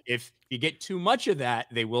if you get too much of that,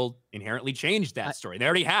 they will inherently change that story. They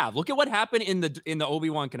already have. Look at what happened in the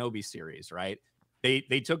Obi-Wan Kenobi series, right?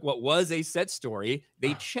 They took what was a set story,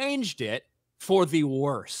 they changed it for the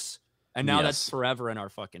worse. And now that's forever in our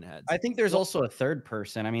fucking heads. I think there's also a third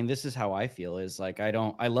person. I mean, this is how I feel, is like,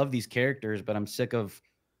 I love these characters, but I'm sick of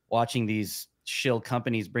watching these shill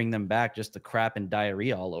companies bring them back just to crap and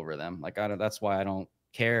diarrhea all over them. Like, that's why I don't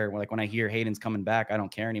care. Like, when I hear Hayden's coming back, I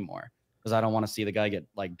don't care anymore, because I don't want to see the guy get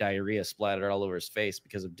like diarrhea splattered all over his face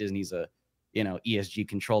because of Disney's ESG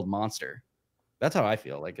controlled monster. That's how I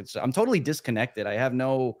feel. Like, I'm totally disconnected. I have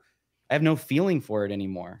no feeling for it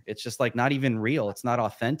anymore. It's just like not even real. It's not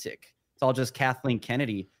authentic. It's all just Kathleen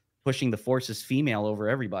Kennedy pushing the Force's female over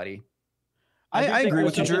everybody. I agree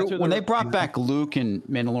with you, Drew. When they brought back Luke in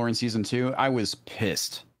Mandalorian season 2, I was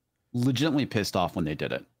pissed, legitimately pissed off when they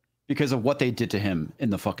did it because of what they did to him in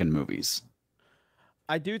the fucking movies.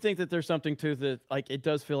 I do think that there's something to that. Like, it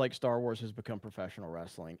does feel like Star Wars has become professional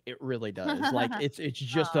wrestling. It really does. Like, it's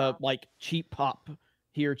just a like cheap pop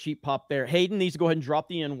here, cheap pop there. Hayden needs to go ahead and drop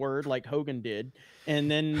the N-word like Hogan did,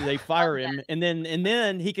 and then they fire him, and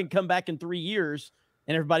then he can come back in 3 years,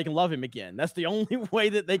 and everybody can love him again. That's the only way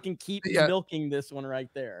that they can keep milking this one right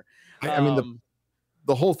there. I mean,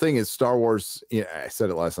 the whole thing is Star Wars. I said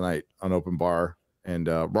it last night on Open Bar, and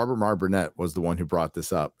Robert Mar Burnett was the one who brought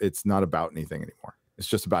this up. It's not about anything anymore. It's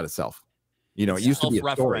just about itself. It used to be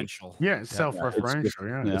a story. Yeah, it's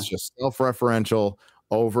self-referential. It's just self-referential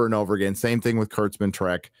over and over again. Same thing with Kurtzman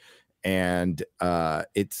Trek. And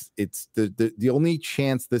it's the only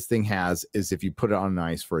chance this thing has is if you put it on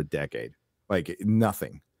ice for a decade. Like,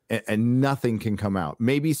 nothing. And nothing can come out.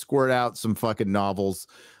 Maybe squirt out some fucking novels,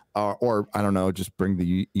 or I don't know, just bring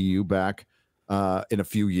the EU back in a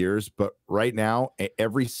few years. But right now,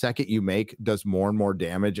 every second you make does more and more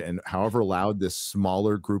damage. And however loud this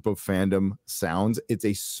smaller group of fandom sounds, it's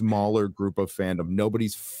a smaller group of fandom.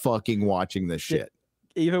 Nobody's fucking watching this shit.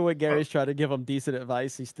 Even when Gary's trying to give him decent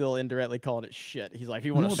advice, he's still indirectly calling it shit. He's like, if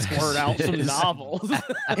you want to squirt out some novels.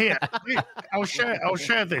 Here, I'll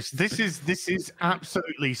share this. This is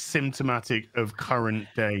absolutely symptomatic of current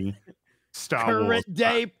day Star Wars. Current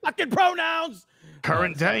day fucking pronouns.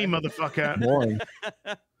 Current day, motherfucker. Boring.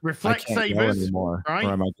 Reflect sabers, right? Or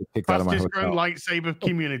I might get kicked out of my fastest growing hotel. lightsaber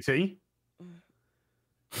community.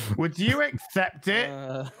 Would you accept it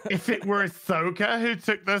if it were Ahsoka who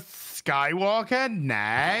took the Skywalker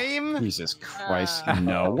name? Jesus Christ,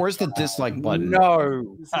 no. Where's the dislike button?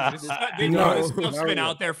 No. This stuff's been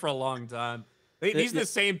out there for a long time. These are the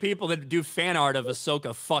same people that do fan art of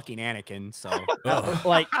Ahsoka fucking Anakin. So,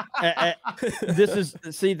 like,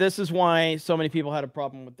 this is why so many people had a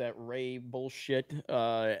problem with that Rey bullshit.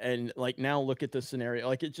 And like now, look at the scenario.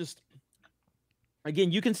 Like, it just,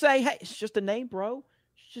 again, you can say, hey, it's just a name, bro.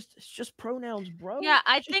 It's just pronouns, bro. Yeah,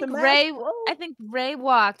 I think Rey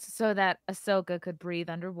walked so that Ahsoka could breathe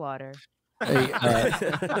underwater. Hey,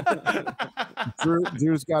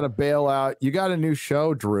 Drew's got a bailout. You got a new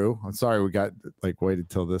show, Drew. I'm sorry we got waited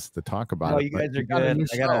till this to talk about it. You guys are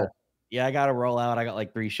good. I gotta roll out. I got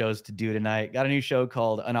like 3 shows to do tonight. Got a new show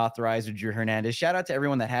called Unauthorized with Drew Hernandez. Shout out to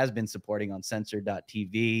everyone that has been supporting on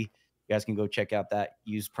censored.tv. You guys can go check out that.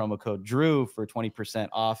 Use promo code Drew for 20%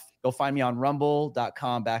 off. Go find me on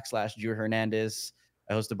rumble.com/Drew Hernandez.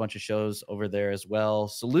 I host a bunch of shows over there as well.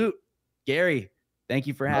 Salute, Gary. Thank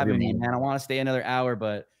you for having me, man. I want to stay another hour,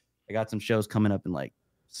 but I got some shows coming up in like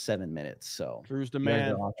 7 minutes. So Drew's the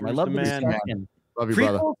man. Awesome. I love the discussion. Love you,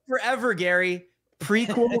 Prequel brother. forever, Gary.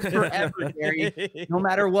 Prequel forever, Gary. No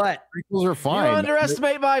matter what. Prequels are fine. You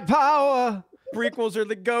underestimate my power. Prequels are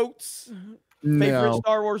the goats. Favorite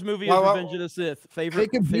Star Wars movie is Revenge of the Sith. Favorite.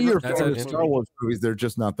 They can be your favorite Star Wars movies. They're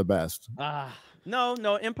just not the best. No,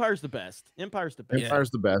 Empire's the best. Empire's the best.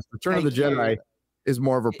 Empire's the best. Return of the Jedi is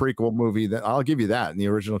more of a prequel movie. That I'll give you that. In the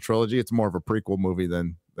original trilogy, it's more of a prequel movie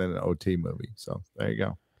than an OT movie. So there you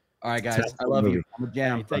go. All right, guys. I love you. I'm a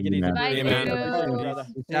jam. Take it easy. Bye,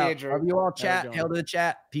 Love you all, chat. Hell to the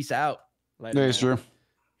chat. Peace out. Thanks, Drew.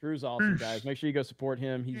 Drew's awesome, guys. Make sure you go support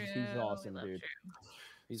him. He's awesome, dude.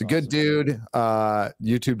 He's a good dude.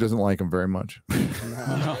 YouTube doesn't like him very much.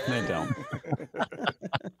 No, they don't.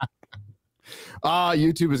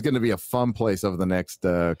 YouTube is going to be a fun place over the next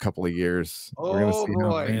couple of years. We're going to see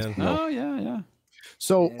how things go. Oh, yeah.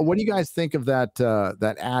 So what do you guys think of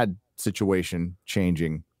that ad situation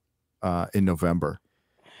changing in November?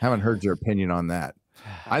 Haven't heard your opinion on that.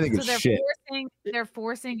 I think it's shit. They're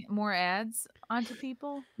forcing more ads onto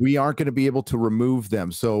people. We aren't going to be able to remove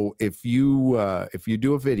them. So if you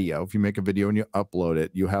do a video, if you make a video and you upload it,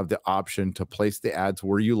 you have the option to place the ads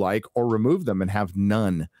where you like or remove them and have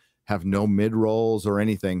none, have no mid rolls or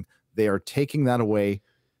anything. They are taking that away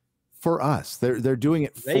for us. They're doing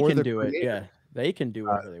it. They can do it. Yeah, they can do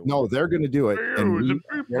whatever they want. No, they're going to do it, and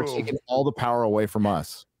they're taking all the power away from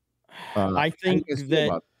us. I think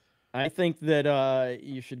that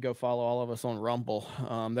you should go follow all of us on Rumble.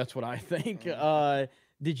 That's what I think.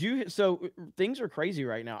 So things are crazy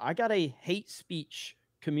right now. I got a hate speech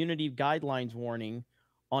community guidelines warning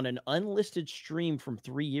on an unlisted stream from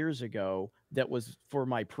 3 years ago that was for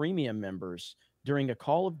my premium members during a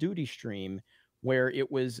Call of Duty stream where it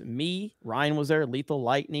was me, Ryan was there, Lethal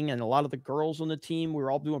Lightning, and a lot of the girls on the team. We were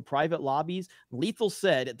all doing private lobbies. Lethal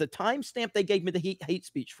said, at the timestamp they gave me the hate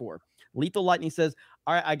speech for, Lethal Lightning says,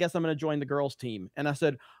 all right, I guess I'm going to join the girls team. And I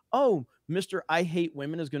said, oh, Mr. I Hate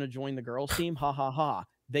Women is going to join the girls team. Ha, ha, ha.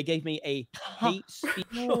 They gave me a hate speech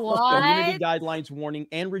community guidelines warning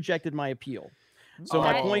and rejected my appeal. So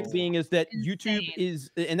my point being is that YouTube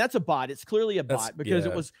is, and that's a bot. It's clearly a bot because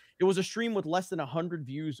it was a stream with less than 100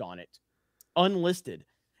 views on it, unlisted,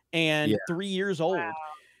 and 3 years old. Wow.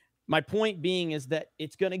 My point being is that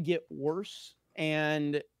it's going to get worse,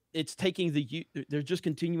 and it's taking they're just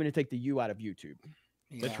continuing to take the U out of YouTube.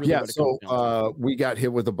 That's really what it comes down to. We got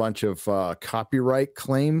hit with a bunch of copyright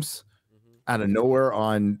claims out of nowhere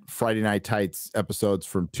on Friday Night Tights episodes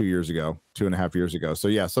from 2 years ago, 2.5 years ago. So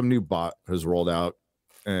yeah, some new bot has rolled out,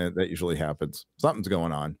 and that usually happens. Something's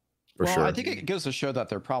going on. For sure. I think it goes to show that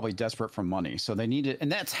they're probably desperate for money. So they need it.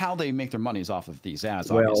 And that's how they make their monies off of these ads,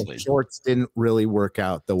 well, obviously. Shorts didn't really work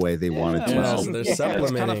out the way they wanted to. Well, they're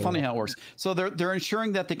supplementing. It's kind of funny how it works. So they're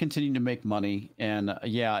ensuring that they continue to make money. And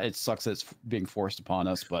it sucks that it's being forced upon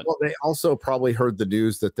us. But they also probably heard the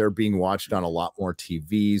news that they're being watched on a lot more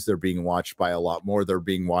TVs. They're being watched by a lot more. They're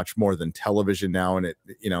being watched more than television now. And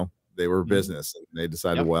they were business, and they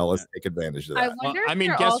decided, well, let's take advantage of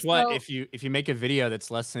that. Guess what? If you make a video that's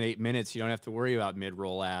less than 8 minutes, you don't have to worry about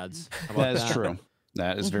mid-roll ads. That is true.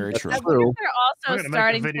 That is very true. I wonder if they're also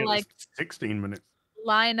starting to 16 minutes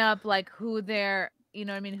line up who they're,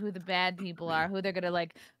 who the bad people are, who they're gonna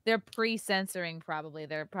they're pre-censoring probably.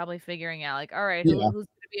 They're probably figuring out all right, who's gonna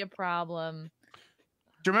be a problem.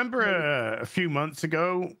 Do you remember a few months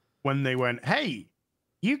ago when they went, hey,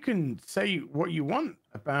 you can say what you want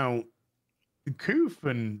about the Coof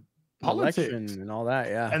and politics election and all that.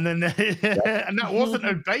 Yeah, and then and that wasn't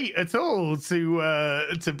a bait at all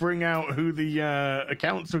to bring out who the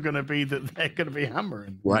accounts were going to be that they're going to be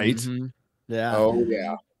hammering. Right. Yeah. Oh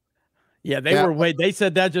yeah. Yeah, they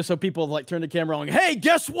said that just so people like turn the camera on. Hey,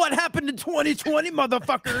 guess what happened in 2020,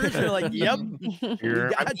 motherfuckers? You're like, yep.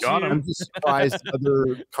 I'm just surprised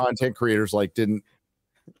other content creators like didn't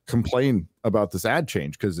complain about this ad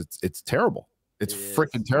change because it's terrible. It's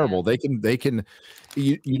freaking terrible. They can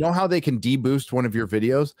you know how they can deboost one of your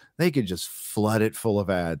videos? They could just flood it full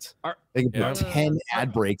of ads. They can put 10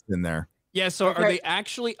 ad breaks in there. Yeah, so are they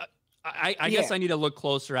actually I guess I need to look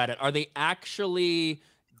closer at it. Are they actually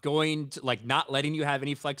going to like not letting you have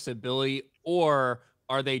any flexibility, or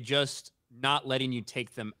are they just not letting you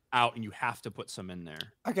take them out and you have to put some in there?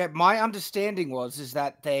 Okay, my understanding is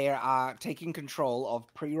that they are taking control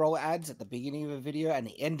of pre-roll ads at the beginning of a video and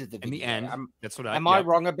the end of the video. In the end, that's what am I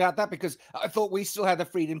wrong about that? Because I thought we still had the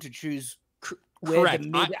freedom to choose where the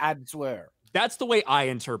mid ads were. That's the way I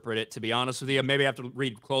interpret it, to be honest with you. Maybe I have to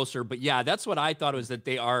read closer, but yeah, that's what I thought was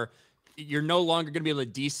that you're no longer going to be able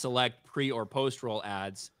to deselect pre or post roll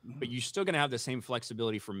ads, but you're still going to have the same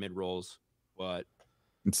flexibility for mid rolls. But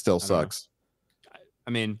it still sucks.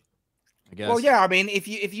 I mean, I guess. Well, yeah, I mean, if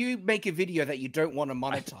you make a video that you don't want to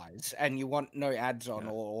monetize and you want no ads on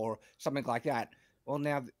or something like that, well,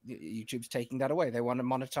 now YouTube's taking that away. They want to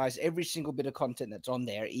monetize every single bit of content that's on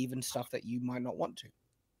there, even stuff that you might not want to.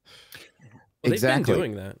 Well, they've been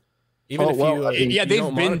doing that. Even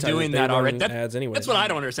they've been doing that already. Ads anyway. That's what I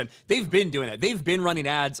don't understand. They've been doing that. They've been running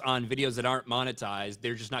ads on videos that aren't monetized.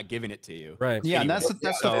 They're just not giving it to you. Right. Yeah, anyway. and that's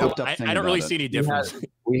the fucked up thing. I don't really see any difference.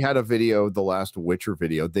 We had a video, the last Witcher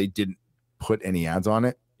video. They didn't put any ads on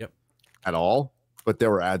it. At all, but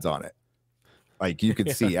there were ads on it. Like you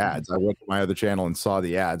could see ads. I went to my other channel and saw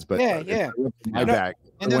the ads, but my back.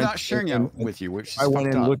 And they're not sharing it with you, which I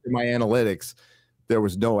went and looked at my analytics. There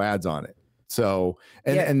was no ads on it. So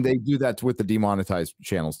and they do that with the demonetized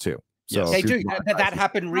channels too. So they do. That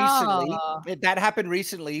happened recently. That happened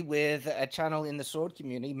recently with a channel in the sword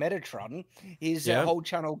community, Metatron. His whole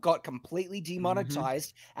channel got completely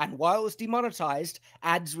demonetized, and while it was demonetized,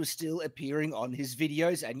 ads were still appearing on his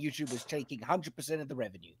videos, and YouTube was taking 100% of the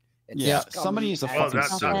revenue. Somebody needs to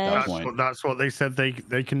fucking that's what they said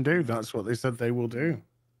they can do. That's what they said they will do.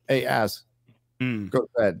 Hey, go to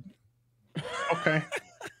bed. Okay.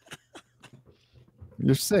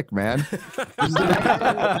 You're sick, man.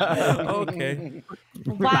 Okay.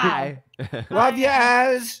 Bye. Love you,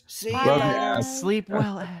 Az. See you. Sleep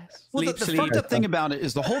well, Az. Well, the fucked up thing about it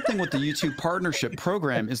is the whole thing with the YouTube partnership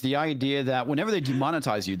program is the idea that whenever they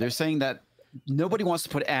demonetize you, they're saying that nobody wants to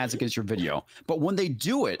put ads against your video. But when they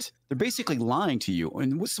do it, they're basically lying to you.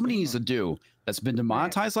 And what somebody needs to do that's been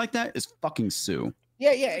demonetized like that is fucking sue.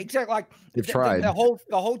 Yeah, exactly. Like they've tried. The whole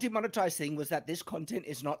demonetized thing was that this content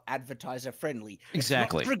is not advertiser friendly.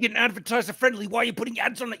 Exactly. It's not friggin' advertiser friendly. Why are you putting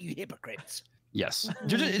ads on it, you hypocrites? Yes.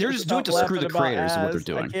 They're just doing it to screw the creators is what they're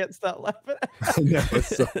doing. I can't stop laughing. No,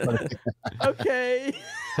 it's so funny. Okay.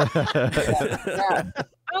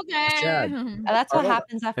 Okay. That's what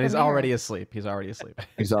happens after. And he's already asleep. He's already asleep.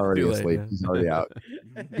 He's already asleep. He's already out.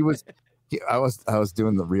 I was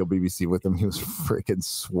doing the real BBC with him. He was freaking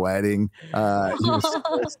sweating. He was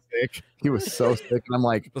so sick. He was so sick. And I'm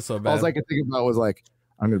like, so all I could think about was like,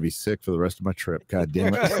 I'm gonna be sick for the rest of my trip. God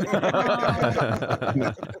damn it.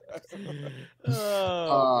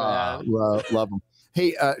 Love him.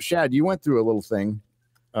 Hey, Shad, you went through a little thing.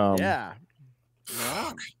 Yeah.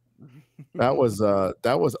 That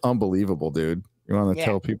was unbelievable, dude. You want to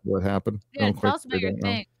tell people what happened? Yeah, tell us about your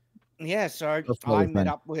thing. Yeah, so I met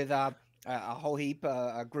up with a whole heap,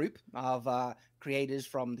 a group of creators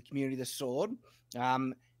from the community of the sword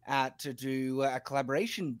to do a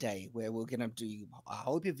collaboration day where we're going to do a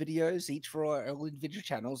whole heap of videos, each for our individual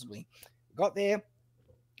channels. We got there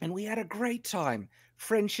and we had a great time.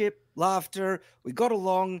 Friendship, laughter, we got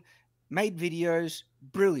along, made videos,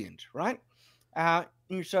 brilliant, right? And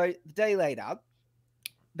so the day later,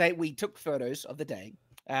 we took photos of the day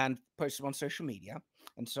and posted them on social media.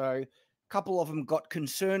 And so a couple of them got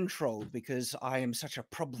concern trolled because I am such a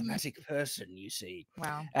problematic person, you see.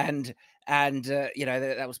 Wow. And you know,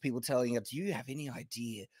 that was people telling us, do you have any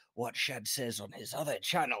idea what Shad says on his other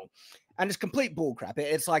channel? And it's complete bullcrap.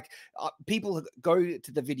 It's like people go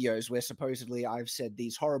to the videos where supposedly I've said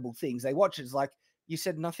these horrible things. They watch it, it's like, you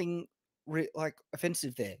said nothing like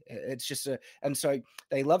offensive there. It's just and so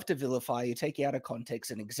they love to vilify you, take you out of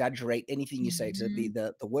context and exaggerate anything you say to be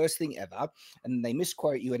the worst thing ever, and they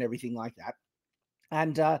misquote you and everything like that.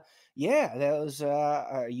 And yeah, there was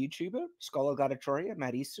a YouTuber, Scholar Gardatoria,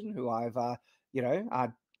 Matt Easton, who I've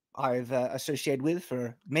I've associated with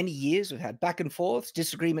for many years. We've had back and forths,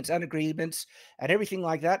 disagreements and agreements, and everything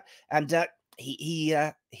like that. And he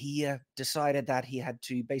decided that he had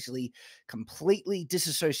to basically completely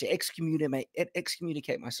disassociate,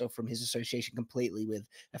 excommunicate myself from his association completely with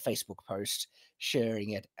a Facebook post,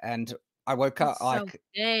 sharing it. And I woke up like,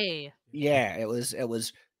 yeah, it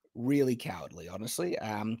was really cowardly, honestly.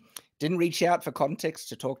 Didn't reach out for context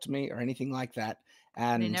to talk to me or anything like that.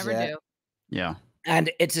 And they never do. Yeah.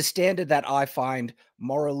 And it's a standard that I find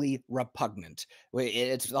morally repugnant. Where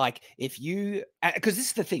it's like, if you, because this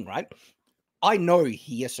is the thing, right? I know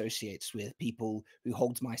he associates with people who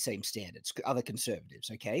hold my same standards, other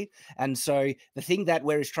conservatives, okay? And so the thing that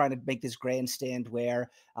we're is trying to make this grandstand where,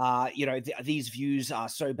 you know, these views are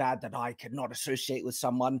so bad that I cannot associate with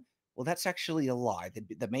someone. Well, that's actually a lie.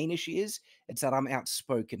 The main issue is it's that I'm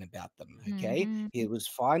outspoken about them. Okay, it was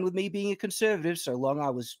fine with me being a conservative so long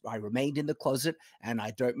I remained in the closet and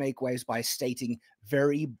I don't make waves by stating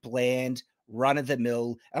very bland, run of the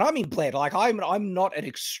mill, and I mean bland. Like I'm not an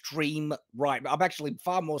extreme right. I'm actually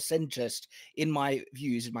far more centrist in my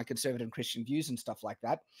views, in my conservative Christian views and stuff like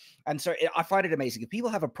that. And so I find it amazing if people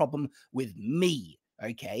have a problem with me.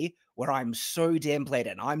 Okay, where I'm so damn bland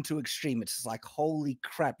and I'm too extreme. It's like, holy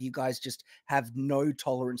crap, you guys just have no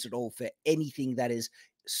tolerance at all for anything that is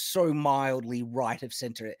so mildly right of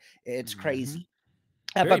center. It's crazy.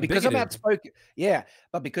 But because I'm outspoken,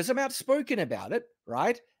 but because I'm outspoken about it,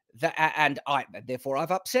 right? Therefore I've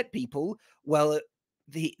upset people. Well,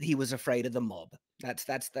 he was afraid of the mob. That's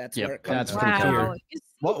where it comes from.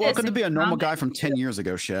 Wow. Welcome to be a normal guy from 10 years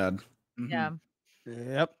ago, Shad. Yeah.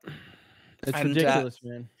 Yep. It's ridiculous,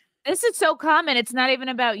 man. This is so common. It's not even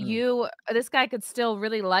about you. This guy could still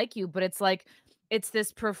really like you, but it's like it's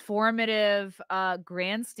this performative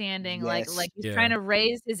grandstanding, like he's trying to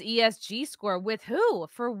raise his ESG score with who?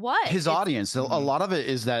 For what? His audience. A lot of it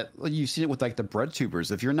is that you see it with like the bread tubers.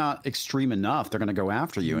 If you're not extreme enough, they're going to go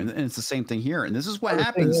after you. And it's the same thing here. And this is what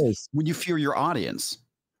happens when you fear your audience.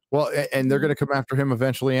 Well, and they're going to come after him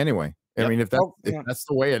eventually anyway. I mean, if that's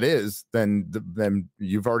the way it is, then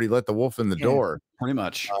you've already let the wolf in the door. Pretty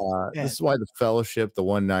much. This is why the Fellowship, the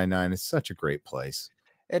 199, is such a great place.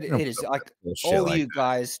 It is like all you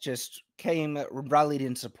guys just came, rallied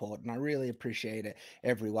in support, and I really appreciate it,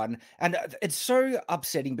 everyone. And it's so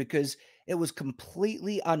upsetting because it was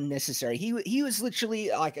completely unnecessary. He was literally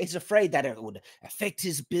like, he's afraid that it would affect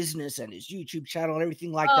his business and his YouTube channel and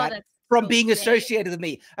everything like that from being associated with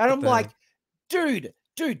me. And I'm like, dude,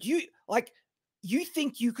 you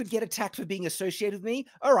think you could get attacked for being associated with me?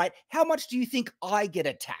 All right. How much do you think I get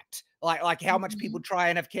attacked? Like how much people try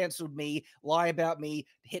and have canceled me, lie about me,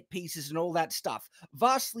 hit pieces and all that stuff.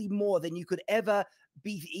 Vastly more than you could ever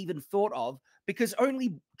be even thought of, because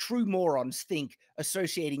only true morons think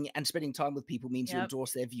associating and spending time with people means you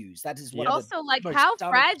endorse their views. That is what also like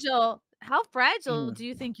how fragile do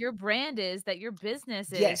you think your brand is, that your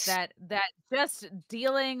business is, that just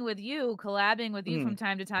dealing with you, collabing with you from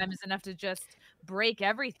time to time is enough to just break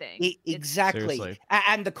everything. Exactly.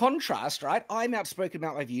 And the contrast, right? I'm outspoken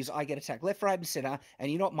about my views. I get attacked left, right, and center.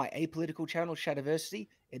 And you know what? My apolitical channel, Shadiversity,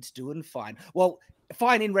 it's doing fine. Well,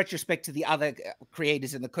 fine in retrospect to the other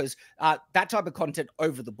creators, because that type of content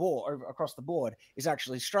across the board is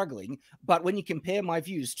actually struggling. But when you compare my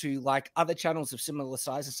views to like other channels of similar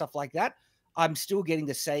size and stuff like that, I'm still getting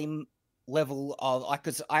the same level of,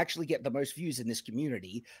 because I actually get the most views in this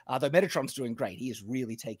community. Though Metatron's doing great, he is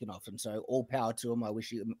really taken off, and so all power to him. I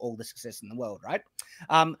wish him all the success in the world, right?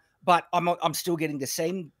 But I'm still getting the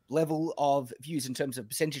same level of views in terms of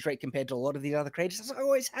percentage rate compared to a lot of the other creators, as I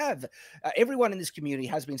always have. Everyone in this community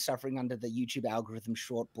has been suffering under the YouTube algorithm,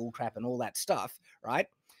 short bullcrap, and all that stuff, right?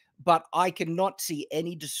 But I cannot see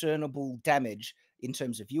any discernible damage in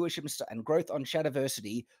terms of viewership and growth on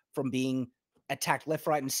Shadiversity from being attacked left,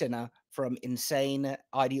 right, and center from insane,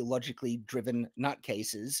 ideologically driven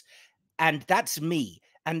nutcases. And that's me.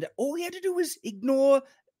 And all we had to do was ignore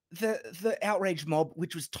the outrage mob,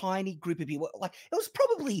 which was tiny group of people. Like, it was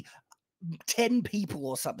probably 10 people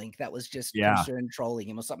or something that was just concerned trolling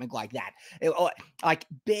him or something like that. Like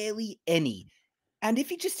barely any. And if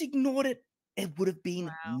he just ignored it, it would have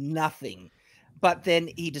been nothing. But then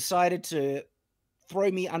he decided to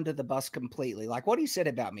throw me under the bus completely. Like what he said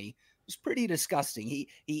about me was pretty disgusting. He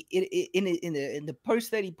in the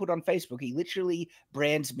post that he put on Facebook, he literally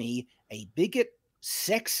brands me a bigot,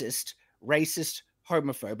 sexist, racist,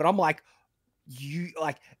 homophobe. But I'm like,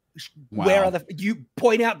 where are you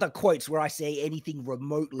point out the quotes where I say anything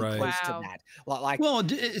remotely close to that? Well,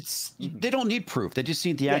 it's they don't need proof. They just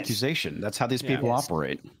need the accusation. That's how these people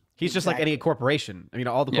operate. He's just like any corporation. I mean,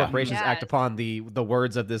 all the corporations act Yes. upon the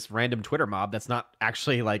words of this random Twitter mob that's not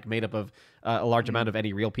actually like made up of a large amount of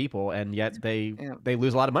any real people, and yet they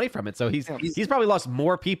lose a lot of money from it. So he's probably lost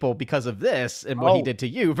more people because of this and what he did to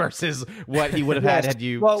you versus what he would have had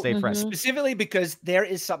you stayed friends. Specifically because there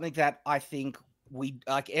is something that I think we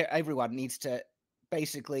like everyone needs to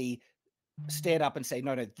basically stand up and say,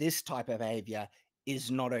 no, this type of behavior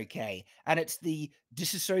is not okay. And it's the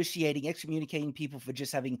disassociating, excommunicating people for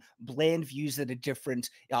just having bland views that are different.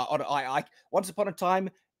 Once upon a time,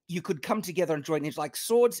 you could come together and join. It's like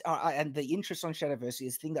swords and the interest on Shadowverse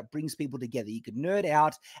is the thing that brings people together. You could nerd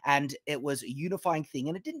out, and it was a unifying thing.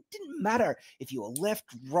 And it didn't matter if you were left,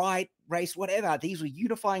 right, race, whatever. These were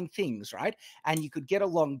unifying things, right? And you could get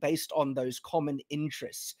along based on those common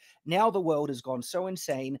interests. Now the world has gone so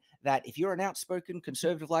insane that if you're an outspoken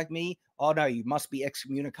conservative like me, oh no, you must be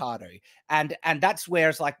excommunicado. And that's where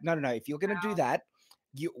it's like, no. If you're going to do that,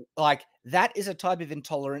 that is a type of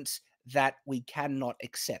intolerance that we cannot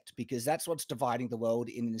accept, because that's what's dividing the world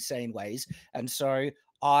in insane ways. And so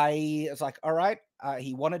I was like, all right,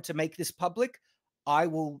 he wanted to make this public. I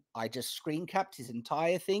just screen capped his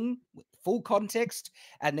entire thing with full context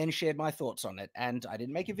and then shared my thoughts on it. And I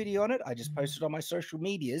didn't make a video on it. I just posted on my social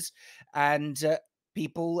medias, and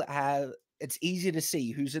people have, it's easy to see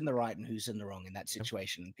who's in the right and who's in the wrong in that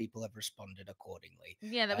situation. People have responded accordingly.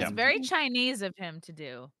 Yeah, that was very Chinese of him to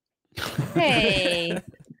do. Hey.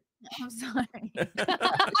 I'm sorry.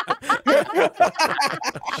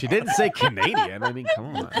 She didn't say Canadian. I mean,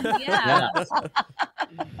 come on. Yeah.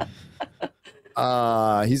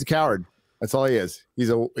 He's a coward. That's all he is.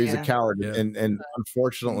 He's a coward, and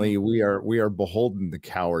unfortunately, we are beholden to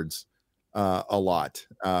cowards a lot.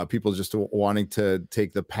 People just wanting to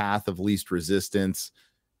take the path of least resistance,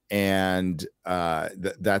 and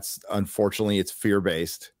that's unfortunately it's fear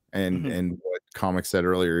based. And what Comic said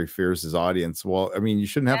earlier, he fears his audience. Well, I mean, you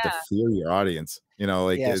shouldn't have to fear your audience. You know,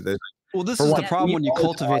 like well, this is the problem when you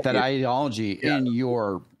cultivate that ideology in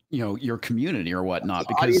your your community or whatnot,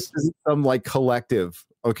 because some like collective.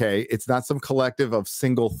 Okay, it's not some collective of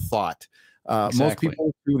single thought. Most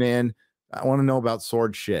people tune in. I want to know about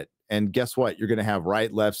sword shit. And guess what? You're going to have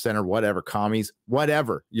right, left, center, whatever, commies,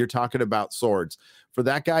 whatever. You're talking about swords. For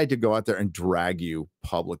that guy to go out there and drag you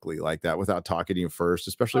publicly like that without talking to you first,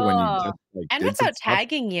 especially when you just, like, and without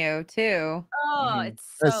tagging you too. Oh,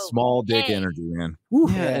 it's that's small dick energy, man. Woo.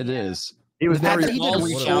 Yeah, it is. He was never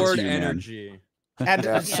sword energy.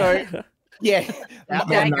 And so,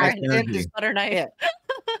 butter knife.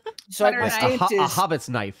 So my stance is a hobbit's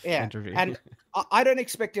knife energy. And I don't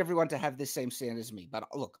expect everyone to have the same stand as me, but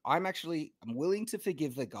look, I'm willing to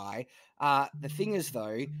forgive the guy. The thing is,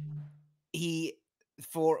 though,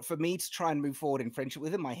 for me to try and move forward in friendship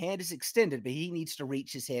with him, my hand is extended, but he needs to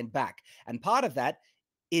reach his hand back. And part of that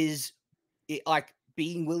is like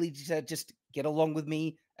being willing to just get along with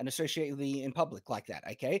me and associate with me in public like that.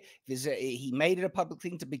 Okay. He made it a public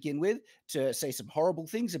thing to begin with, to say some horrible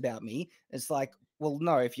things about me. It's like, well,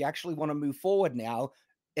 no, if you actually want to move forward now,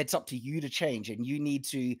 it's up to you to change, and you need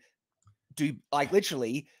to do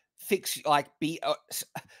literally fix,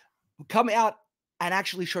 come out and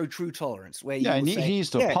actually show true tolerance. Where he needs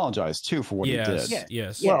to apologize too for what he did.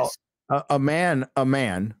 Yes. Well, a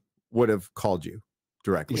man would have called you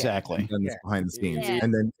directly, exactly, done this behind the scenes,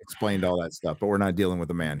 and then explained all that stuff. But we're not dealing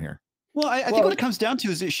with a man here. Well, I think what it comes down to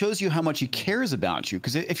is it shows you how much he cares about you.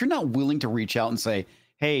 Because if you're not willing to reach out and say,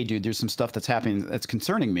 hey, dude, there's some stuff that's happening that's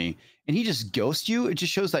concerning me, and he just ghosts you, it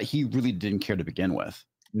just shows that he really didn't care to begin with.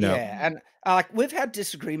 No. Yeah, and we've had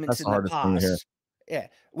disagreements in the past. Yeah,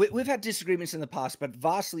 we've had disagreements in the past, but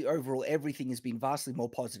vastly overall, everything has been vastly more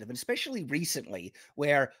positive, and especially recently,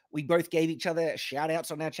 where we both gave each other shout outs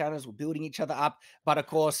on our channels, we're building each other up. But of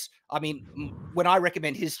course, I mean, when I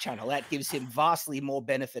recommend his channel, that gives him vastly more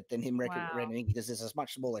benefit than him recommending, because this is a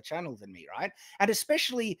much smaller channel than me, right? And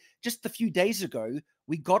especially just a few days ago,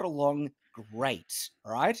 we got along great,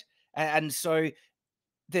 right? And so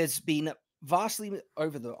there's been vastly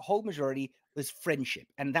over the whole majority was friendship,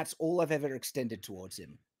 and that's all I've ever extended towards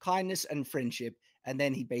him, kindness and friendship. And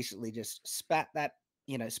then he basically just spat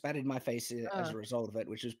in my face as a result of it,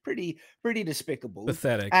 which was pretty despicable,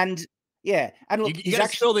 pathetic. And and look, you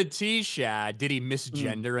guys spilled the tea, Shad. Did he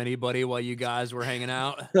misgender anybody while you guys were hanging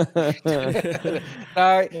out? It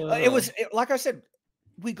was like I said,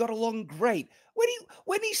 we got along great.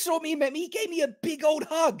 When he saw me and met me, he gave me a big old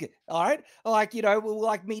hug. All right, we were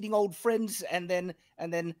like meeting old friends, and then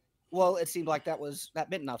well, it seemed like that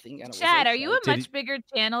meant nothing. And Chad, are you a much bigger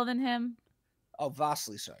channel than him? Oh,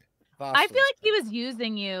 vastly so. I feel like he was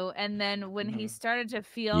using you, and then when he started to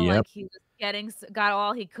feel like he was got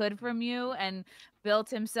all he could from you, and built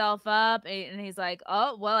himself up, and he's like,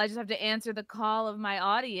 oh well, I just have to answer the call of my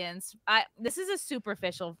audience. This is a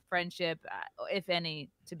superficial friendship, if any,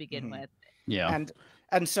 to begin with. Yeah.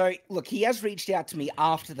 And so look, he has reached out to me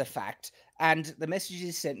after the fact, and the messages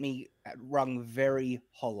he sent me rung very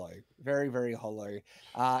hollow, very, very hollow,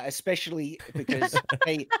 especially because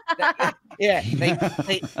there's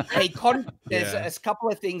a couple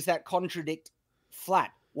of things that contradict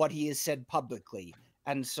flat what he has said publicly.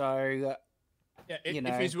 And so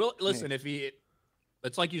if he's listen, if he,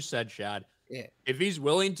 it's like you said, Chad, yeah, if he's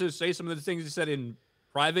willing to say some of the things he said in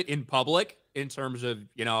private, in public, in terms of,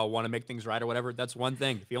 you know, want to make things right or whatever, that's one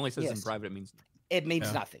thing. If he only says it in private, it means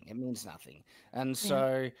nothing. It means nothing. And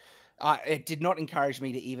so it did not encourage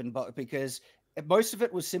me to even, because most of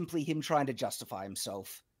it was simply him trying to justify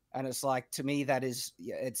himself. And it's like, to me, that is,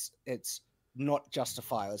 it's not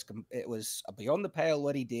justifiable. It was beyond the pale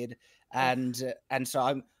what he did. And so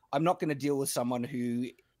I'm not going to deal with someone who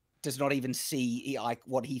does not even see like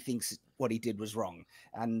what he thinks what he did was wrong.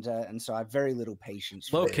 And so I have very little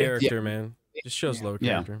patience. Low character, man. Just shows low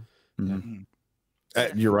character.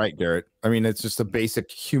 You're right, Garrett. I mean, it's just a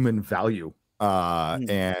basic human value.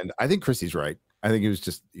 And I think Chrissy's right. I think he was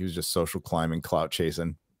just social climbing, clout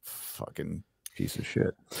chasing, fucking piece of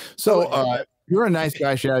shit. So you're a nice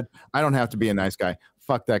guy, Shad. I don't have to be a nice guy.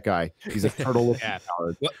 Fuck that guy. He's a turtle.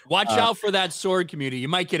 Watch out for that sword, community. You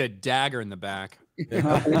might get a dagger in the back.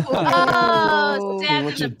 Oh, stab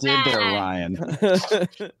what in you the did there, back.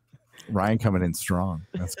 Ryan. Ryan coming in strong.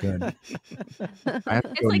 That's good. I have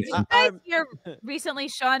to It's go like, to- you guys hear recently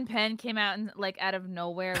Sean Penn came out and like out of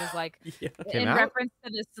nowhere was like in reference to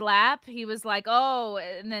the slap, he was like, oh,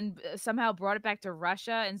 and then somehow brought it back to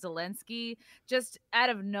Russia, and Zelensky just out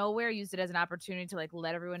of nowhere used it as an opportunity to like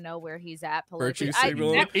let everyone know where he's at politically. He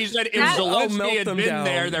said if Zelensky had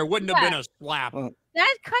been there wouldn't have been a slap.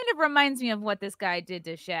 That kind of reminds me of what this guy did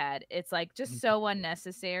to Shad. It's like just so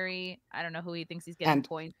unnecessary. I don't know who he thinks he's getting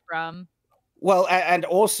points from. Well, and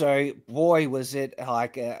also, boy, was it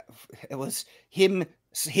like it was him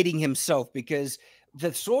hitting himself, because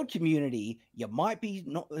the sword community, you might be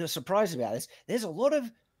not surprised about this, there's a lot of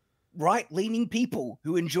right-leaning people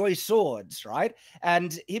who enjoy swords, right?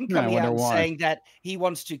 And him coming out and saying that he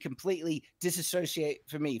wants to completely disassociate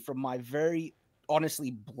for me from my very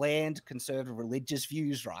honestly bland conservative religious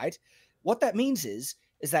views, right? What that means is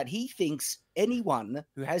that he thinks anyone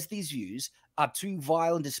who has these views are too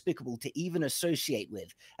vile and despicable to even associate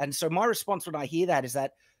with. And so my response when I hear that is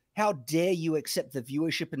that, how dare you accept the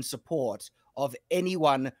viewership and support of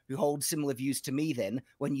anyone who holds similar views to me then,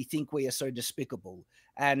 when you think we are so despicable?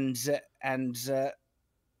 And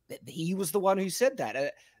he was the one who said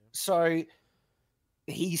that. So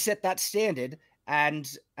he set that standard. And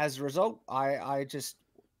as a result, I just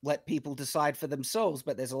let people decide for themselves.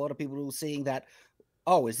 But there's a lot of people who are seeing that,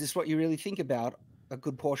 oh, is this what you really think about a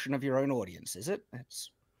good portion of your own audience? Is it?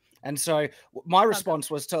 And so my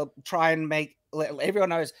response was to try and let everyone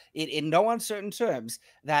knows in no uncertain terms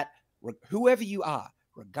that whoever you are,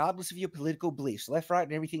 regardless of your political beliefs, left, right,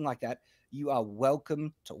 and everything like that, you are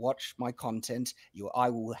welcome to watch my content. I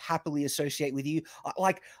will happily associate with you.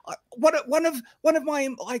 One of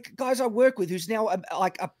my guys I work with, who's now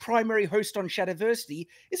a primary host on Shadiversity,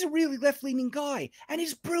 is a really left-leaning guy, and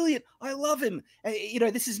he's brilliant. I love him.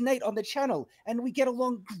 This is Nate on the channel, and we get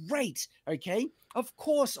along great. Okay, of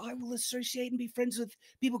course I will associate and be friends with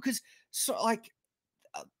people, because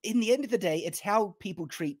in the end of the day, it's how people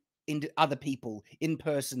treat other people in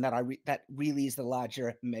person that really is the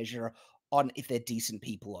larger measure on if they're decent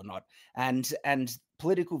people or not. And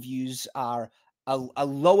political views are a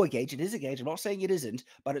lower gauge. It is a gauge. I'm not saying it isn't,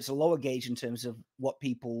 but it's a lower gauge in terms of what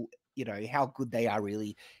people, how good they are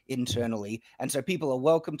really internally. And so people are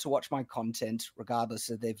welcome to watch my content regardless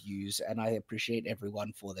of their views. And I appreciate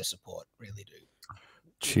everyone for their support. Really do.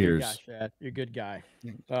 Cheers. You're a good guy.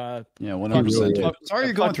 Yeah, 100%. Sorry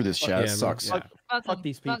you're going through this, Chad. It sucks. Fuck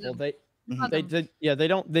these people. They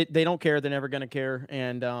don't care. They're never gonna care.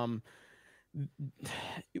 And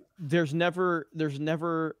there's never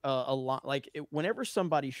a lot whenever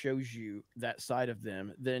somebody shows you that side of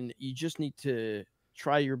them, then you just need to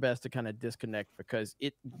try your best to kind of disconnect, because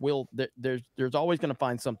there's always going to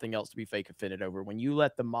find something else to be fake offended over. When you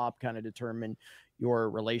let the mob kind of determine your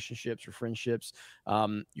relationships or friendships,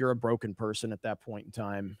 you're a broken person at that point in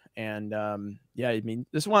time. And I mean,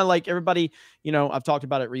 this is why everybody, I've talked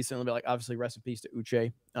about it recently, but obviously rest in peace to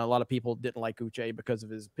Uche. A lot of people didn't like Uche because of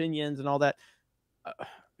his opinions and all that.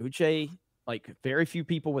 Uche, very few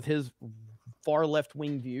people with his far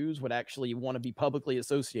left-wing views would actually want to be publicly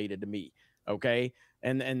associated to me. Okay.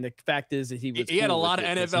 And the fact is that he was. He had a cool lot with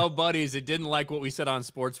of it. NFL buddies that didn't like what we said on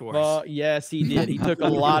Sports Wars. Well, yes, he did. He took a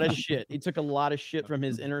lot of shit. He took a lot of shit from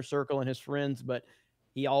his inner circle and his friends, but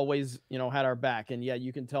he always, had our back. And yeah,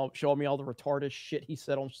 you can show me all the retarded shit he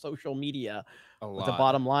said on social media. But the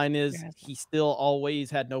bottom line is he still always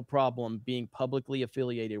had no problem being publicly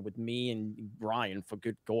affiliated with me and Ryan, for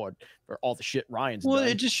good God, for all the shit Ryan's done.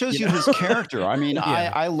 It just shows you his character. I mean,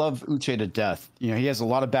 I love Uche to death. He has a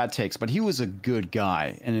lot of bad takes, but he was a good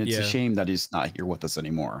guy. And it's a shame that he's not here with us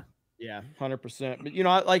anymore. Yeah, 100%.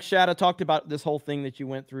 But, like Shada talked about this whole thing that you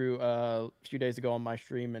went through a few days ago on my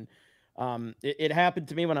stream. And it happened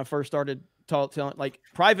to me when I first started telling, like,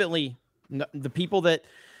 privately, the people that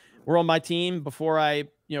were on my team before I,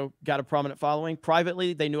 got a prominent following,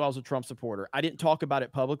 privately, they knew I was a Trump supporter. I didn't talk about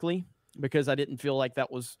it publicly because I didn't feel like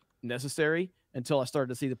that was necessary until I started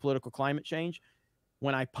to see the political climate change.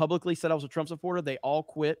 When I publicly said I was a Trump supporter, they all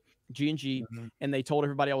quit G&G, and they told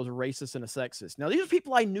everybody I was a racist and a sexist. Now, these are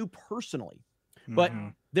people I knew personally, but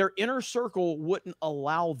their inner circle wouldn't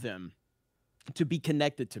allow them to be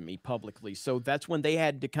connected to me publicly. So that's when they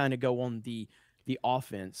had to kind of go on the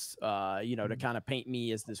offense, to kind of paint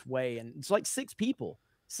me as this way. And it's like 6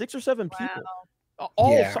 or 7 people,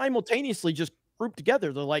 all simultaneously just grouped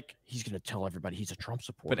together. They're like, he's going to tell everybody he's a Trump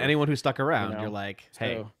supporter. But anyone who stuck around, you're like,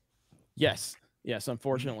 hey. So, yes.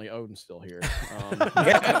 Unfortunately, Odin's still here.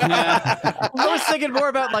 I was thinking more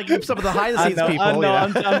about like some of the behind the scenes people. I know.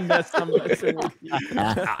 I'm messing with you.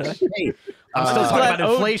 Hey, I'm still talking about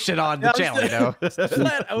inflation on the channel. Just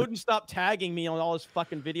let Odin stop tagging me on all his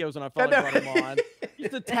fucking videos, and I finally brought him on. He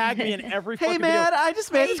used to tag me in every. Hey man, video. I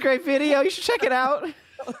just made this great video. You should check it out.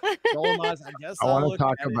 I want to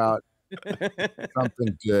talk about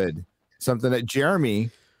something good, something that Jeremy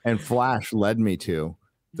and Flash led me to,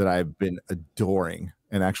 that I've been adoring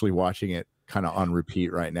and actually watching it kind of on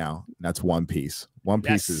repeat right now. And that's One Piece. One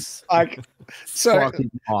Piece is fucking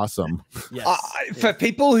awesome. For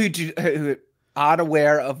people who aren't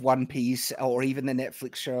aware of One Piece or even the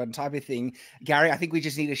Netflix show and type of thing, Gary, I think we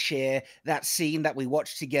just need to share that scene that we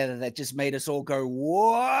watched together that just made us all go,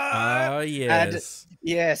 what? Oh, yes. And,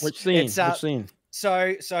 yes. Which scene? Which scene?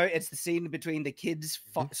 So it's the scene between the kids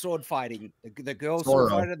sword fighting, the girls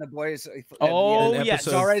sword fighting and the boys.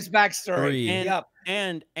 Zoro's backstory.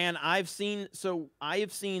 And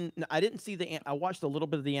I didn't see I watched a little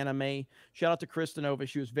bit of the anime. Shout out to Kristinova.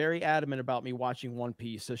 She was very adamant about me watching One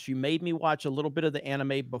Piece. So she made me watch a little bit of the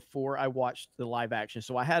anime before I watched the live action.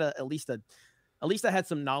 So I had at least I had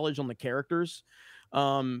some knowledge on the characters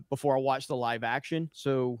before I watched the live action.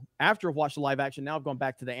 So after I watched the live action, now I've gone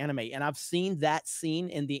back to the anime, and I've seen that scene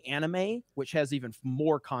in the anime, which has even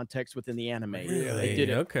more context within the anime. Really? They did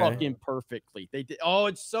it fucking perfectly. They did. Oh,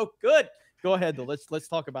 it's so good. Go ahead though. Let's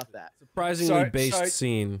talk about that. Surprisingly based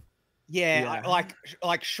scene. Yeah,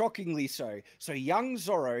 like shockingly so. So young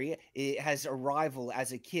Zoro has a rival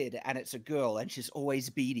as a kid, and it's a girl, and she's always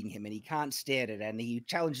beating him, and he can't stand it. And he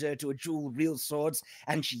challenges her to a duel of real swords,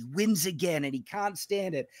 and she wins again, and he can't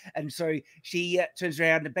stand it. And so she turns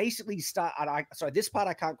around and basically this part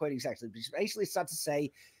I can't quote exactly, but she basically starts to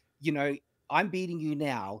say, I'm beating you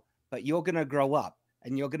now, but you're gonna grow up,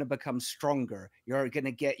 and you're gonna become stronger. You're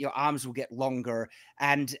gonna your arms will get longer,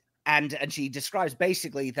 and she describes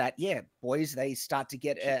basically that, boys, they start to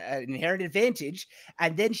get an inherent advantage.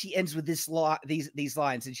 And then she ends with these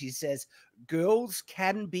lines, and she says, girls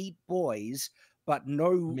can beat boys, but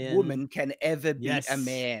no woman can ever beat a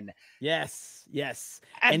man. Yes.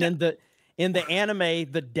 And then in the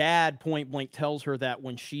anime, the dad point blank tells her that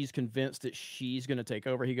when she's convinced that she's going to take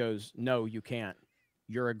over, he goes, no, you can't.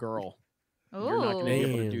 You're a girl. You're not going to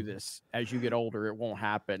be able to do this. As you get older, it won't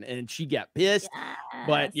happen. And she got pissed.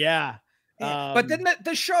 But but then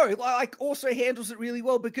the show also handles it really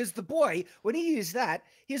well, because the boy, when he hears that,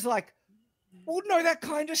 he's like, well, no, that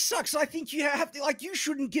kind of sucks. I think you have to, you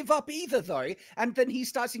shouldn't give up either, though. And then he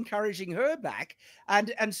starts encouraging her back.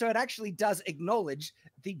 And so it actually does acknowledge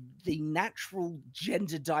the natural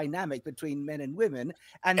gender dynamic between men and women.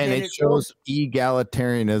 And then it shows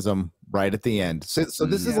egalitarianism right at the end. So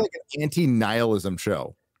this is like an anti-nihilism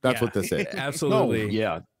show. That's what this is. Absolutely.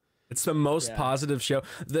 It's the most positive show.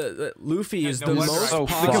 The Luffy is the most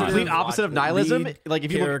positive, the complete opposite of nihilism. Like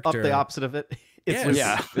if you look up the opposite of it, it's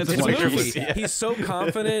Luffy. He's so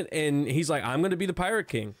confident, and he's like, "I'm going to be the Pirate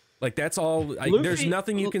King." Like that's all. There's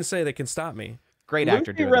nothing you can say that can stop me. Great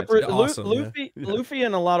actor. Luffy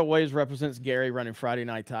in a lot of ways represents Gary running Friday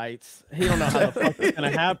Night Tights. He don't know how the fuck it's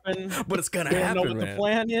going to happen. But it's going to happen, know what the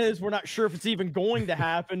plan is. We're not sure if it's even going to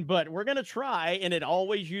happen, but we're going to try, and it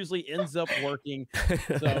always usually ends up working.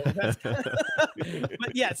 So,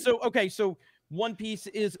 but yeah, so One Piece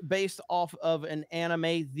is based off of an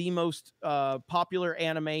anime, the most popular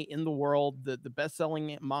anime in the world, the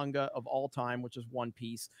best-selling manga of all time, which is One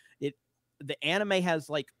Piece. The anime has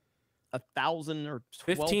like 1,000 or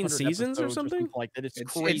 15 seasons or something like that. It's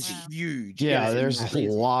crazy. It's huge. Yeah, It's there's crazy.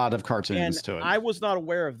 a lot of cartoons And to it. I was not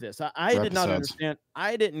aware of this. I did not Episodes. understand.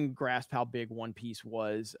 I didn't grasp how big One Piece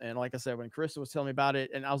was. And like I said, when Krista was telling me about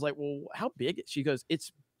it, and I was like, "Well, how big?" She goes,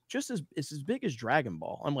 "It's as big as Dragon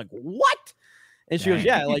Ball." I'm like, "What?" And she goes,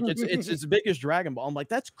 "Yeah, like it's as big as Dragon Ball." I'm like,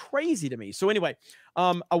 "That's crazy to me." So anyway,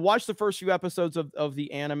 I watched the first few episodes of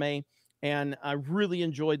the anime. And I really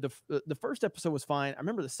enjoyed the first episode was fine. I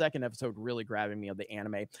remember the second episode really grabbing me of the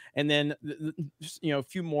anime, and then a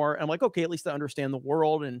few more. I'm like, okay, at least I understand the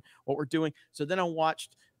world and what we're doing. So then I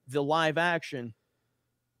watched the live action,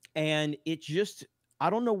 and it just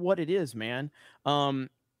I don't know what it is, man.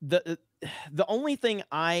 The only thing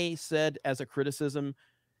I said as a criticism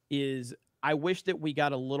is I wish that we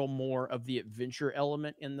got a little more of the adventure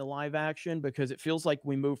element in the live action, because it feels like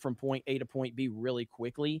we move from point A to point B really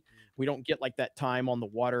quickly. We don't get like that time on the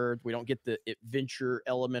water. We don't get the adventure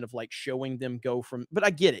element of like showing them go from, but I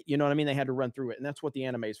get it. You know what I mean? They had to run through it, and that's what the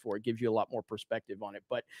anime is for. It gives you a lot more perspective on it,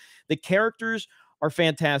 but the characters are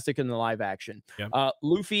fantastic in the live action. Yep.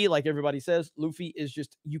 Luffy, like everybody says, Luffy is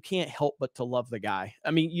just, you can't help but to love the guy.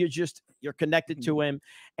 I mean, you're connected to him,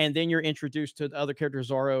 and then you're introduced to the other characters,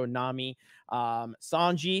 Zoro and Nami,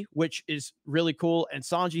 Sanji, which is really cool. And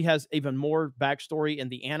Sanji has even more backstory in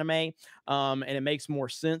the anime, and it makes more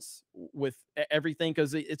sense with everything,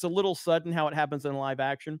 because it's a little sudden how it happens in live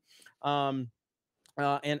action. And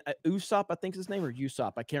Usopp, I think is his name, or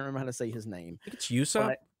Usopp. I can't remember how to say his name. I think it's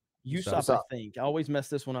Usopp. Usopp, I think. I always mess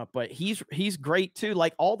this one up, but he's great too.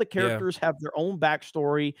 Like, all the characters have their own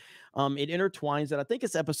backstory. It intertwines, and I think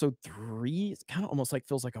it's episode 3. It's kind of almost like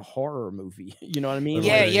feels like a horror movie. You know what I mean?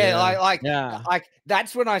 Like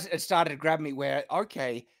that's when it started to grab me. Where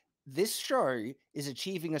okay, this show is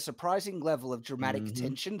achieving a surprising level of dramatic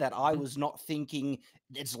tension that I was not thinking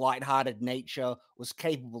its lighthearted nature was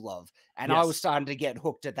capable of. And I was starting to get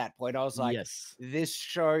hooked at that point. I was like, this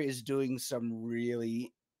show is doing some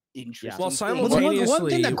really interesting. Well, simultaneously, one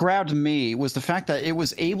thing that grabbed me was the fact that it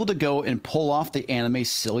was able to go and pull off the anime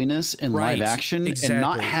silliness in live action and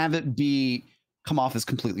not have it come off as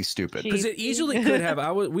completely stupid. Because it easily could have.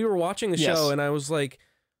 We were watching the show, and I was like,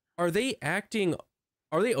 are they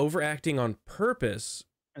overacting on purpose?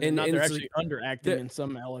 And they're actually underacting in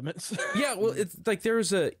some elements. Yeah, well, it's like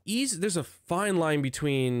there's a fine line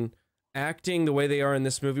between acting the way they are in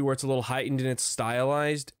this movie, where it's a little heightened and it's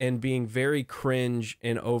stylized, and being very cringe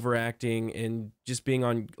and overacting and just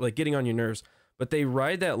being getting on your nerves. But they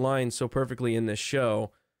ride that line so perfectly in this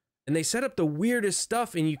show, and they set up the weirdest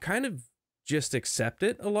stuff, and you kind of just accept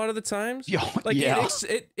it a lot of the times.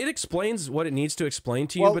 It explains what it needs to explain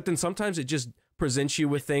to you, but then sometimes it just presents you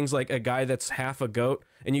with things like a guy that's half a goat,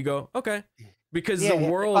 and you go, okay, because the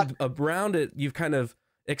world around it, you've kind of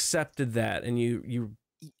accepted that, and you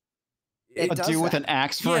a dude with an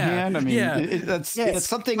axe for a hand. I mean, that's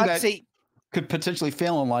something that could potentially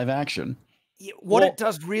fail in live action. What it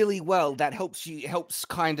does really well that helps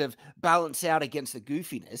kind of balance out against the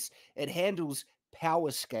goofiness. It handles power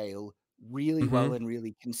scale really well and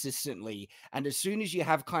really consistently. And as soon as you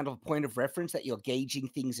have kind of a point of reference that you're gauging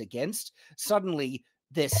things against, suddenly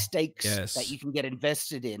there's stakes that you can get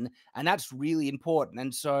invested in, and that's really important.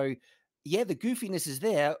 And so the goofiness is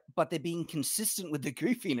there, but they're being consistent with the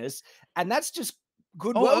goofiness, and that's just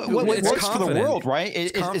good work. It works for the world, right?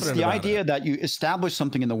 It's the idea that you establish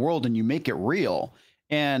something in the world and you make it real,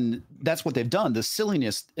 and that's what they've done. The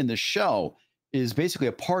silliness in the show is basically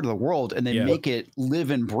a part of the world, and they make it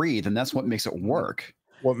live and breathe, and that's what makes it work.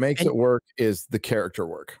 What makes it work is the character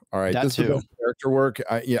work. All right, this is the character work.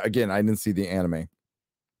 Again, I didn't see the anime.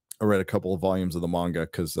 I read a couple of volumes of the manga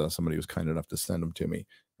because somebody was kind enough to send them to me.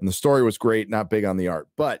 And the story was great, not big on the art.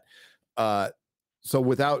 But so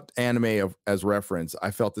without anime as reference,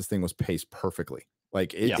 I felt this thing was paced perfectly.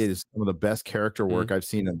 Like it is some of the best character work I've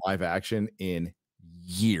seen in live action in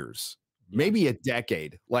years, maybe a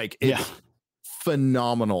decade. Like it's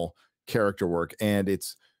phenomenal character work, and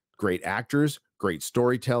it's great actors, great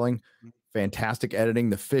storytelling, fantastic editing.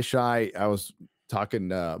 The fisheye, I was talking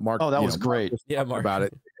Mark. Oh, that was great. Mark about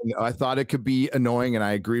it. And I thought it could be annoying, and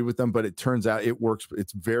I agreed with them, but it turns out it works.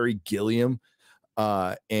 It's very Gilliam,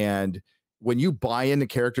 and when you buy into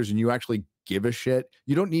characters and you actually give a shit,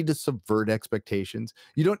 you don't need to subvert expectations.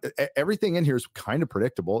 You don't. Everything in here is kind of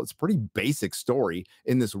predictable. It's a pretty basic story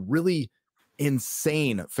in this really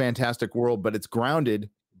insane, fantastic world, but it's grounded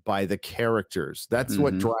by the characters. That's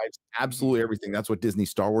what drives absolutely everything. That's what Disney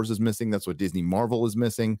Star Wars is missing. That's what Disney Marvel is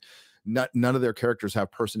missing. none of their characters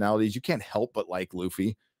have personalities. You can't help but like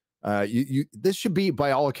Luffy. This should be,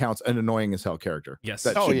 by all accounts, an annoying as hell character. Yes.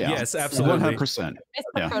 Yes, absolutely. 100%. It's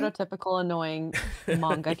the prototypical annoying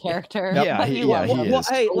manga character. Yeah, but you love him. Well,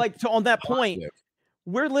 hey, like on that point,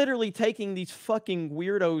 we're literally taking these fucking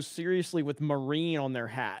weirdos seriously with Marine on their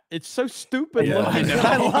hat. It's so stupid. Yeah, looking.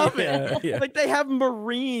 I love it. Yeah. Like they have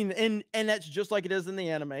Marine, and that's just like it is in the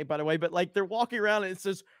anime, by the way. But like they're walking around and it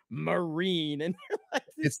says Marine, and like,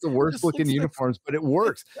 it's the worst looking uniforms, but it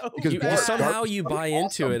works because somehow you buy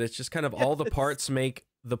into it. It's just kind of all the parts make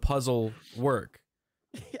the puzzle work.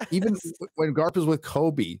 Even when Garp is with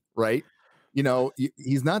Kobe, right? You know,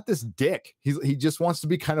 he's not this dick. He just wants to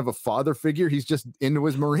be kind of a father figure. He's just into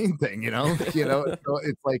his Marine thing, you know. So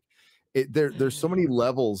it's like there's so many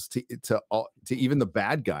levels to even the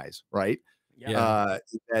bad guys, right? Yeah.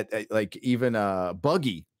 Like even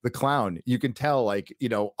Buggy the clown, you can tell, like, you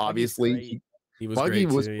know, obviously he was Buggy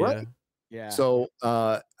great was too, great. Yeah. So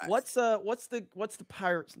what's the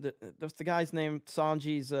pirates? What's the guy's name?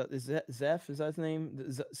 Sanji's is that Zeph? Is that his name?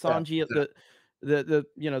 Sanji, the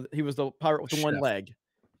you know, he was the pirate with the one leg.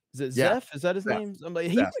 Is it Zeph? Is that his name?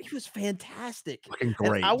 He was fantastic.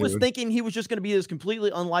 Great, I was dude. thinking he was just going to be this completely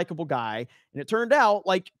unlikable guy, and it turned out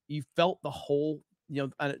like you felt the whole,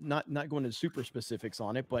 you know, not going into super specifics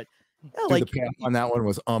on it, but yeah, Dude, like the payoff on that one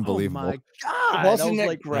was unbelievable. Oh my god, Wasn't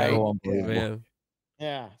it great? So unbelievable.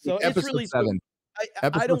 Yeah. So episode it's really 7.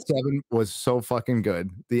 Episode don't 7 was so fucking good.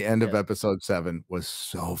 The end of episode 7 was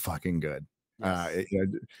so fucking good. I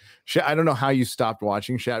don't know how you stopped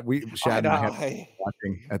watching, Shad. Shad and I had been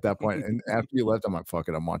watching at that point, and after you left, I'm like, fuck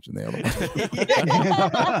it, I'm watching the other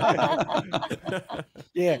one.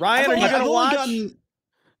 Yeah, Ryan, are you gonna watch?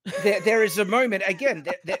 There is a moment again.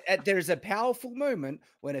 There is a powerful moment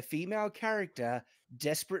when a female character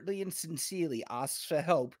desperately and sincerely asks for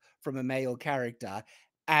help from a male character,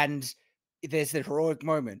 and there's the heroic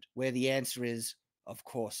moment where the answer is, "Of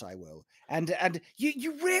course I will." And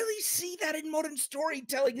you rarely see that in modern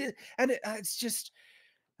storytelling, and it's just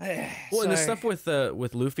well, and the stuff with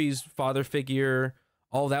Luffy's father figure,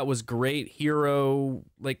 all that was great hero,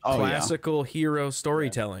 like classical hero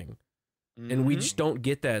storytelling. And we just don't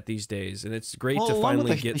get that these days, and it's great to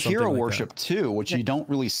finally get something hero like worship too, which you don't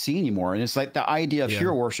really see anymore. And it's like the idea of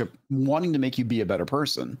hero worship wanting to make you be a better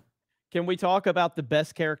person. Can we talk about the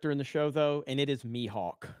best character in the show though? And it is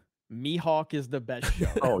Mihawk. Mihawk is the best show.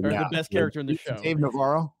 The best character in the show. Dave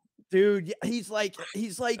Navarro. Dude, he's like,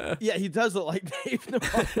 yeah, he does look like Dave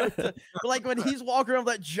Navarro. Like when he's walking around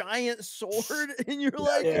with that giant sword, and you're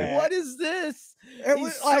like, what is this?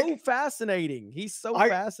 He's so fascinating. He's so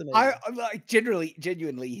fascinating. I'm like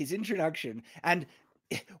genuinely his introduction. And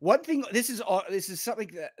one thing, this is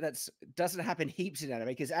something that doesn't happen heaps in anime,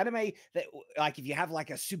 because anime, that like if you have like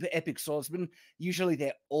a super epic swordsman, usually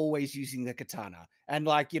they're always using the katana, and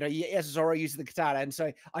like, you know, yes, Zoro uses the katana, and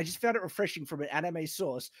so I just found it refreshing from an anime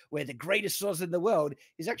source where the greatest swordsman in the world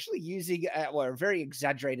is actually using a very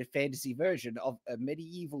exaggerated fantasy version of a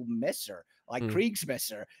medieval messer, like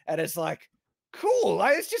Kriegsmesser, and it's like, cool.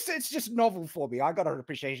 Like, it's just novel for me. I got an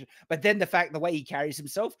appreciation. But then the way he carries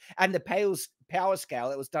himself and the power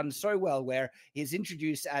scale, it was done so well, where he's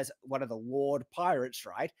introduced as one of the Lord Pirates,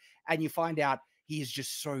 right? And you find out he is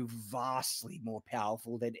just so vastly more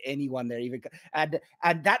powerful than anyone there even. And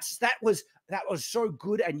that was so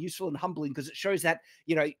good and useful and humbling, because it shows that,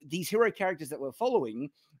 you know, these hero characters that we're following,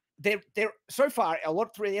 they're so far a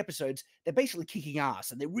lot through the episodes, they're basically kicking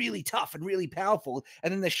ass and they're really tough and really powerful.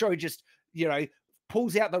 And then the show just, you know,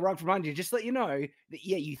 pulls out the rug from under you, just let you know that,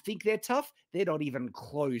 yeah, you think they're tough, they're not even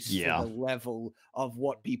close to the level of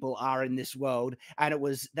what people are in this world. And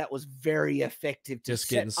that was very effective to just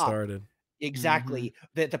getting started. Exactly.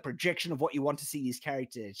 The projection of what you want to see these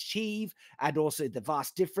characters achieve, and also the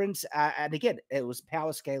vast difference. And again, it was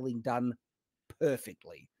power scaling done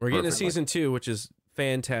perfectly. We're getting a season 2, which is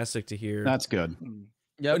fantastic to hear. That's good.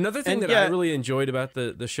 Yep. Another thing I really enjoyed about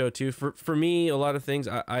the show too, for me, a lot of things,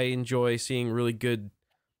 I enjoy seeing really good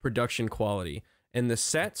production quality, and the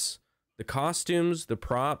sets, the costumes, the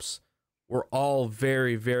props were all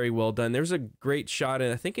very, very well done. There's a great shot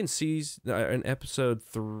in, I think in episode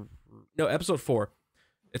 4.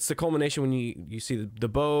 It's the culmination when you see the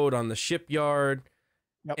boat on the shipyard,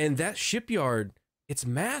 and that shipyard, it's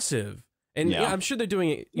massive. And I'm sure they're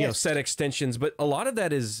doing, you know, set extensions, but a lot of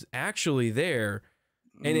that is actually there.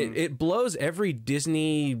 And it blows every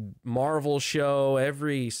Disney Marvel show,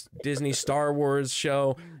 every Disney Star Wars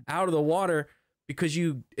show out of the water, because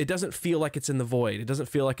it doesn't feel like it's in the void. It doesn't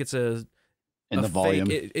feel like it's in the volume.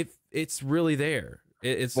 It's really there.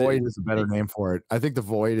 It's Void is a better name for it. I think the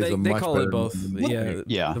Void is a much call better it both. name.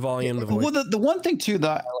 Yeah. The volume, the void. Well, the one thing too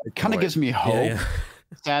that kind of gives me hope,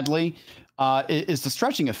 sadly, is the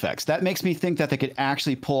stretching effects. That makes me think that they could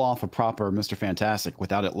actually pull off a proper Mr. Fantastic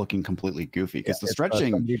without it looking completely goofy. Because the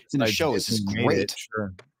stretching in the show is just great.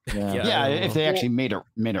 Sure. Yeah, if they actually made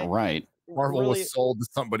it right. Marvel Really- was sold to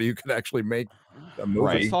somebody who could actually make a movie.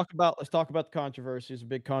 Right. Let's talk about the controversy. There's a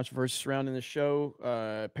big controversy surrounding the show.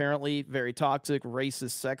 Apparently very toxic,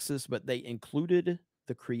 racist, sexist, but they included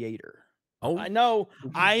the creator. Oh, I know.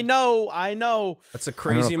 That's a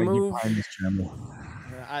crazy move.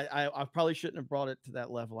 I probably shouldn't have brought it to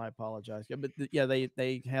that level. I apologize. Yeah, but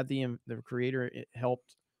they had the creator. It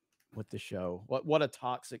helped with the show. What a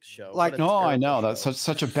toxic show. Like, What a I know terrible that's show.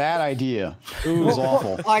 such a bad idea. It was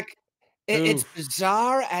awful. Like, it's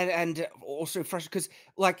bizarre and also frustrating because,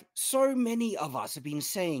 like, so many of us have been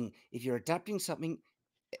saying, if you're adapting something,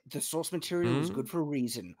 the source material is good for a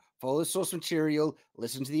reason. Follow the source material,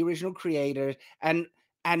 listen to the original creator, and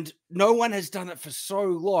no one has done it for so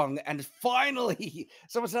long. And finally,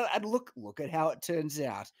 someone's done it. And look at how it turns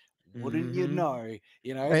out. Wouldn't you know?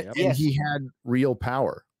 You know, And he had real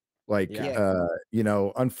power. Like,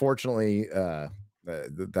 unfortunately,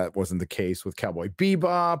 that wasn't the case with Cowboy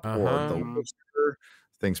Bebop or The Witcher.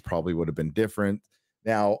 Things probably would have been different.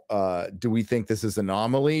 Now, do we think this is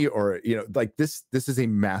anomaly, or like this is a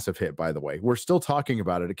massive hit? By the way, we're still talking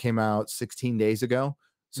about it. It came out 16 days ago,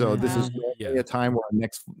 so this is a time where our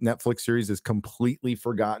next Netflix series is completely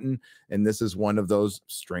forgotten, and this is one of those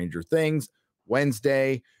Stranger Things.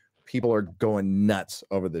 Wednesday, people are going nuts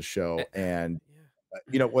over the show, and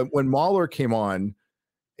when Mahler came on,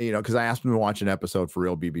 because I asked him to watch an episode for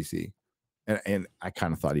real BBC, and I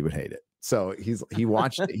kind of thought he would hate it. So he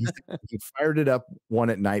watched it. He fired it up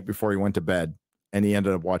one at night before he went to bed, and he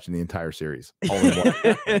ended up watching the entire series. All in one.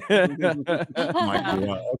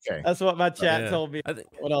 Okay, That's what my chat told me.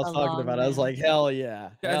 What I was talking about, I was like, hell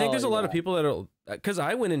yeah. I think there's a lot of people that'll, because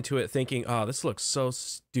I went into it thinking, oh, this looks so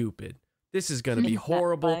stupid. This is going to be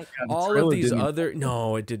horrible. All of these other,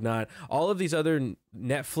 no, it did not. All of these other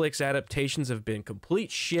Netflix adaptations have been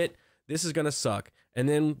complete shit. This is going to suck. And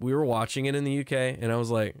then we were watching it in the UK, and I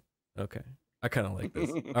was like, okay, I kind of like this.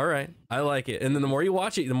 All right, I like it. And then the more you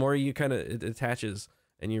watch it, the more you kind of, it attaches,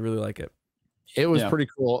 and you really like it. It was pretty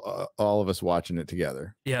cool, all of us watching it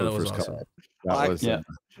together. Yeah, that was awesome. That was,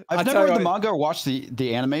 I've never read the manga or watched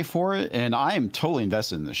the anime for it, and I am totally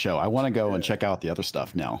invested in the show. I want to go and check out the other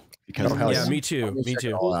stuff now. Because me too.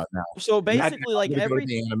 So basically, like every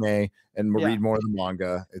the anime and read more of the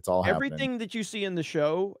manga. It's all everything happening. that you see in the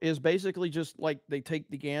show is basically just like they take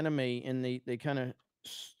the anime and they kind of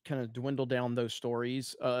dwindle down those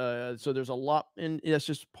stories. So there's a lot, and that's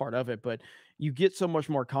just part of it. But you get so much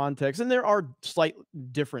more context, and there are slight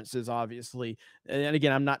differences, obviously. And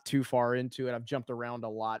again, I'm not too far into it. I've jumped around a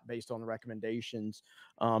lot based on the recommendations.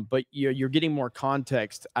 But you're getting more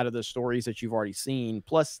context out of the stories that you've already seen.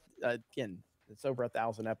 Plus, again, it's over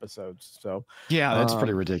 1,000 episodes. So yeah, that's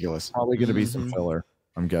pretty ridiculous. Probably going to be some filler,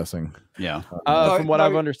 I'm guessing. Yeah. From what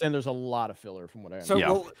I've understand, there's a lot of filler. From what I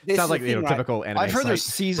understand. Sounds like typical anime. I've heard there's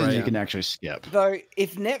site. seasons you can actually skip. Though,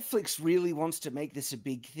 if Netflix really wants to make this a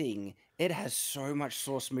big thing, it has so much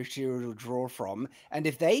source material to draw from, and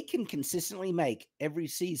if they can consistently make every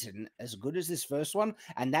season as good as this first one,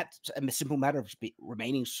 and that's a simple matter of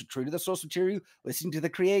remaining true to the source material, listening to the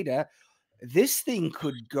creator, this thing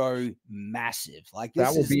could go massive. Like this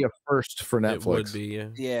that would be a first for Netflix. It would be,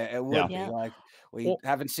 yeah, it would be. Like we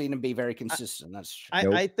haven't seen them be very consistent. That's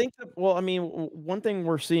true. I think that, well, I mean, one thing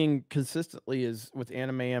we're seeing consistently is with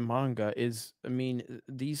anime and manga is, I mean,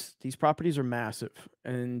 these properties are massive,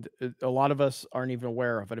 and a lot of us aren't even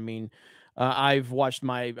aware of it. I mean, I've watched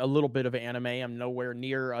a little bit of anime. I'm nowhere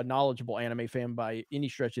near a knowledgeable anime fan by any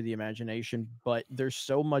stretch of the imagination, but there's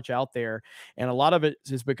so much out there, and a lot of it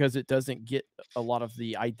is because it doesn't get a lot of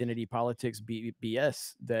the identity politics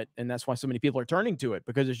BS and that's why so many people are turning to it,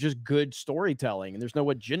 because it's just good storytelling and there's no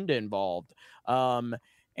agenda involved.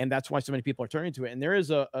 And that's why so many people are turning to it. And there is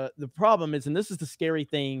the problem is, and this is the scary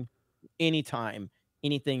thing, anytime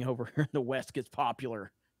anything over here in the West gets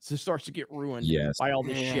popular, so it starts to get ruined by all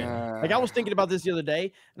this shit. Like I was thinking about this the other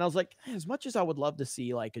day, and I was like, as much as I would love to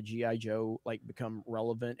see like a G.I. Joe like become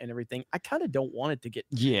relevant and everything, I kind of don't want it to get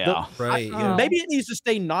maybe it needs to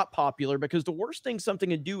stay not popular, because the worst thing something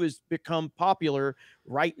can do is become popular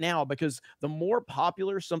right now, because the more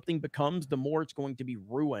popular something becomes, the more it's going to be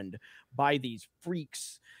ruined by these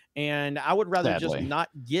freaks. And I would rather just not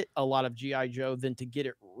get a lot of G.I. Joe than to get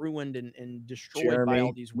it ruined and destroyed by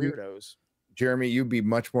all these weirdos. Jeremy, you'd be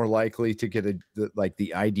much more likely to get like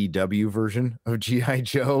the IDW version of GI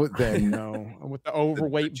Joe than with the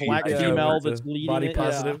overweight black G.I. Joe female with the that's leading body it.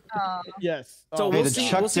 positive. Yes. So we'll the see.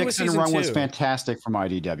 Chuck we'll see with Dixon season run was 2. fantastic from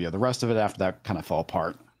IDW. The rest of it after that kind of fell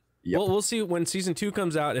apart. Well, we'll see when season 2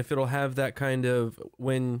 comes out if it'll have that kind of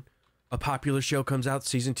when a popular show comes out,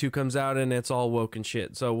 season 2 comes out, and it's all woke and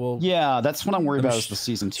shit. So we'll. Yeah, that's what I'm worried about is the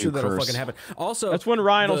season 2 Sure, that'll curse. fucking happen. Also, that's when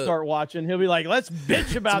Ryan will start watching. He'll be like, "Let's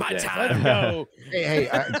bitch about this. Let's go." Hey,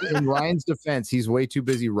 in Ryan's defense, he's way too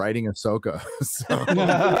busy writing Ahsoka.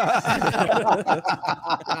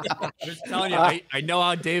 I'm just telling you, I know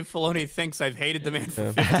how Dave Filoni thinks. I've hated the man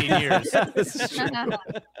for 15 years.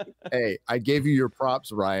 Hey, I gave you your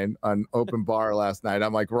props, Ryan, on Open Bar last night.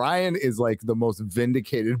 I'm like, Ryan is like the most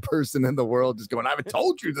vindicated person in the world, just going, I haven't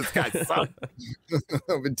told you this guy sucks.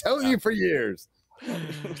 I've been telling you for years.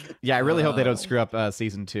 Yeah, I really hope they don't screw up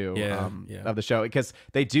season 2 of the show, because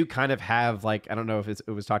they do kind of have, like, I don't know if it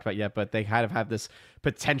was talked about yet, but they kind of have this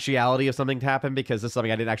potentiality of something to happen, because this is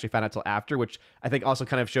something I didn't actually find out till after, which I think also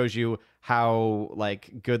kind of shows you how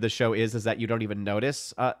like good the show is that you don't even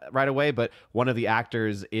notice right away. But one of the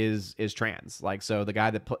actors is trans, like, so the guy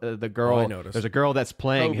that the girl, there's a girl that's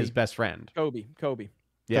playing his best friend. Kobe.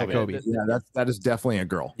 Yeah, Kobe. Yeah, that is definitely a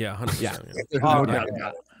girl. Yeah, 100%. Yeah. There's no doubt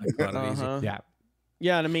about it. Yeah.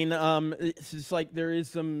 Yeah, and I mean, it's just like there is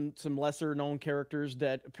some lesser known characters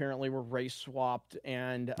that apparently were race swapped,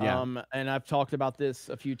 and and I've talked about this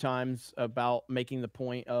a few times about making the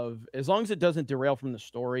point of, as long as it doesn't derail from the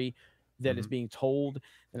story that is being told,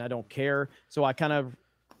 then I don't care. So I kind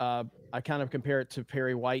of compare it to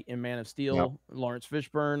Perry White in Man of Steel, Lawrence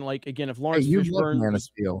Fishburne. Like, again, if Lawrence Fishburne, Man of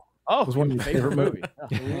Steel. Oh, was one of my my favorite favorite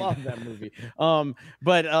movie. I love that movie.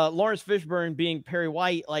 But Lawrence Fishburne being Perry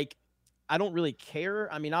White, like, I don't really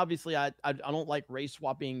care. I mean, obviously, I don't like race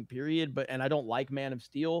swapping, period. And I don't like Man of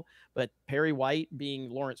Steel. But Perry White being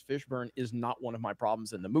Lawrence Fishburne is not one of my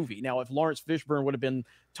problems in the movie. Now, if Lawrence Fishburne would have been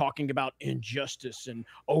talking about injustice and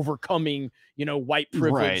overcoming, white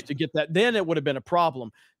privilege to get that, then it would have been a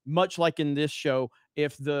problem. Much like in this show,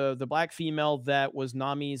 if the black female that was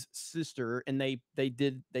Nami's sister, and they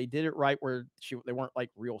did it right where they weren't like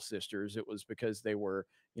real sisters. It was because they were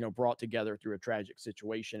brought together through a tragic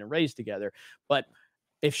situation and raised together. But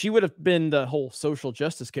if she would have been the whole social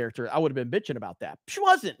justice character, I would have been bitching about that. She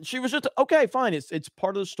wasn't. She was just, okay, fine. It's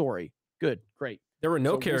part of the story. Good, great. There were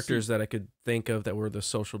no characters that I could think of that were the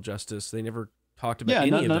social justice. They never talked about any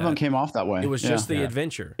of that. None of them came off that way. It was just the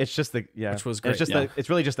adventure. It's just the which was great. It's just it's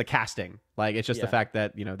really just the casting. Like, it's just the fact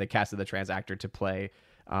that they casted the trans actor to play.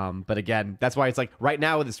 But again, that's why it's like right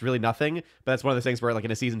now it's really nothing. But that's one of the things where, like,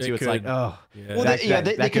 in a season 2, it's like, oh, well,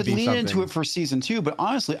 they could lean into it for season 2. But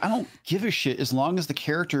honestly, I don't give a shit as long as the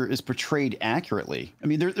character is portrayed accurately. I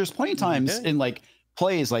mean, there's plenty of times in like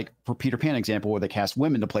plays, like for Peter Pan example, where they cast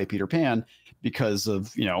women to play Peter Pan because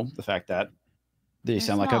of the fact that they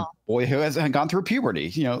sound like a boy who hasn't gone through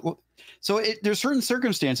puberty. So there's certain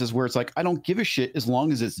circumstances where it's like, I don't give a shit as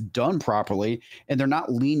long as it's done properly and they're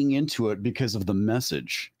not leaning into it because of the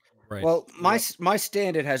message. Right. Well, my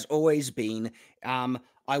standard has always been,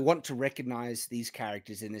 I want to recognize these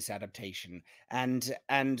characters in this adaptation. And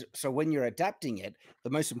so when you're adapting it,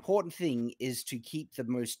 the most important thing is to keep the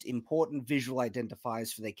most important visual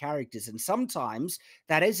identifiers for their characters. And sometimes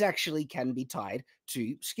that is actually can be tied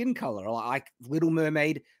to skin color. Like Little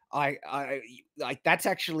Mermaid, I like, that's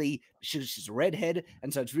actually, she's a redhead.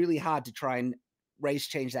 And so it's really hard to try and race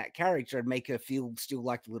change that character and make her feel still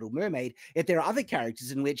like the Little Mermaid. Yet there are other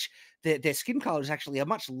characters in which their skin color is actually a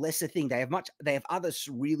much lesser thing. They have other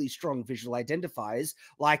really strong visual identifiers,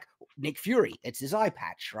 like Nick Fury. It's his eye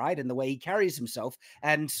patch, right, and the way he carries himself.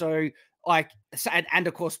 And so, like, and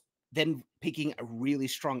of course, then picking a really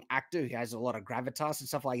strong actor who has a lot of gravitas and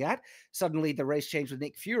stuff like that. Suddenly, the race change with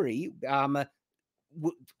Nick Fury.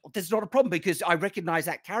 There's not a problem because I recognize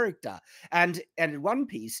that character. And in One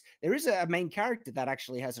Piece, there is a main character that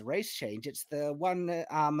actually has a race change. It's the one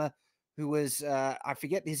who was I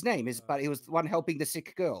forget his name but he was the one helping the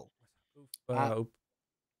sick girl. Dang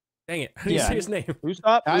it! How do you say his name?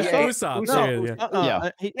 Usopp.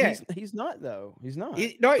 He's not though. He's not.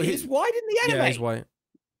 He's white in the anime. Yeah, he's white.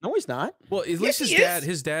 No, he's not. Well, at least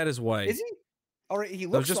his dad is white. Is he? Or he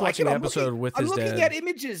looks I was just watching an episode with his dad. I'm looking at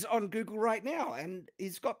images on Google right now, and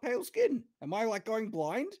he's got pale skin. Am I like going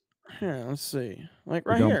blind? Yeah, let's see. Like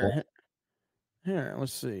right here. Here,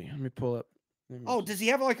 let's see. Let me pull up. Oh, does he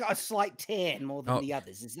have like a slight tan more than the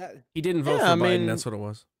others? Is that? He didn't vote for Biden. That's what it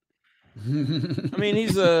was. I mean,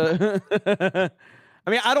 he's a. I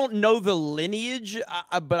mean, I don't know the lineage,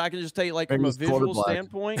 but I can just tell you, like, from a visual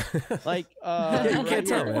standpoint, like, you can't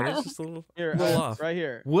tell, man. It's just a little off. Right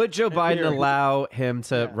here. Would Joe Biden allow him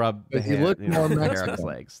to rub the hair on his Mexican.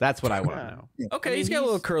 legs? That's what I want to know. Okay, I mean, he's got a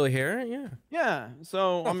little curly hair. Yeah. Yeah.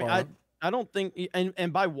 So I mean, follow. I don't think,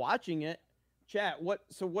 and by watching it, chat. What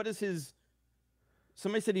is his?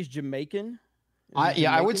 Somebody said he's Jamaican.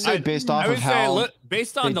 I would say based off of how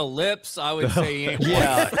based on the lips, I would say he ain't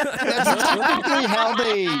yeah, white. that's typically how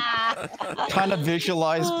they kind of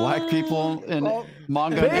visualize black people in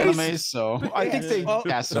manga and anime. So I think they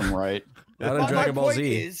cast him right. Not in Dragon Ball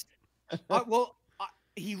Z. Is,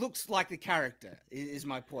 he looks like the character. Is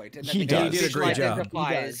my point. And He does. He did a great job.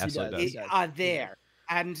 Are there,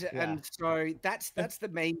 and so that's the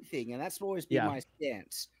main thing, and that's always been my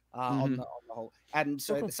stance. On the whole, and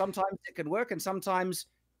so sometimes it can work, and sometimes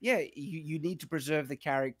you need to preserve the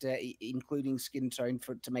character, including skin tone,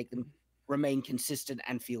 to make them remain consistent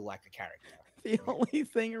and feel like a character. The only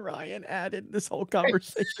thing Ryan added in this whole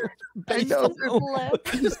conversation. I know.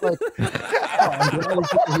 Just like,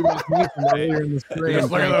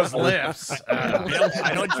 Look at those lips.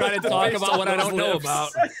 I don't try to talk about what I don't know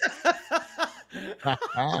about.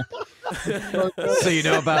 So you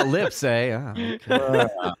know about lips, eh? Okay.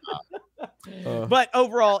 But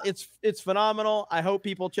overall, it's phenomenal. I hope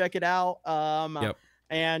people check it out.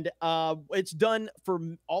 And it's done for,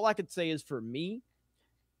 all I could say is, for me,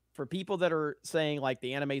 for people that are saying like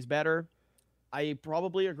the anime's better, I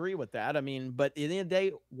probably agree with that. I mean, but at the end of the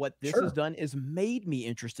day, what this has done is made me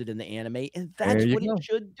interested in the anime, and that's what it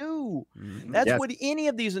should do. That's what any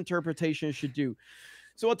of these interpretations should do.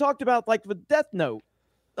 So I talked about, like, with Death Note,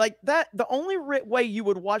 like that, the only way you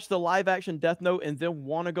would watch the live action Death Note and then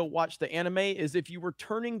want to go watch the anime is if you were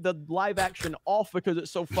turning the live action off because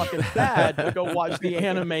it's so fucking bad to go watch the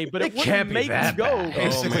anime. But it wouldn't make you go.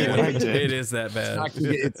 Oh, man. It is that bad.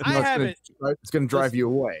 It's going to drive you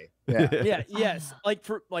away. Yeah. Yes.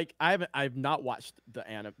 Like I've not watched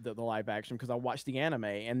the live action because I watched the anime,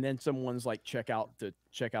 and then someone's like, check out the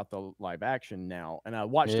live action now, and I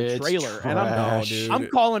watched the trailer, and I'm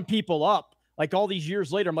calling people up. Like all these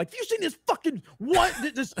years later, I'm like, have you seen this fucking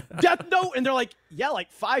this Death Note? And they're like, yeah,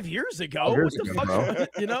 like 5 years ago. What the fuck?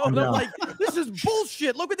 You know? And I'm like, this is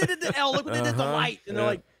bullshit. Look what they did to L. Look what they did to Light. And they're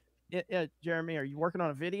like, yeah, Jeremy, are you working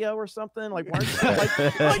on a video or something? Like, why are you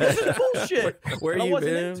like this is bullshit. Where you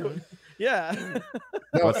been? Yeah.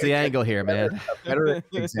 What's the angle here, man? A better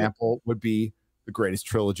example would be the greatest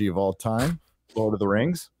trilogy of all time, Lord of the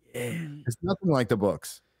Rings. It's nothing like the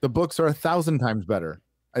books. The books are 1,000 times better.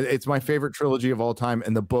 It's my favorite trilogy of all time,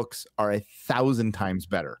 and the books are 1,000 times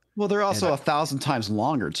better. Well, they're also 1,000 times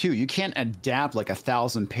longer too. You can't adapt like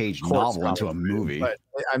 1,000-page novel into a movie. But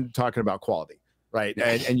I'm talking about quality, right?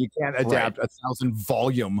 And you can't adapt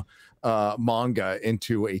 1,000-volume manga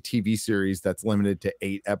into a TV series that's limited to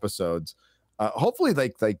 8 episodes. Hopefully,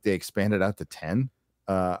 like they expand it out to 10.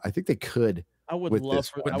 I think they could. I would love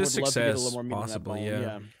with this success, possibly,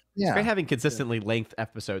 yeah. It's great having consistently length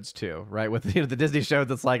episodes too, right? With the Disney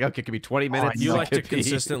shows, it's like, okay, it could be 20 minutes. You like to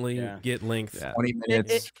consistently get length. 20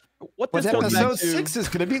 minutes. What this episode 6 is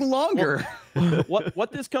going to be longer.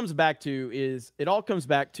 What this comes back to is, it all comes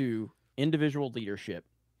back to individual leadership.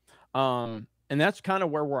 And that's kind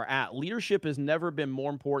of where we're at. Leadership has never been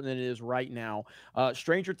more important than it is right now.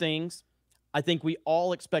 Stranger Things, I think we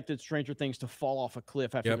all expected Stranger Things to fall off a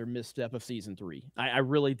cliff after their misstep of season 3. I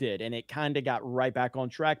really did. And it kind of got right back on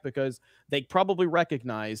track because they probably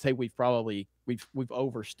recognized, hey, we've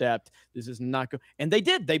overstepped. This is not good. And they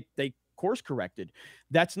did. They course corrected.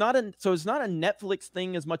 So it's not a Netflix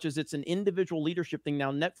thing as much as it's an individual leadership thing.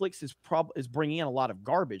 Now, Netflix is bringing in a lot of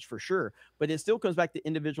garbage for sure, but it still comes back to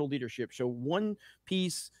individual leadership. So One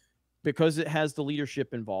Piece, because it has the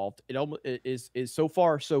leadership involved, it is so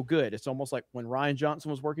far so good. It's almost like when Rian Johnson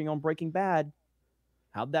was working on Breaking Bad.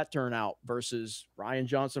 How'd that turn out versus Rian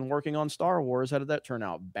Johnson working on Star Wars? How did that turn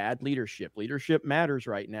out? Bad leadership. Leadership matters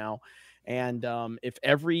right now. And if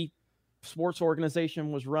every sports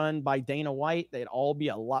organization was run by Dana White, they'd all be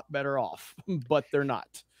a lot better off, but they're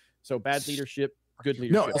not. So bad leadership, good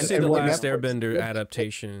leadership. No, I see the Last Airbender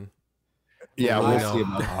adaptation. Yeah, we'll see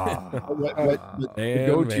about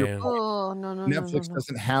Netflix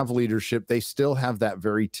doesn't have leadership. They still have that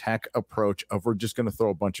very tech approach of, we're just going to throw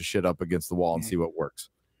a bunch of shit up against the wall and see what works.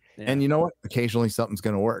 And you know what? Occasionally something's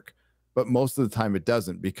going to work, but most of the time it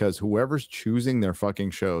doesn't, because whoever's choosing their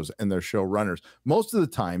fucking shows and their showrunners, most of the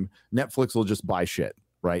time Netflix will just buy shit.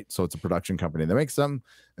 Right. So it's a production company. They make some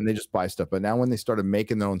and they just buy stuff. But now when they started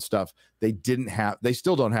making their own stuff, they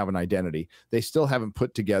still don't have an identity. They still haven't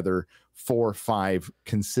put together 4 or 5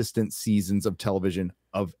 consistent seasons of television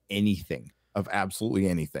of anything. of absolutely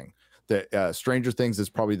anything. The Stranger Things is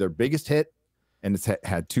probably their biggest hit, and it's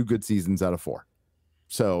had 2 good seasons out of 4.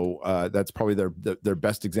 So that's probably their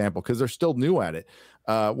best example because they're still new at it.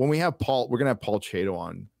 When we have Paul, we're gonna have Paul Chato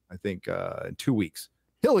on, I think, in 2 weeks.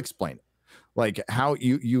 He'll explain it, like how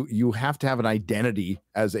you have to have an identity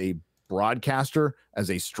as a broadcaster,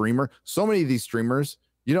 as a streamer. So many of these streamers,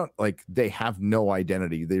 you don't like, they have no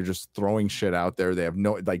identity. They're just throwing shit out there. They have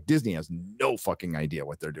no, like, Disney has no fucking idea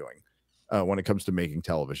what they're doing when it comes to making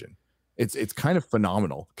television. It's kind of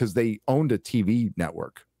phenomenal because they owned a TV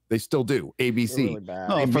network. They still do. ABC.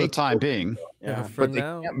 Really for the time being. Yeah, but they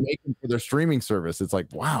can't make them for their streaming service. It's like,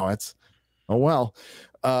 wow, that's, oh well.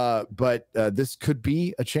 But this could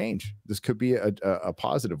be a change. This could be a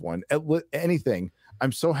positive one. Anything.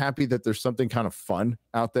 I'm so happy that there's something kind of fun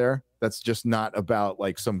out there that's just not about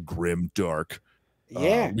like some grim, dark,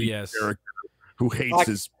 yes, character who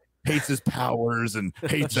hates his powers and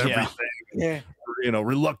hates everything. Yeah. You know,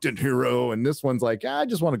 reluctant hero, and this one's like, I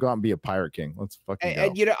just want to go out and be a pirate king. Let's fucking go.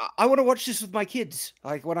 And you know, I want to watch this with my kids.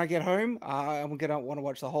 Like when I get home, I'm gonna want to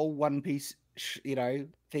watch the whole One Piece,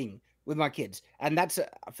 thing with my kids, and that's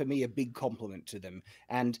for me a big compliment to them.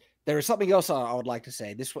 And there is something else I would like to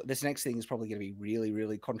say. This next thing is probably going to be really,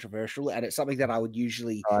 really controversial, and it's something that I would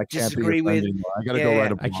usually disagree with. I gotta go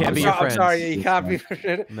right. I can't be your friend. I'm sorry, you can't be.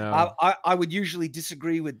 No. I would usually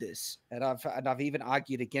disagree with this, and I've even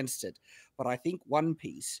argued against it. But I think One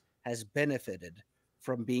Piece has benefited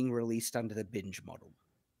from being released under the binge model.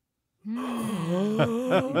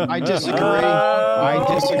 I disagree. I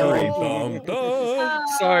disagree.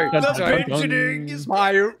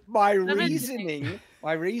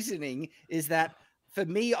 My reasoning is that for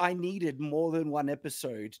me, I needed more than one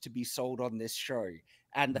episode to be sold on this show,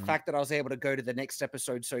 and the fact that I was able to go to the next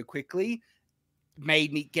episode so quickly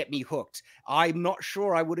get me hooked. I'm not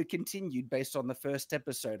sure I would have continued based on the first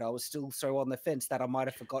episode. I was still so on the fence that I might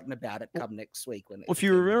have forgotten about it come next week. Well, if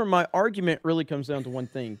you remember, my argument really comes down to one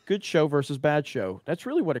thing: good show versus bad show. That's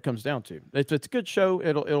really what it comes down to. If it's a good show,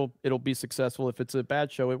 it'll be successful. If it's a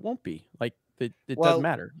bad show, it won't be. Like it doesn't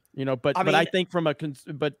matter, you know. But I think from a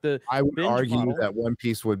I would argue that One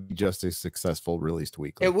Piece would be just as successful released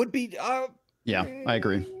weekly. It would be. Yeah, I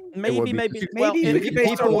agree. Maybe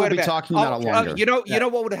people will be talking about it longer. You know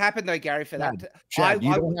what would happen though, Gary, for that? Chad,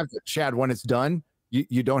 you don't have to. Chad, when it's done,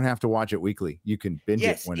 you don't have to watch it weekly. You can binge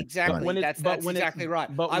it when it's done. That's exactly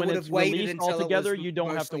right. But I when would it's have waited released until altogether, it was you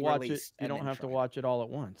don't have to watch it. You and don't then have to try. watch it all at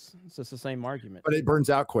once. It's just the same argument. But it burns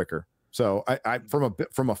out quicker. So I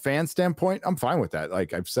from a fan standpoint, I'm fine with that.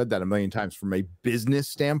 Like I've said that a million times. From a business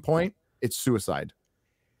standpoint, it's suicide.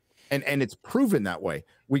 And it's proven that way.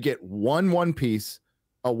 We get One Piece,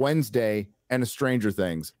 a Wednesday, and a Stranger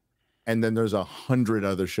Things, and then there's 100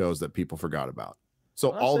 other shows that people forgot about.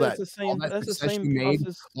 So all that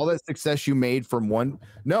success you made from one,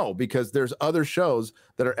 no, because there's other shows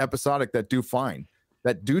that are episodic that do fine,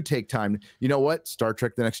 that do take time. You know what? Star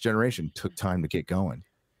Trek: The Next Generation took time to get going.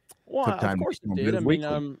 Well, of course it did. I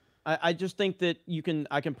mean, I just think that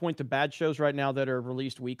I can point to bad shows right now that are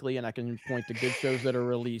released weekly, and I can point to good shows that are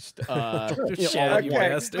released.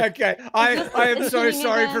 Okay. I am so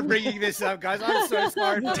sorry for bringing this up, guys. I'm so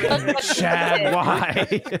sorry. Chad,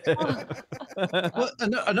 why? Well,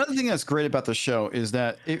 another thing that's great about the show is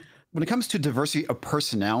that when it comes to diversity of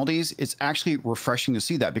personalities, it's actually refreshing to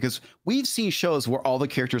see that, because we've seen shows where all the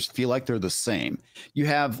characters feel like they're the same. You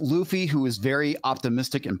have Luffy, who is very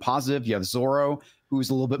optimistic and positive. You have Zoro, who's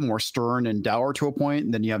a little bit more stern and dour to a point.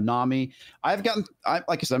 And then you have Nami. Like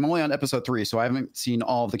I said, I'm only on episode 3, so I haven't seen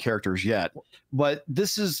all of the characters yet. But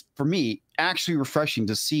this is, for me, actually refreshing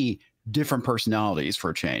to see different personalities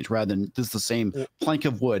for a change, rather than just the same plank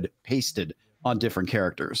of wood pasted on different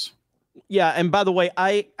characters. Yeah, and by the way,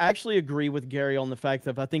 I actually agree with Gary on the fact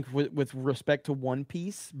that I think with respect to One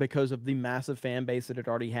Piece, because of the massive fan base that it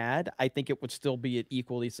already had, I think it would still be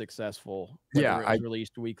equally successful. Whether it was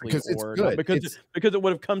released weekly or not, because it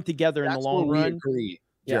would have come together in the long run. Agree,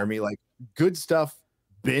 Jeremy. Like good stuff,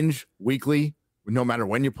 binge weekly, no matter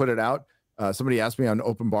when you put it out. Somebody asked me on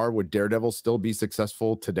Open Bar, would Daredevil still be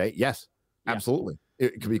successful today? Yes, absolutely.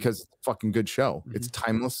 Because it's a fucking good show. It's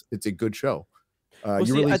timeless. It's a good show.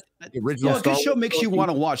 You released the original. Well, a good show makes you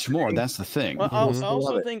want to watch more. That's the thing. Well, I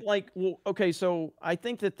also think, like, okay, so I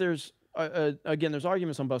think that there's again, there's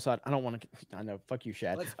arguments on both sides. I don't want to. I know, fuck you,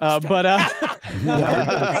 Shad. Drop it,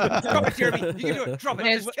 Jeremy. You can do it. Drop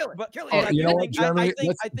it. Kill it. You know what, Jeremy?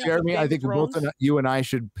 Jeremy, I think both you and I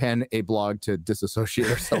should pen a blog to disassociate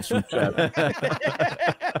ourselves from Shad.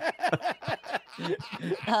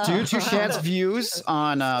 Due to Shad's views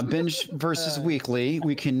on binge versus weekly,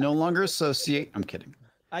 we can no longer associate. I'm kidding.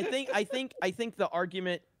 I think the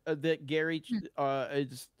argument that Gary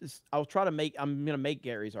I'll try to make. I'm gonna make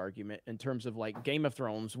Gary's argument in terms of like Game of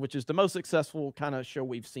Thrones, which is the most successful kind of show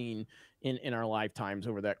we've seen in our lifetimes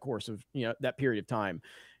over that course of that period of time.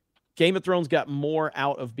 Game of Thrones got more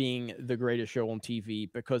out of being the greatest show on TV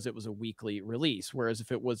because it was a weekly release. Whereas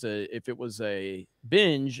if it was a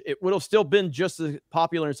binge, it would have still been just as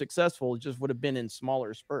popular and successful. It just would have been in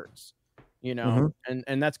smaller spurts,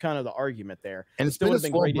 and that's kind of the argument there. And it's still been a would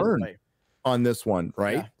have slow great burn anyway. on this one,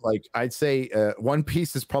 right? Yeah. Like I'd say One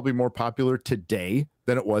Piece is probably more popular today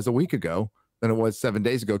than it was a week ago, than it was 7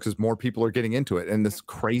 days ago, because more people are getting into it. And this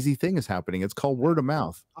crazy thing is happening. It's called word of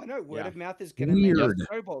mouth. I know word of mouth is going to make Weird. it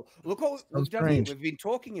snowball. Look what we've done here. strange. We've been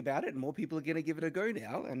talking about it, and more people are going to give it a go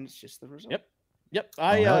now, and it's just the result. Yep.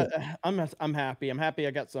 I'm happy. I'm happy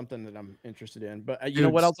I got something that I'm interested in. But you know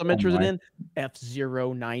Dude, what else I'm so interested much. in?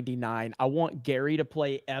 F-Zero 99. I want Gary to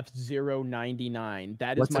play F-Zero 99.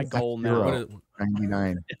 That is What's my an goal F-Zero? now.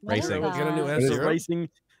 99. Racing. Get a new It is F-Zero? racing.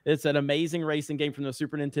 It's an amazing racing game from the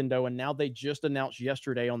Super Nintendo, and now they just announced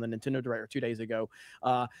yesterday on the Nintendo Direct, or 2 days ago,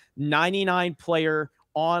 99 player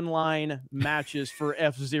online matches for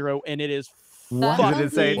F-Zero, and it is What?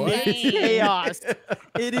 Is it insane? It's chaos.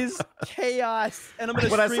 It is chaos. And I'm gonna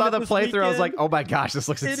When I stream saw it the this playthrough, I was like, weekend. "Oh my gosh, this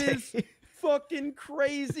looks It insane!" is fucking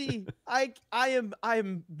crazy. I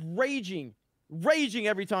am raging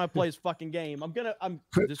every time I play this fucking game.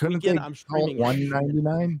 This Couldn't they weekend I'm call it streaming.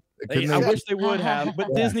 199? I wish they would have, but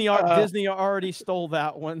Yeah. Disney already stole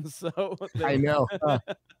that one. So I know.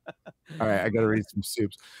 All right, I got to read some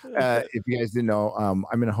soups. If you guys didn't know,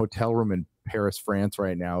 I'm in a hotel room in Paris, France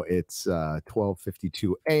right now. It's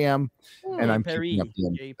 12:52 a.m. and I'm Perry, keeping up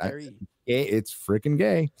the Gay Perry. It's freaking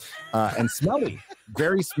gay and smelly,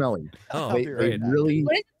 very smelly. Oh, they really.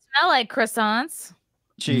 What does it smell like? Croissants?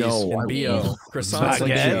 No, and BO. Croissants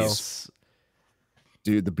and Baguettes.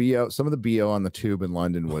 Dude, the BO, some of the BO on the tube in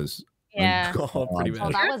London was Yeah. Oh, pretty bad.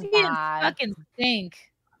 Oh, that was Europeans bad. fucking stink.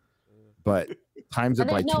 but times it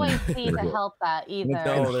And by there's no 10. AC to help that either.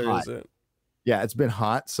 No, there hot. isn't. Yeah, it's been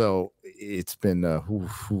hot, so it's been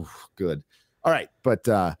good. All right, but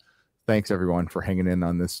thanks everyone for hanging in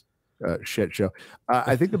on this shit show.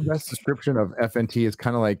 I think the best description of FNT is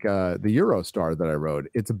kind of like the Eurostar that I wrote.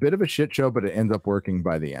 It's a bit of a shit show, but it ends up working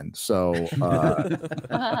by the end. So, God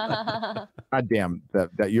damn,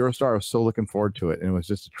 that Eurostar, I was so looking forward to it, and it was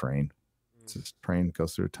just a train. It's just a train that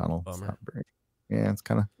goes through a tunnel. It's not very, it's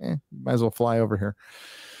kind of, might as well fly over here.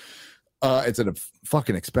 It's a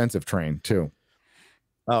fucking expensive train too.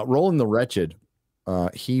 Roland the Wretched,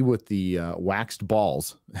 he with the waxed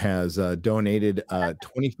balls has donated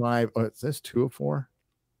 25. Oh, it says 2 of 4.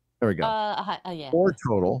 There we go. Yeah. 4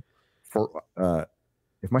 total for.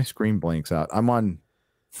 If my screen blanks out, I'm on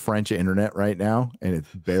French internet right now, and it's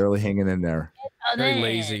barely hanging in there. Very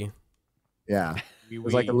lazy. Yeah, it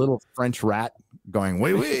was like a little French rat going,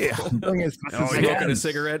 "Wait, wait." Smoking a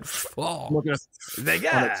cigarette. Oh, They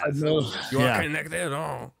got you Yeah. are connected.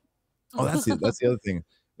 Oh, That's the other thing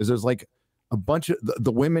is there's like a bunch of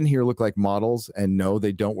the women here look like models, and no,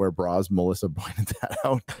 they don't wear bras. Melissa pointed that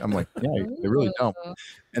out. I'm like, yeah, they really don't,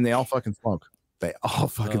 and they all fucking smoke. They all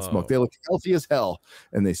fucking smoke. They look healthy as hell,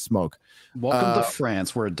 and they smoke. Welcome to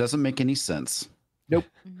France, where it doesn't make any sense. Nope.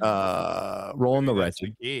 Rolling the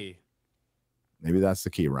Wretched. Key. Maybe that's the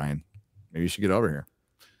key, Ryan. Maybe you should get over here.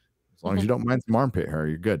 As long as you don't mind some armpit hair,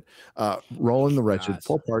 you're good. Rolling the Wretched,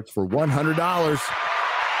 4 parts for $100.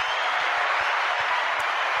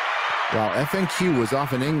 While FNQ was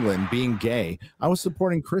off in England being gay, I was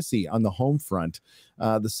supporting Chrissy on the home front.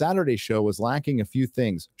 The Saturday show was lacking a few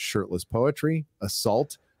things: shirtless poetry,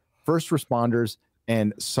 assault, first responders,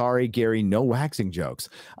 and sorry, Gary, no waxing jokes.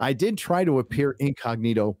 I did try to appear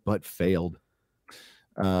incognito, but failed.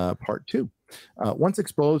 Part 2. Once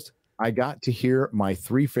exposed, I got to hear my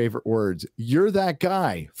 3 favorite words. You're that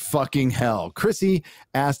guy. Fucking hell. Chrissy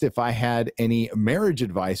asked if I had any marriage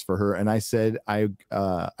advice for her, and I said I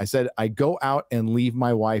go out and leave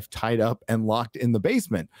my wife tied up and locked in the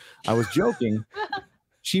basement. I was joking.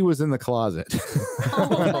 She was in the closet.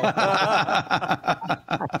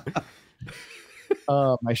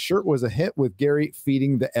 My shirt was a hit with Gary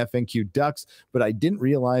feeding the FNQ ducks, but I didn't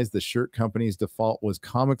realize the shirt company's default was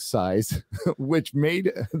comic size, which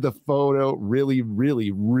made the photo really,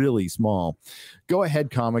 really, really small. Go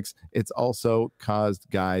ahead, comics. It's also caused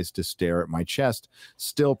guys to stare at my chest.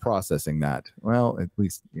 Still processing that. Well, at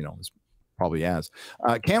least, this probably has.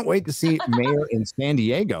 Can't wait to see Mayor in San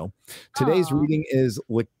Diego. Today's reading is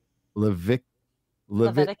Leviticus.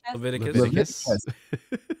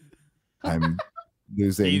 I'm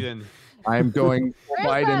losing. Heathen. I'm going Where's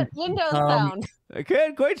Biden. that Windows sound? I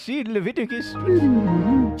can't quite see Leviticus.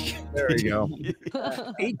 There you go.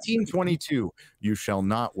 1822. You shall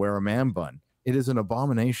not wear a man bun. It is an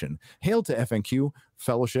abomination. Hail to FNQ,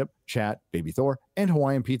 Fellowship, Chat, Baby Thor, and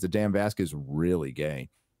Hawaiian Pizza. Dan Vasquez is really gay.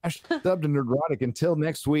 Sub to Nerdrotic. Until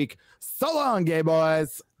next week. So long, gay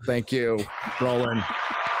boys. Thank you, Roland.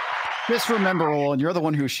 Just remember, Roland, you're the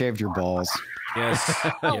one who shaved your balls. Yes.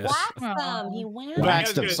 Oh, yes. wax them. He waxed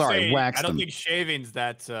Waxed them. Sorry, I waxed don't them. think shaving's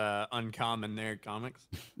that uncommon there, comics.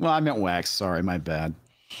 Well, I meant wax. Sorry, my bad.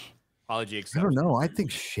 Apology I accepted. don't know. I think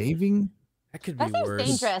shaving. That could That be seems worse.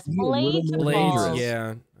 dangerous. A little Blades or more balls? dangerous.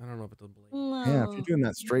 Yeah, I don't know about the blade. Yeah, if you're doing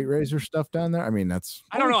that straight razor stuff down there, I mean, that's.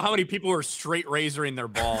 I don't know how many people are straight razoring their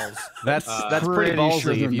balls. That's pretty pretty ballsy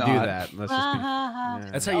sure if they're you do not. that. Let's just be, yeah.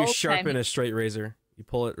 That's how you Okay. sharpen a straight razor. You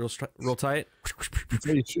pull it real tight.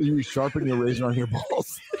 You sharpen your razor on your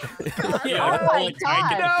balls. Yeah, Oh my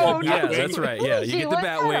God. Yeah, that's right. Yeah, you Gee, get the what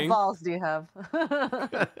bat kind wing. of balls do you have?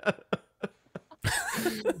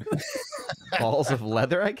 Balls of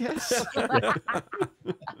leather, I guess.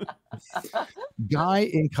 Guy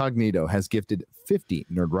Incognito has gifted 50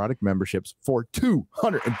 Nerdrotic memberships for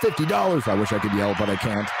 $250. I wish I could yell, but I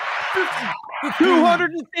can't.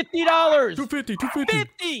 $250. 250.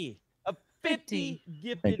 50 of 50 Thank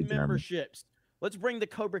gifted you, Jeremy. memberships. Let's bring the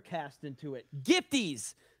Cobra Cast into it.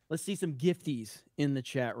 Gifties. Let's see some gifties in the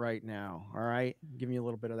chat right now. All right, give me a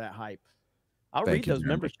little bit of that hype. I'll Thank read you, those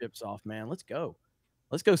Jeremy. memberships off, man. Let's go.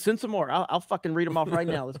 Let's go. Send some more. I'll fucking read them off right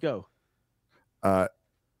now. Let's go.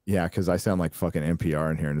 Yeah, because I sound like fucking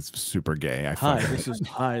NPR in here, and it's super gay. Hi, this is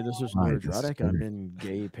Hi, this is Nerdrotic. I'm Terry. in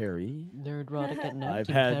Gay Perry. Nerdrotic at night.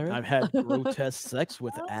 I've had grotesque sex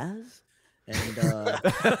with Az, and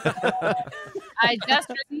I just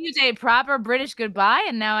received a proper British goodbye,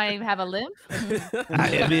 and now I have a limp. I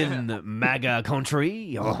am in MAGA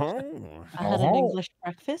country. Uh-huh. I had an English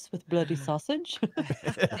breakfast with bloody sausage. Oh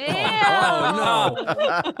no!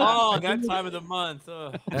 Oh, that time of the month.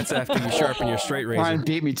 Ugh. That's after you sharpen your straight razor. Ryan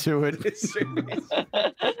beat me to it.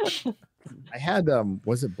 I had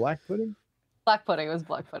was it black pudding? Black pudding was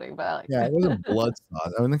black pudding, but I like Yeah, it wasn't blood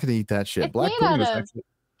sauce. I'm not gonna eat that shit. It's Black made pudding out is of actually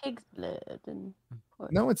pig's blood and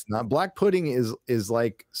pork. no, it's not. Black pudding is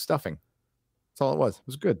like stuffing. That's all it was. It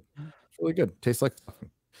was good. It's really good. Tastes like stuffing.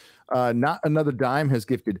 Not Another Dime has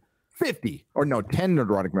gifted 10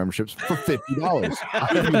 Nerdrotic memberships for $50.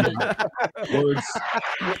 Words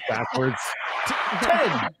backwards.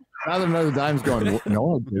 10. Not Another Dime's going,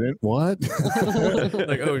 no, I didn't. What?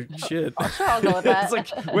 Like, oh shit. Sure, I'll go with that. It's like,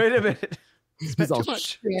 wait a minute. He's all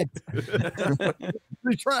shit.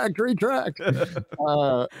 Retract.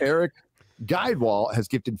 Eric Guidewall has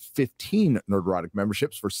gifted 15 Nerdrotic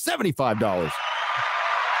memberships for $75.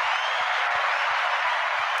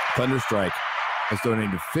 Thunderstrike has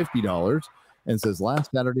donated $50 and says,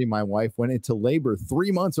 last Saturday, my wife went into labor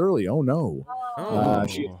 3 months early. Oh, no.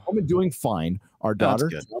 She's home and doing fine. Our daughter,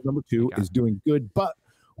 child number 2, is doing good, but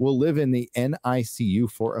will live in the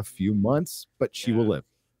NICU for a few months, but she will live.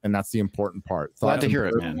 And that's the important part. Glad Thoughts to and hear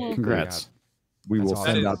it, prayers. man. Congrats. We will That's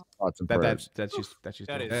send awesome. out thoughts and prayers. That is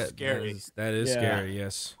Scary. That is Yeah. scary.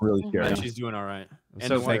 Yes. Really Glad scary. she's doing all right. I'm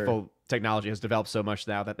so thankful technology has developed so much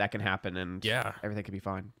now that can happen and Yeah. everything can be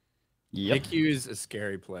fine. Yep. NICU is a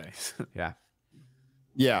scary place. Yeah.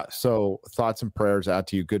 Yeah. So thoughts and prayers out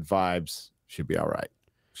to you. Good vibes. Should be all right.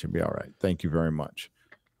 Should be all right. Thank you very much.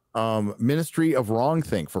 Ministry of Wrong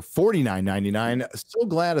Thing for $49.99. So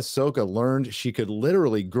glad Ahsoka learned she could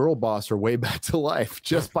literally girl boss her way back to life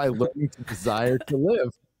just by learning to desire to live.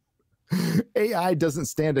 AI doesn't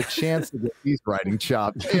stand a chance to get these writing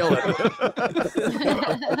chops. Hail it.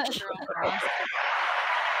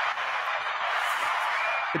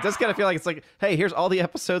 It does kind of feel like it's like, hey, here's all the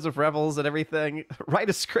episodes of Rebels and everything. Write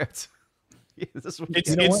a script. It's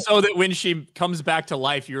so that when she comes back to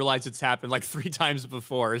life, you realize it's happened like 3 times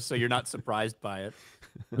before, so you're not surprised by it.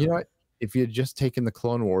 You know what? If you had just taken the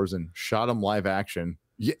Clone Wars and shot them live action,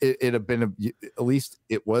 it'd have been at least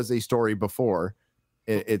it was a story before.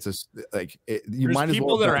 It's a like you There's might as people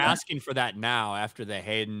well that are asking for that now after the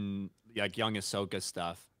Hayden, like young Ahsoka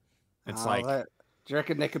stuff. It's like do you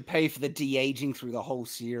reckon they could pay for the de-aging through the whole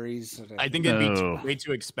series? I think it'd be way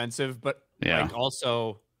too expensive, but like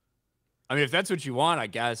also, I mean, if that's what you want, I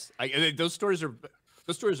guess those stories are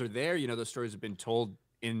there. You know, those stories have been told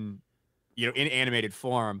in animated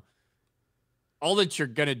form. All that you're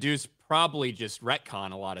gonna do is probably just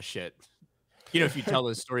retcon a lot of shit. You know, if you tell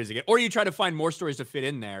those stories again, or you try to find more stories to fit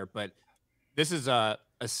in there. But this is a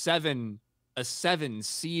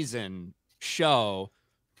 7-season show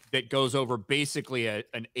that goes over basically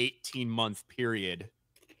an 18-month period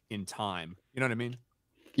in time. You know what I mean?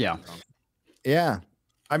 Yeah. Yeah.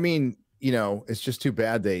 I mean, you know, it's just too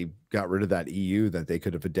bad they got rid of that EU that they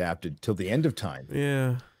could have adapted till the end of time.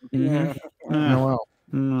 Yeah. Oh,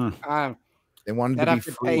 well. They wanted to be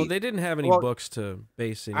free. Well, they didn't have any books to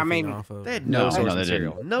base anything off of. They had no source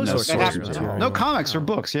material. No source material. No comics or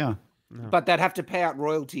books. Yeah. But they'd have to pay out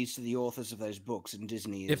royalties to the authors of those books, and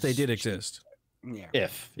Disney if they did exist. Yeah.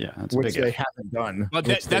 That's which big they if. haven't done. But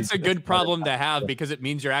that's a good problem to have because it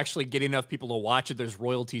means you're actually getting enough people to watch it. There's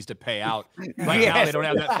royalties to pay out. Right now, they don't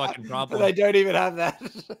have that fucking problem. They don't even have that.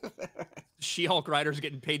 She-Hulk writers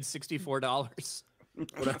getting paid $64,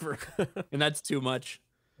 whatever, and that's too much.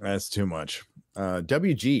 That's too much.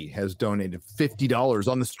 WG has donated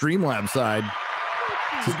 $50 on the Streamlabs side.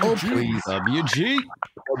 Oh, please. WG.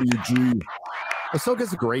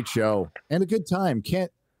 Ahsoka's a great show and a good time. Can't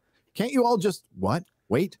you all just what?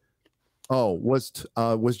 Wait. Oh, was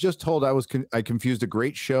just told I confused a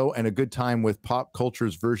great show and a good time with pop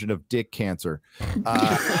culture's version of dick cancer.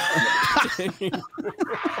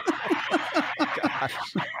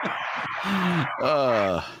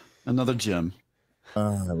 Another gem.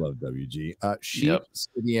 I love WG. Sheep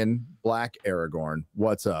Sidian Black Aragorn.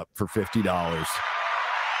 What's up for $50?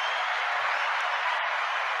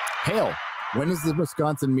 Hail. When is the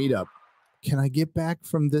Wisconsin meetup? Can I get back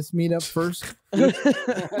from this meetup first? No,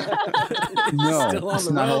 it's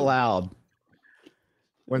not allowed.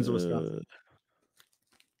 When's the Wisconsin?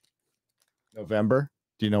 November?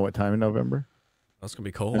 Do you know what time in November? That's gonna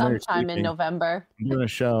be cold. Sometime in November. I'm doing a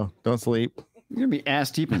show. Don't sleep. You're gonna be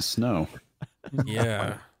ass deep in snow.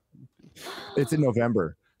 Yeah. It's in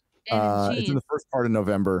November. It's in the first part of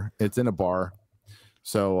November. It's in a bar.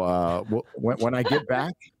 So when I get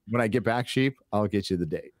back, Sheep, I'll get you the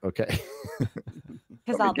date. Okay.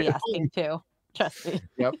 Because I'll be asking too. Trust me.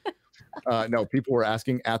 Yep. No, people were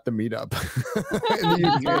asking at the meetup.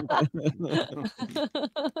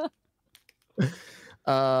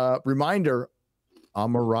 Reminder,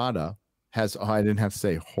 Amarada has, I didn't have to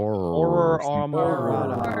say horror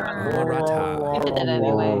Amarada. You did it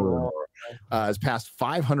anyway. Has passed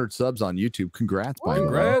 500 subs on YouTube. Congrats, by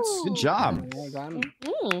Congrats. Good job.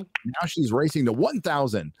 Now she's racing to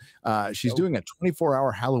 1,000. She's doing a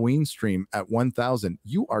 24-hour Halloween stream at 1,000.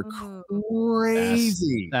 You are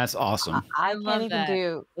crazy. That's awesome. I can't even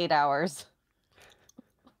do 8 hours.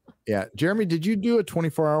 Yeah. Jeremy, did you do a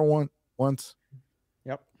 24-hour one once?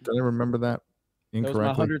 Yep. Did I remember that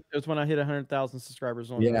incorrectly? It was when I hit 100,000 subscribers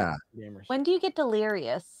on Gamers. When do you get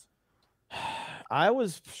delirious? I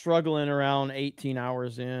was struggling around 18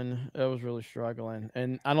 hours in. I was really struggling.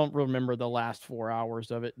 And I don't remember the last 4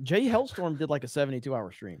 hours of it. Jay Hellstorm did like a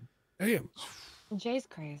 72-hour stream. Damn. Jay's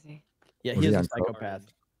crazy. Yeah, he is a psychopath.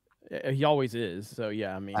 He always is. So,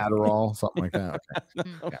 yeah, I mean. Adderall, something like that. Okay.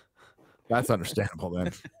 Yeah. That's understandable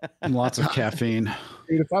then. Lots of caffeine.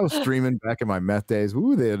 Dude, if I was streaming back in my meth days,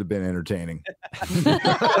 ooh, they would have been entertaining.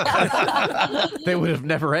 They would have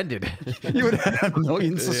never ended. You would have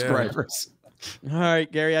millions of subscribers. All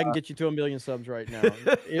right, Gary, I can get you to 1 million subs right now.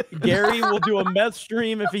 Gary will do a meth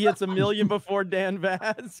stream if he hits 1 million before Dan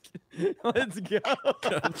Vask. Let's go. Oh,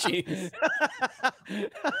 jeez.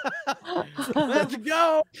 Let's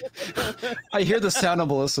go. I hear the sound of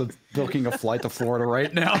Melissa booking a flight to Florida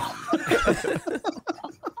right now.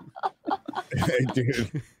 Hey,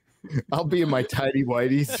 dude, I'll be in my tidy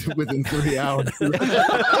whities within 3 hours.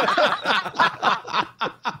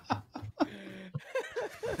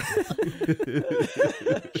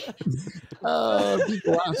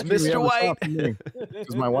 People ask me Mr. White,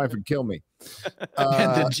 because my wife would kill me.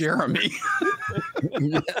 And then Jeremy.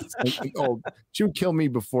 Yes. Oh, she would kill me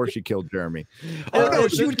before she killed Jeremy. Oh no,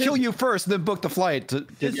 she would kill you first, then book the flight to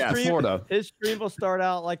Florida. His stream will start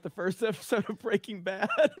out like the first episode of Breaking Bad.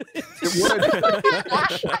 It would.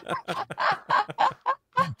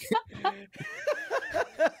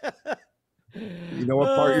 You know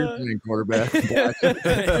what part you're playing, quarterback?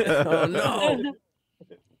 Oh no.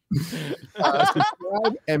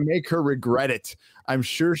 Subscribe and make her regret it. I'm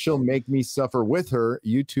sure she'll make me suffer with her.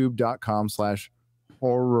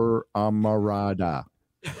 YouTube.com/horror amarada.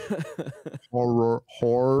 Horror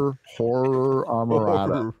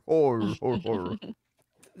amarada. Horror.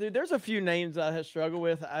 Dude, there's a few names I have struggled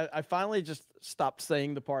with. I finally just stopped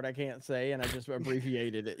saying the part I can't say, and I just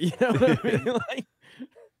abbreviated it. You know what I mean? Like,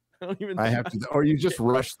 I have to, or you just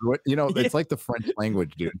rush through it. You know, it's like the French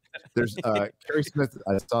language, dude. There's Carrie Smith.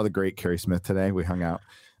 I saw the great Carrie Smith today. We hung out,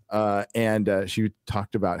 and she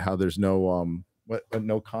talked about how there's no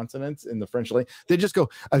no consonants in the French language. They just go.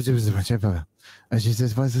 That's the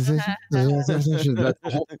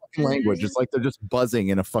whole fucking language. It's like they're just buzzing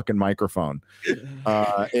in a fucking microphone.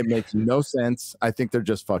 It makes no sense. I think they're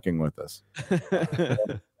just fucking with us.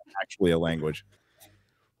 Actually, a language.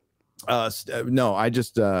 No, I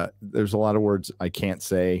just there's a lot of words I can't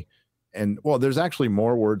say, and well, there's actually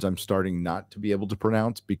more words I'm starting not to be able to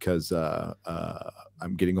pronounce because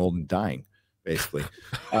I'm getting old and dying. Basically,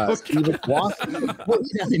 Steven Wasp,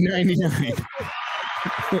 99.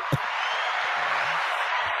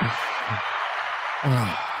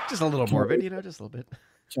 Just a little morbid, you know, just a little bit.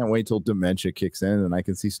 Can't wait till dementia kicks in and I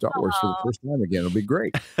can see Star Wars for the first time again. It'll be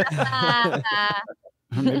great.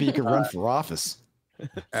 Maybe you could run for office.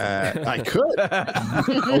 I could.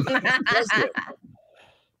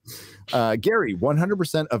 Gary,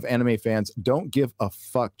 100% of anime fans don't give a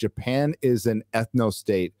fuck. Japan is an ethno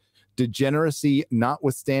state. Degeneracy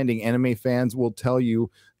notwithstanding, anime fans will tell you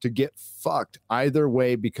to get fucked either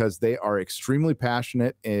way because they are extremely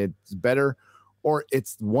passionate. It's better, or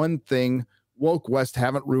it's one thing woke West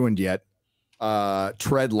haven't ruined yet.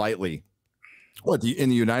 Tread lightly. What, in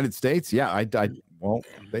the United States? Yeah, well,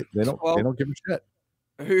 they don't give a shit.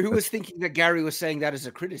 Who was thinking that Gary was saying that as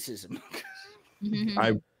a criticism?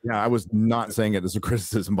 I was not saying it as a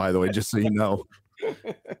criticism, by the way, just so you know.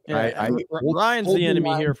 Yeah, Ryan's the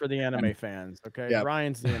enemy here for the anime fans. Okay, yeah.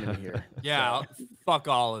 Ryan's the enemy here. Yeah, fuck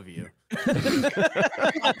all of you. Hold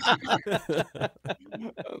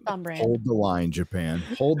the line, Japan.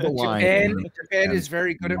 Hold the line. Japan is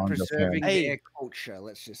very good at preserving their culture.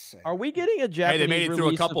 Let's just say. Are we getting a Japanese? Hey, they made it through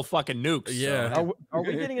a couple fucking nukes. Yeah. So. Are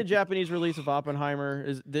we getting a Japanese release of Oppenheimer?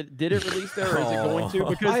 Did it release there, or is it going to?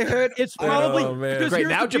 Because I heard it's probably great.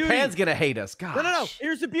 Now Japan's gonna hate us. Gosh. No.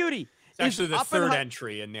 Here's the beauty. It's actually the third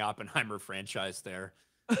entry in the Oppenheimer franchise there.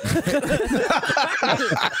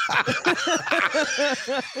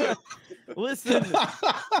 Listen,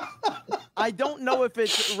 I don't know if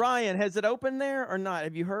it's Ryan. Has it opened there or not?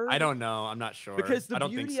 Have you heard? I don't know. I'm not sure. Because the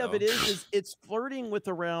beauty of it is it's flirting with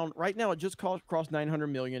around right now. It just crossed 900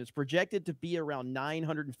 million. It's projected to be around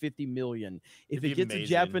 950 million. If it gets a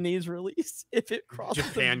Japanese release, if it crosses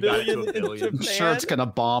Japan a billion, got to a billion. I'm sure it's gonna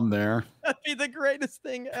bomb there. That'd be the greatest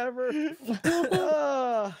thing ever.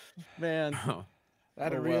 Oh, man.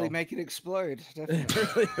 That'll really make it explode.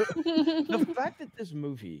 Definitely. The fact that this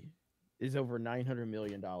movie is over $900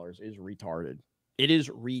 million is retarded. It is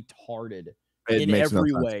retarded in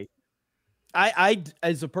every way. I,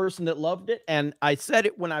 as a person that loved it, and I said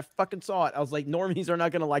it when I fucking saw it, I was like, normies are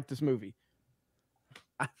not going to like this movie.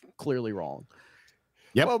 I'm clearly wrong.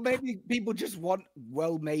 Yep. Well, maybe people just want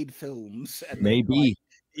well-made films. And maybe.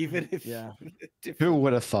 Even if... Yeah. Who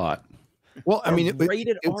would have thought? Well, I mean,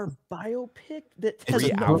 rated R biopic that has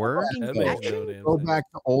 3 hours. Go back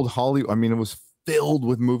to old Hollywood. I mean, it was filled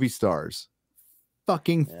with movie stars,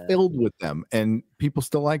 fucking filled with them, and people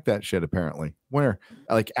still like that shit. Apparently, where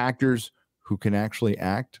like actors who can actually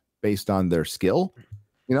act based on their skill,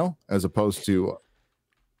 you know, as opposed to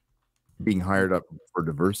being hired up for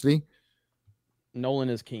diversity. Nolan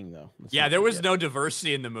is king, though. Yeah, there was no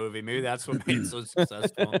diversity in the movie. Maybe that's what made it so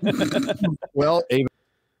successful. Well,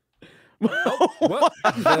 What?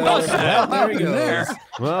 There we go.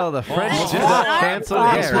 Well, the French did not cancel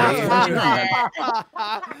Gary.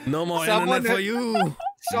 No more internet for you.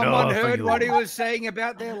 Someone heard what he was saying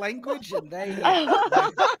about their language, and they.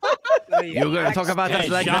 You're going to talk about us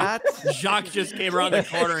like that? Jacques just came around the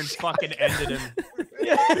corner and fucking ended him.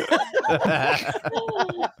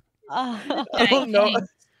 I don't know.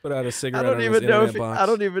 Put out a cigarette. I don't even know if I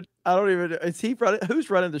don't even know. Is he running? Who's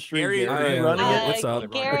running the stream? Gary, running it? What's up?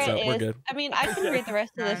 What's up? We're good. I mean, I can read the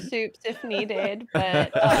rest of the soups if needed, but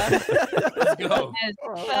let's go.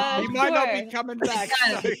 He might not be coming back.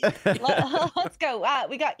 Let's go.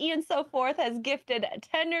 We got Ian Soforth has gifted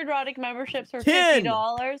 10 Nerdrotic memberships for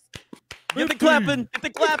 $50. Get the clapping! Get the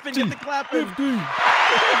clapping! Get the clapping!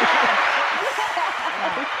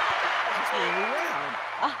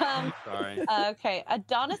 Sorry. Okay,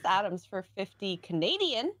 Adonis Adams for 50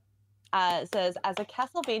 Canadian says, as a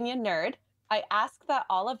Castlevania nerd, I ask that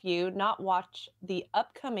all of you not watch the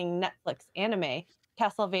upcoming Netflix anime,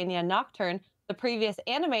 Castlevania Nocturne. The previous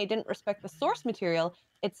anime didn't respect the source material.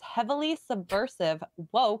 It's heavily subversive,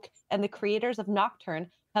 woke, and the creators of Nocturne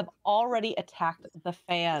have already attacked the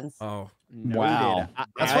fans. Oh, wow.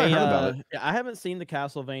 That's what I heard about it. I haven't seen the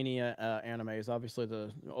Castlevania animes, obviously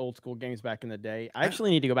the old school games back in the day. I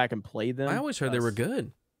actually need to go back and play them. I always heard they were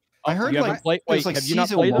good. I heard have you not played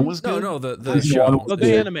them? No, the show.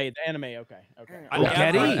 The anime, okay.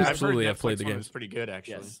 Absolutely, I've played the game. It's pretty good,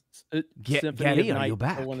 actually. Yes. Getty, are you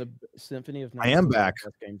back? One of the Symphony of Night. I am back.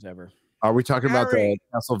 Best games ever. Are we talking about the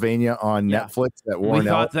Castlevania on Netflix that Warren We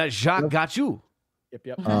thought Ellis? that Jacques got you.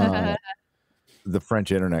 Yep. The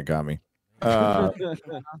French internet got me. But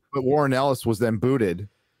Warren Ellis was then booted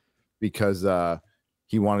because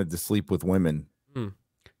he wanted to sleep with women.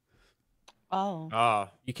 Oh.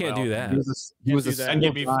 You can't do that. He was a and single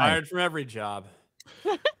you'd be guy. fired from every job.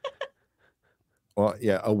 Well,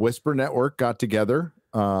 yeah, a Whisper network got together,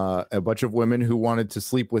 a bunch of women who wanted to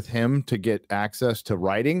sleep with him to get access to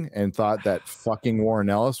writing and thought that fucking Warren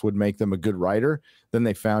Ellis would make them a good writer. Then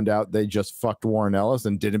they found out they just fucked Warren Ellis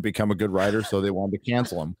and didn't become a good writer, so they wanted to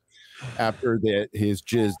cancel him after his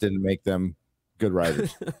jizz didn't make them good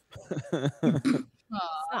writers. It's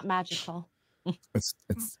not magical.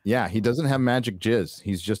 It's yeah, he doesn't have magic jizz.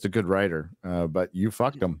 He's just a good writer. But you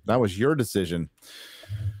fucked him. That was your decision.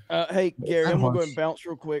 Hey Gary, I'm gonna go and bounce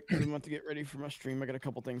real quick because I'm about to get ready for my stream. I got a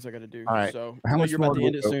couple things I got to do. All right. So How much you're about more to do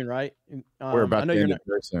end we it go? soon, right? We're about I know to you're end not. it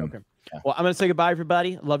very soon. Okay. Well, I'm gonna say goodbye,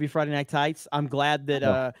 everybody. Love you, Friday Night Tights. I'm glad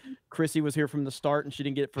that Chrissy was here from the start and she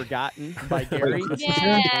didn't get forgotten by Gary.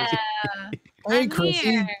 Yeah. Hey, I'm Chrissy.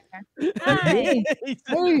 here. Hi. Hey,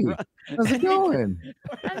 how's it going?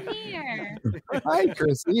 I'm here. Hi,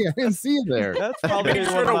 Chrissy. I didn't see you there. That's probably Make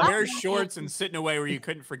one sure of to my- wear shorts and sit in a way where you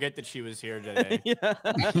couldn't forget that she was here today.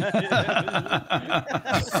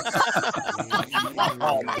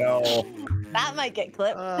 Oh no. That might get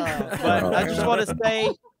clipped. But I just want to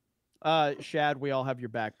say, Shad, we all have your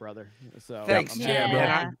back, brother. So Thanks, I'm Chad, happy,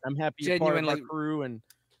 man. I'm happy you're part of our Genuinely- crew, and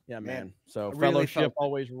yeah, man. So I really fellowship felt-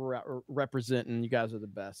 always representing. You guys are the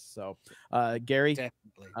best. So, Gary,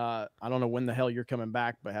 Definitely. I don't know when the hell you're coming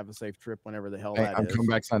back, but have a safe trip whenever the hell Hey, that I'm is. coming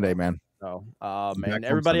back Sunday, man. So, back man, on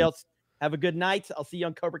everybody Sunday. else, have a good night. I'll see you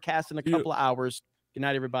on Cobra Cast in a couple of hours. Good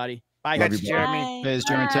night, everybody. Bye. Love you, Thanks, bro. Jeremy. Hey,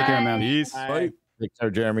 Jeremy, take care, man. Peace. Bye. Take care,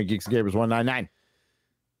 Jeremy. Geeks and Gabers 199.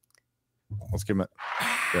 Let's give him a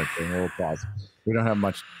little pause. We don't have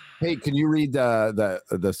much. Hey, can you read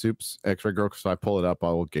the Soups X-Ray Girl? So I pull it up, I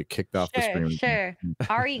will get kicked off the screen. Sure.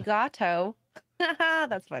 Arigato.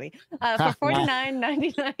 That's funny. For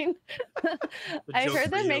 $49.99. I joke's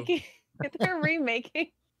heard for they're remaking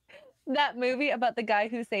that movie about the guy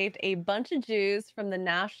who saved a bunch of Jews from the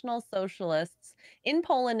National Socialists in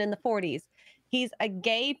Poland in the 40s. He's a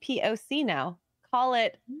gay POC now. Call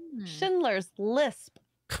it Schindler's Lisp.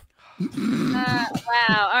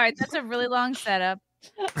 Wow. All right. That's a really long setup.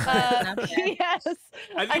 Yes.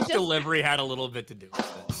 I think delivery had a little bit to do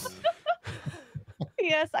with it.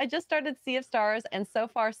 Yes, I just started Sea of Stars, and so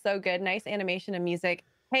far so good. Nice animation and music.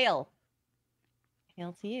 Hail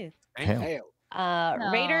to you. Hail.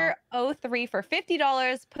 Raider 03 for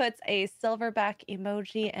 $50 puts a silverback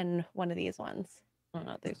emoji in one of these ones. I don't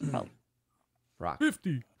know what these are called. Rock.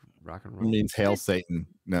 50. Rock and It roll. means hail Satan.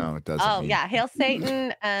 No, it doesn't. Oh mean. yeah, hail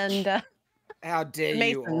Satan and How dare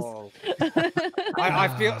you Masons. all? I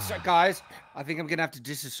feel, so, guys. I think I'm gonna have to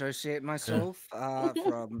disassociate myself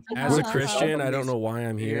from. As a Christian, I don't know why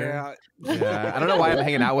I'm here. Yeah, I don't know why I'm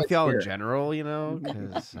hanging out with y'all in general, you know,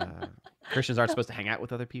 because Christians aren't supposed to hang out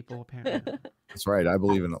with other people, apparently. That's right. I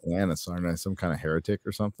believe in Atlantis. Aren't I some kind of heretic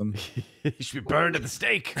or something? You should be burned at the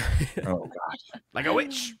stake. Oh gosh. Like a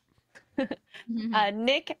witch.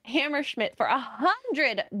 Nick Hammerschmidt for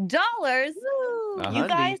 $100. You 100.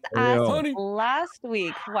 guys Real. asked last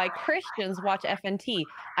week why Christians watch FNT.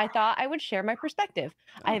 I thought I would share my perspective.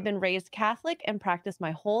 I have been raised Catholic and practiced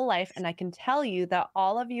my whole life, and I can tell you that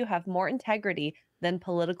all of you have more integrity than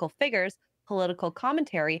political figures, political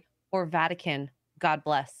commentary, or Vatican. God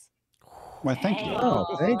bless. Well, thank you.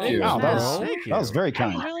 Oh, thank you. Wow, Thank you. that was very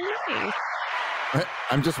kind. Really nice.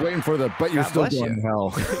 I'm just waiting for the. But you're God still bless going you. to hell.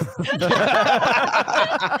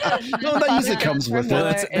 No, that usually comes with Well,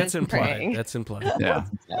 it. that's implied. praying. That's implied. Yeah.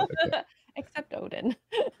 Except Odin.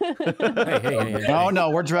 Hey. Oh no,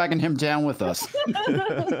 we're dragging him down with us.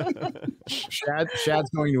 Shad's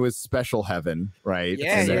going to his special heaven, right?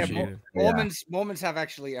 Yeah, And yeah. then- Mormons have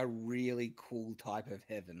actually a really cool type of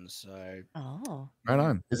heaven. So. Oh. Right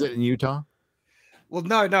on. Is it in Utah? Well,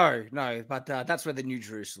 no. But that's where the New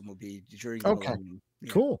Jerusalem will be during. The Okay. millennium.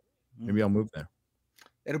 Yeah. Cool. Maybe I'll move there.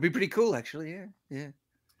 It'll be pretty cool, actually. Yeah.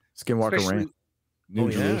 Skinwalker Especially- Ranch. New Oh,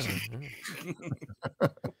 yeah. Jerusalem.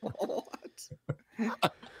 What?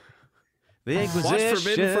 The Watch Inquisition.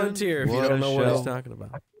 Forbidden Frontier if you What don't a know what he's show. talking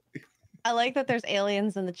about. I like that there's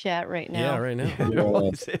aliens in the chat right now. Yeah, right now. Yeah,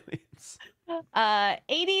 all these aliens.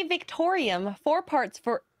 80 Victorium, 4 parts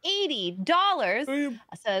for $80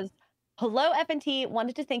 says, hello FNT,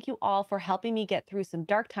 wanted to thank you all for helping me get through some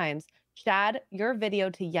dark times. Shad, your video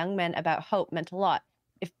to young men about hope meant a lot.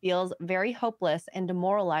 It feels very hopeless and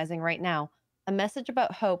demoralizing right now. A message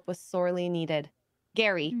about hope was sorely needed.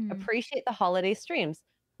 Gary, appreciate the holiday streams.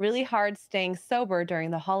 Really hard staying sober during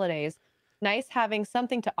the holidays. Nice having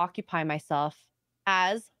something to occupy myself.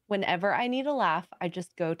 As whenever I need a laugh, I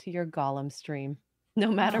just go to your Gollum stream. No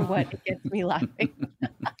matter what, it gets me laughing.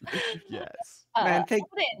 Yes. Man, thank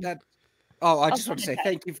Odin. that. Oh, I Oh, just want to go say ahead.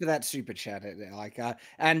 thank you for that super chat.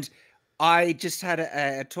 And I just had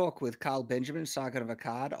a talk with Carl Benjamin, Sargon of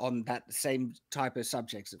Akkad, on that same type of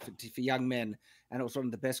subjects for young men, and it was one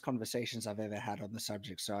of the best conversations I've ever had on the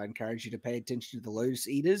subject. So I encourage you to pay attention to the Lotus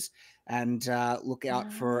Eaters and look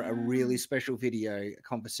out for a really special video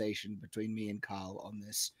conversation between me and Carl on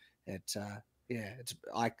this. It's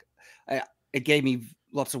like it gave me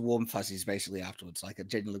lots of warm fuzzies basically afterwards. Like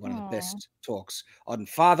genuinely one of the best talks on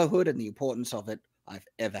fatherhood and the importance of it I've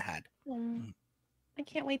ever had. I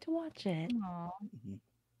can't wait to watch it.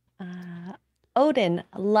 Odin,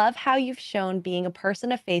 love how you've shown being a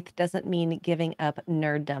person of faith doesn't mean giving up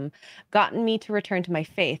nerddom. Gotten me to return to my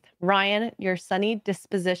faith. Ryan, your sunny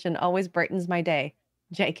disposition always brightens my day.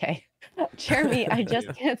 JK. Jeremy, I just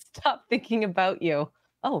can't stop thinking about you.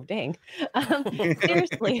 Oh, dang.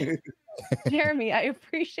 Seriously. Jeremy, I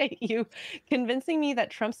appreciate you convincing me that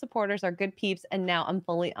Trump supporters are good peeps, and now I'm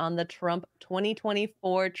fully on the Trump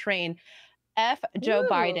 2024 train. F Joe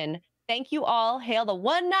Biden. Thank you all. Hail the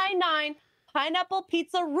 199. Pineapple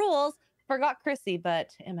pizza rules. Forgot Chrissy, but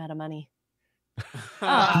am out of money.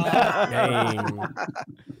 Dang.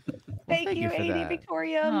 Thank you, for AD that.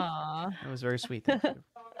 Victoria. That was very sweet. Thank you.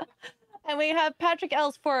 And we have Patrick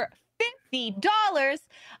Els for $50.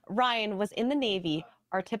 Ryan was in the Navy.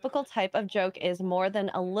 Our typical type of joke is more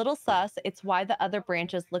than a little sus. It's why the other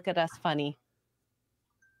branches look at us funny.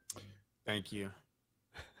 Thank you.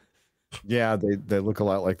 Yeah, they look a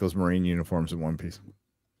lot like those Marine uniforms in One Piece.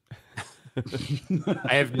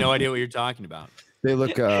 I have no idea what you're talking about. They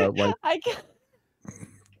look like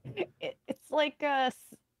It's like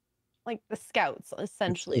the Scouts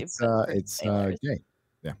essentially. it's gay.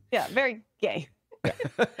 Yeah. Yeah, very gay.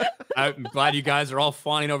 I'm glad you guys are all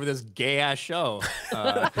fawning over this gay ass show.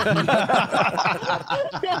 Can't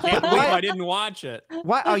believe I didn't watch it.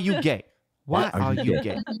 Why are you gay? Why are you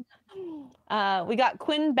gay? We got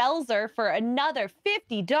Quinn Belzer for another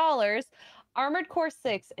 $50. Armored Core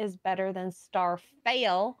 6 is better than Star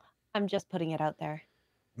Fail. I'm just putting it out there.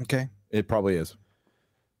 Okay, it probably is.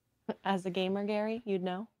 As a gamer, Gary, you'd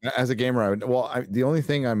know. As a gamer, I would. Well, the only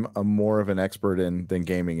thing I'm more of an expert in than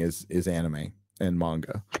gaming is anime and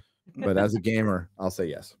manga. But as a gamer, I'll say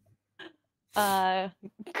yes.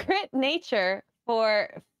 Crit Nature for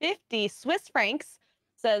 50 Swiss francs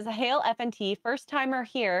says, "Hail FNT, first timer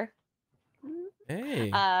here."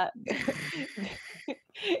 Hey.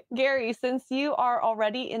 Gary, since you are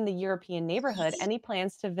already in the European neighborhood, any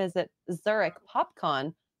plans to visit Zurich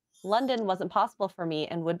PopCon? London wasn't possible for me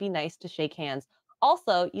and would be nice to shake hands.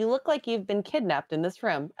 Also, you look like you've been kidnapped in this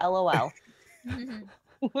room. LOL.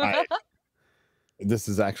 This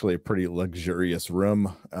is actually a pretty luxurious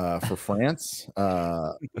room for France,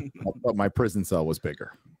 but my prison cell was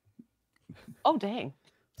bigger. Oh, dang.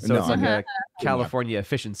 So it's like a California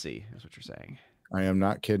efficiency, is what you're saying. I am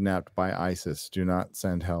not kidnapped by ISIS. Do not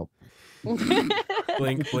send help.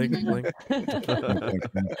 Blink, blink, blink.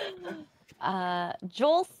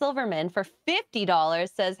 Joel Silverman for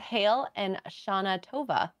 $50 says, "Hail and Shana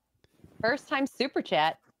Tova. First time super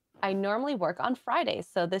chat. I normally work on Fridays,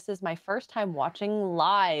 so this is my first time watching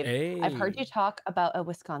live. I've heard you talk about a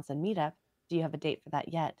Wisconsin meetup. Do you have a date for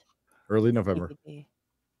that yet?" Early November.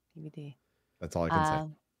 TBD. That's all I can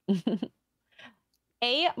say.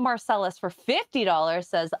 A Marcellus for $50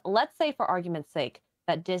 says, "Let's say for argument's sake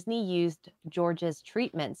that Disney used George's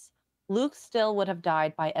treatments. Luke still would have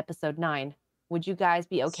died by episode 9. Would you guys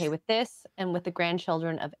be okay with this and with the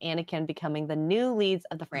grandchildren of Anakin becoming the new leads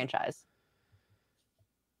of the franchise?"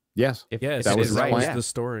 Yes. Yes, that was right. The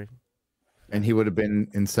story. And he would have been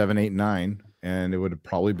in 7, 8, 9, and it would have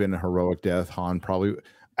probably been a heroic death. Han probably,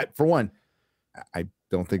 for one, I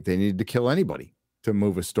don't think they needed to kill anybody to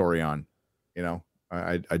move a story on. You know,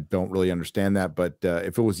 I don't really understand that, but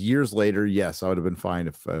if it was years later, yes, I would have been fine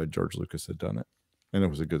if George Lucas had done it, and it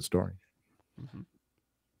was a good story. Mm-hmm.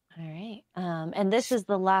 All right. And this is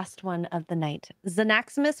the last one of the night.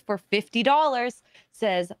 Xanaximus for $50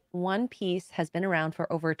 says, "One Piece has been around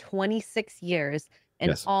for over 26 years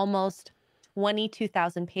and almost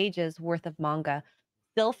 22,000 pages worth of manga.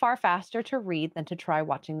 Still far faster to read than to try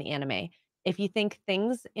watching the anime. If you think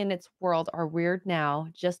things in its world are weird now,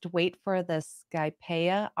 just wait for the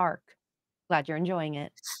Skypiea arc. Glad you're enjoying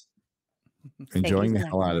it." Enjoying the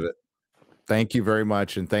hell out of it. Thank you very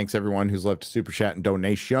much. And thanks everyone who's left a super chat and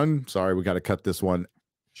donation. Sorry, we got to cut this one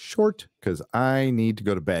short because I need to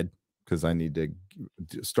go to bed because I need to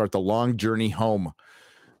start the long journey home.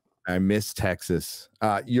 I miss Texas.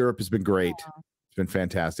 Europe has been great. It's been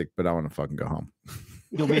fantastic, but I want to fucking go home.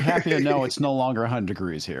 You'll be happy to know it's no longer 100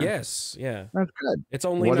 degrees here. Yes, yeah. That's good. It's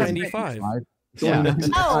only 95. Yeah.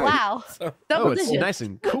 Oh wow! Double it's digits. nice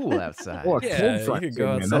and cool outside. Oh, Yeah, you cold could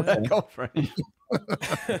go front, man. outside. Cold front.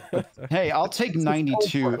 Hey, I'll take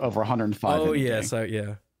 92 over 105. Oh any day. yes,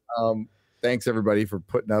 yeah. Thanks everybody for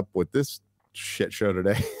putting up with this shit show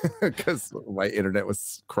today because my internet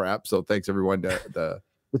was crap. So thanks everyone. The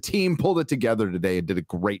team pulled it together today and did a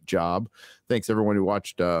great job. Thanks everyone who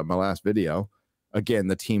watched my last video. Again,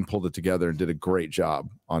 the team pulled it together and did a great job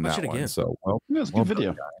on Watch that it one. again. So Yeah, it was a good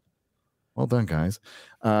video. Well done, guys.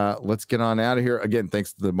 Let's get on out of here. Again,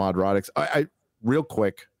 thanks to the Nerdrotics. I real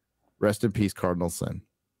quick, rest in peace, Cardinal Sin.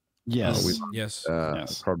 Yes. Yes.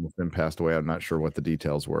 Yes. Cardinal Sin passed away. I'm not sure what the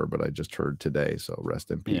details were, but I just heard today. So rest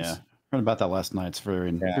in peace. Yeah. Heard about that last night. It's very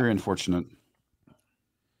unfortunate.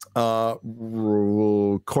 Comics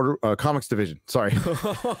division. Sorry. Should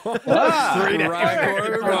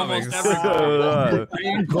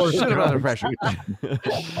have been pressure.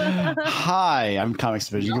 Hi, I'm Comics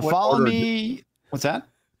Division. You can follow me. What's that?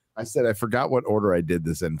 I said I forgot what order I did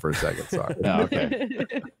this in for a second. Sorry. Oh, okay.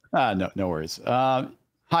 No worries. Hi,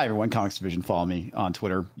 everyone. Comics Division. Follow me on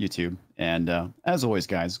Twitter, YouTube. And as always,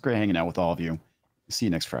 guys, great hanging out with all of you. See you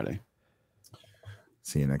next Friday.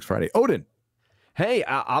 See you next Friday. Odin. Hey,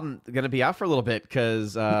 I'm going to be out for a little bit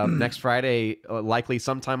because next Friday, likely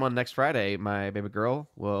sometime on next Friday, my baby girl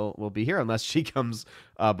will be here unless she comes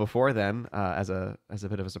before then as a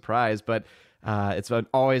bit of a surprise. But it's been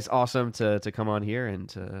always awesome to come on here and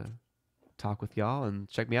to talk with y'all and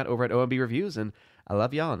check me out over at OMB Reviews. And I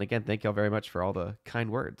love y'all. And again, thank y'all very much for all the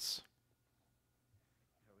kind words.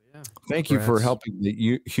 Thank you for helping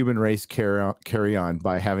the human race carry on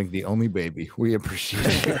by having the only baby. We appreciate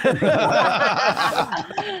it.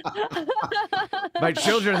 My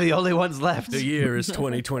children are the only ones left. The year is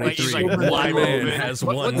 2023. Like, One man has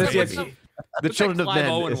one baby. The Children of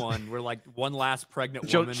Men. One. We're like one last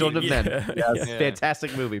pregnant woman. Children of Men. Yes. Yeah.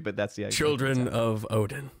 Fantastic movie, but that's the idea. Children of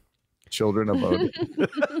Odin. Children of Odin.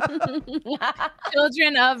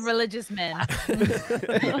 Children of religious men.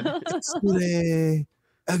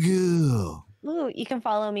 Ooh, you can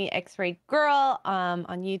follow me, X-Ray Girl, on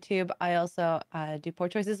YouTube. I also do Poor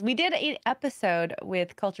Choices. We did an episode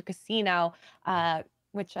with Culture Casino,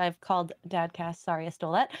 which I've called Dadcast. Sorry, I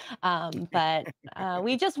stole that. But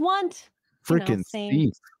we just want Freaking same.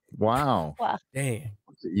 Steve. Wow. Well, dang.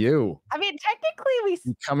 Look at you. I mean, technically, we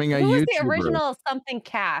Becoming a who was YouTuber. the original something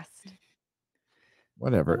cast.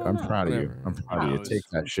 Whatever. I'm proud of you. Whatever. I'm proud of you. Take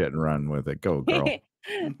that shit and run with it. Go, girl.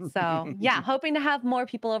 So yeah, hoping to have more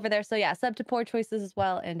people over there. So yeah, sub to Poor Choices as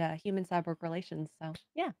well, and Human Cyborg Relations. So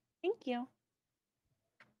yeah, thank you.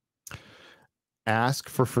 Ask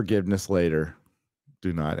for forgiveness later.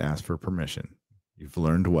 Do not ask for permission. You've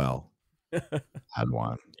learned well.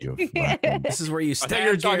 Padawan, you have learned. This is where you I thought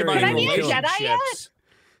you were stand. talking about Can I be a Jedi relationships.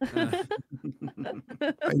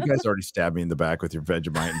 You guys already stabbed me in the back with your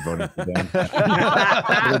Vegemite and voted for them.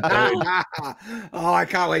 Oh, I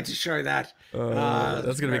can't wait to show that.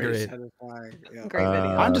 That's gonna be very great. satisfying. Yeah. Great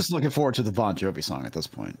video. I'm just looking forward to the Bon Jovi song at this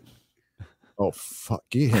point. Oh, fuck.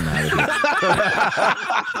 Get him out of here.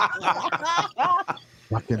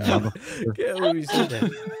 Fucking motherfucker. Can't believe you said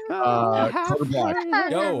that. Cobra Black.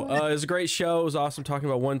 Yo, it was a great show. It was awesome talking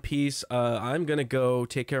about One Piece. I'm gonna go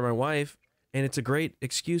take care of my wife, and it's a great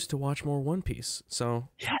excuse to watch more One Piece. So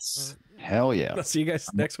yes, hell yeah. I'll see you guys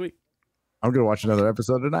next week. I'm gonna watch another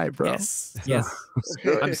episode tonight, bro. Yes.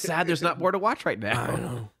 I'm sad there's not more to watch right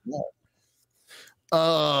now. I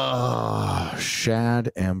know.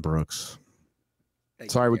 Shad and Brooks.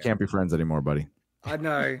 Sorry, we can't be friends anymore, buddy. I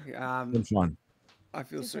know. It's been fun. I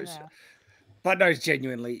feel so. But no,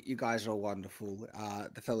 genuinely, you guys are all wonderful.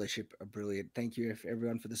 The fellowship are brilliant. Thank you,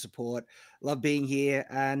 everyone, for the support. Love being here,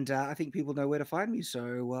 and I think people know where to find me.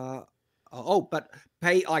 So, but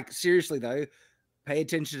seriously though, pay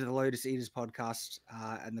attention to the Lotus Eaters podcast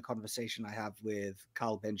and the conversation I have with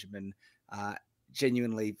Carl Benjamin.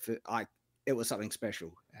 Genuinely, it was something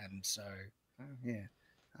special, and so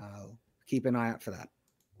keep an eye out for that.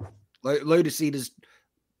 Lotus Eaters.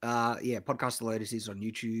 Podcast The Lotus Eaters on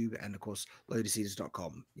YouTube, and of course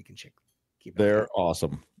lotuseaters.com. You can check. They're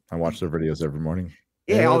awesome. I watch their videos every morning.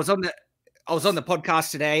 Yeah, I was on the podcast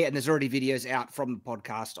today, and there's already videos out from the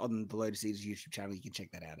podcast on the Lotus Eaters YouTube channel. You can check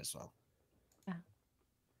that out as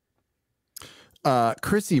well.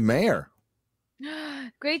 Chrissy Mayer.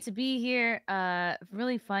 Great to be here.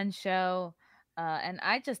 Really fun show. And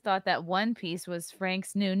I just thought that One Piece was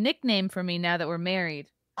Frank's new nickname for me now that we're married.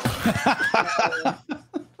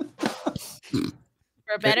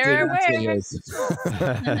 For better or worse.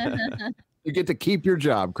 You get to keep your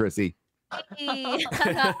job, Chrissy. I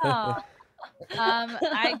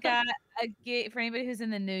got a gig for anybody who's in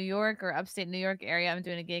the New York or upstate New York area. I'm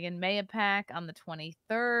doing a gig in Mayapack on the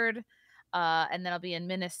 23rd. And then I'll be in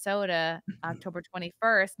Minnesota October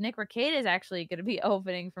 21st. Nick Ricada is actually going to be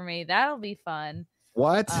opening for me. That'll be fun.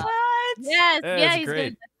 What? Yes. Yeah, He's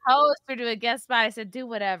going to host or do a guest spot. I said, do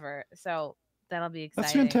whatever. So that'll be exciting.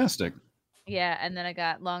 That's fantastic. Yeah, and then I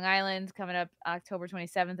got Long Island coming up October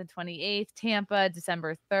 27th and 28th, Tampa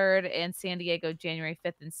December 3rd, and San Diego January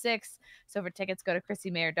 5th and 6th. So for tickets, go to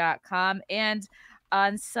chrissymayer.com. And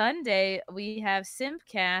on Sunday, we have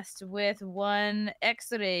Simpcast with one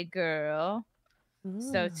X-Ray Girl.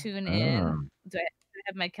 So tune in. Do I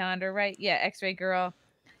have my calendar right? Yeah, X-Ray Girl,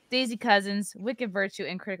 Daisy Cousins, Wicked Virtue,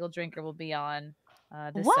 and Critical Drinker will be on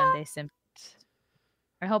this Sunday. Simpcast.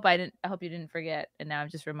 I hope you didn't forget, and now I'm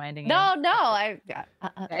just reminding you. No,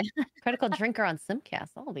 okay. Critical Drinker on Simcast.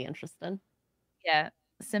 That'll be interesting. Yeah,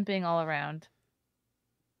 simping all around.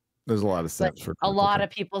 There's a lot of simps for a lot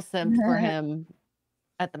of people simped for him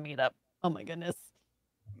at the meetup. Oh my goodness.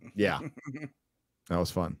 Yeah, that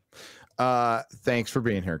was fun. Thanks for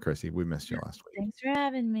being here, Chrissy. We missed you last week. Thanks for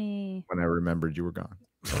having me. When I remembered you were gone.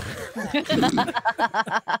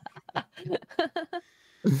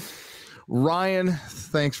 Ryan,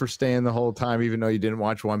 thanks for staying the whole time, even though you didn't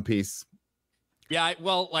watch One Piece. Yeah, I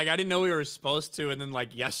didn't know we were supposed to, and then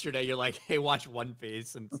like yesterday, you're like, "Hey, watch One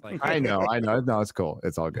Piece," and it's like, I know. No, it's cool.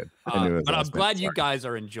 It's all good. I knew it was but I'm last glad minute. you guys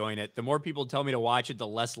are enjoying it. The more people tell me to watch it, the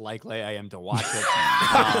less likely I am to watch it.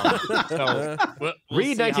 So we'll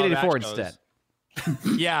read see how 1984 that goes. instead.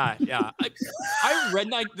 Yeah. I read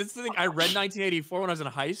this is the thing. I read 1984 when I was in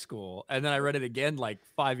high school, and then I read it again like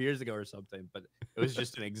 5 years ago or something. But it was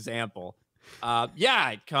just an example.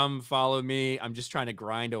 Come follow me. I'm just trying to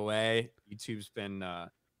grind away. YouTube's been the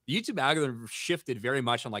YouTube algorithm shifted very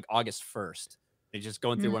much on like August 1st. They're just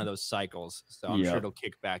going through one of those cycles, so I'm sure it'll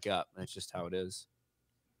kick back up. That's just how it is.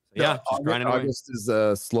 So, yeah, just grinding away. August is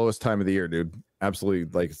the slowest time of the year, dude. Absolutely,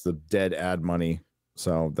 like it's the dead ad money.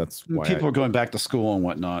 So that's why people are going back to school and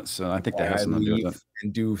whatnot. So I think that has something to do with it.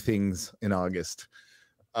 And do things in August.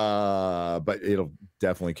 But it'll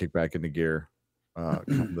definitely kick back into gear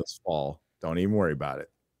come this fall. Don't even worry about it.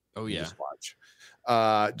 Oh yeah. Just watch.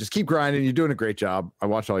 Just keep grinding. You're doing a great job. I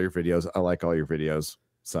watch all your videos. I like all your videos.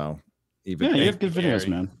 So even you have good videos,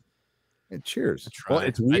 man. And cheers. Well,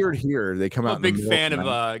 it's weird here. They come out. I'm a big fan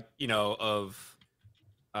of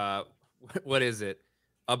what is it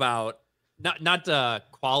about? Not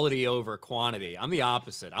quality over quantity. I'm the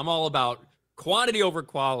opposite. I'm all about quantity over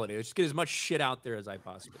quality. Let's just get as much shit out there as I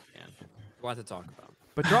possibly can. A lot to talk about.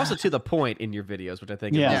 But you're also to the point in your videos, which I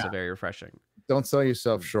think is also very refreshing. Don't sell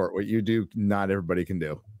yourself short. What you do, not everybody can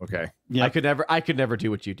do. Okay. Yeah. I could never do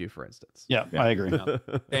what you do, for instance. Yeah. I agree. No.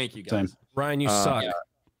 Thank you, guys. Same. Ryan, you suck.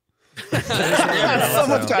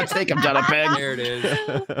 Someone's got to take him down a peg. There it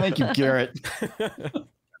is. Thank you, Garrett.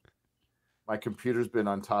 My computer's been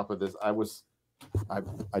on top of this. I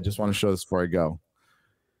just want to show this before I go.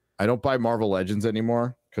 I don't buy Marvel Legends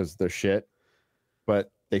anymore because they're shit.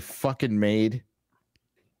 But they fucking made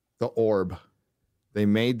the Orb. They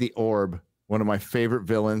made the Orb, one of my favorite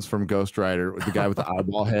villains from Ghost Rider, with the guy with the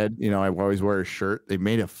eyeball head. You know, I always wear his shirt. They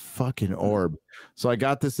made a fucking Orb. So I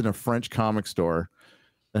got this in a French comic store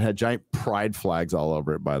that had giant pride flags all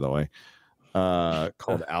over it, by the way,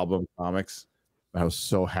 called Album Comics. I was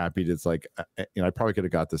so happy. It's like, I probably could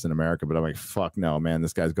have got this in America, but I'm like, fuck no, man.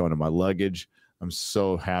 This guy's going to my luggage. I'm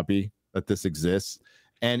so happy that this exists.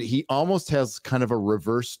 And he almost has kind of a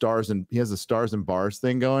reverse stars, and he has a stars and bars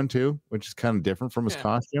thing going too, which is kind of different from his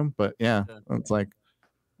costume. But yeah, it's like,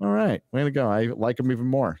 all right, way to go. I like him even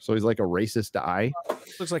more. So he's like a racist eye.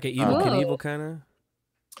 Looks like an evil Knievel kind of.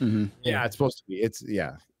 Mm-hmm. Yeah, it's supposed to be. It's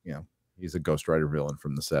he's a Ghost Rider villain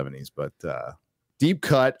from the 70s, but deep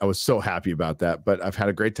cut. I was so happy about that, but I've had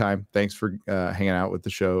a great time. Thanks for hanging out with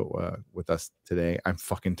the show with us today. I'm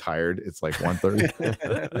fucking tired. It's like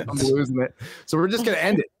 1:30. I'm losing it. So we're just gonna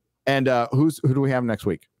end it. And who do we have next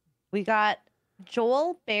week? We got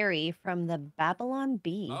Joel Berry from the Babylon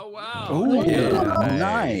Bee. Oh wow! Oh yeah,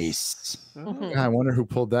 nice. I wonder who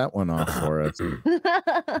pulled that one off for us.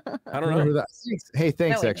 I don't know who that. Hey,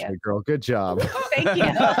 thanks, X-Ray Girl. Good job. Thank you.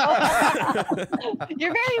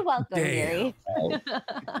 You're very welcome, Gary.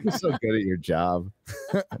 You're so good at your job.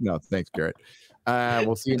 No, thanks, Garrett.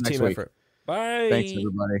 We'll see you next week. Effort. Bye. Thanks,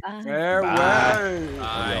 everybody. Farewell.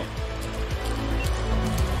 Bye.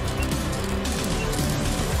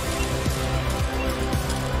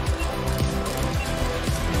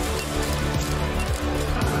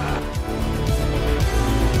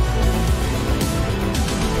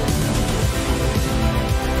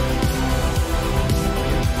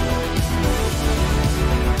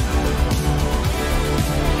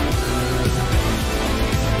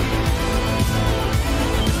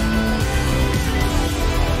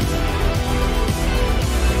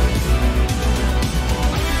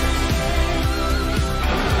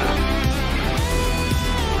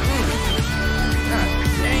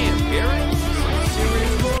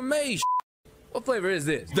 flavor is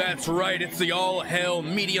this? That's right, it's the all-hell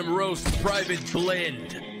medium roast private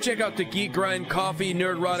blend. Check out the Geek Grind Coffee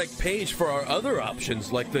Nerdrotic page for our other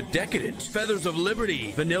options like the Decadent, Feathers of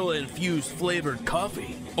Liberty, vanilla-infused flavored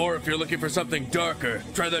coffee. Or if you're looking for something darker,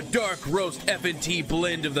 try the Dark Roast FNT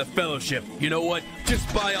blend of the Fellowship. You know what?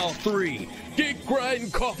 Just buy all three.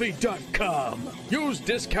 GeekGrindCoffee.com. Use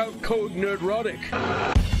discount code Nerdrotic.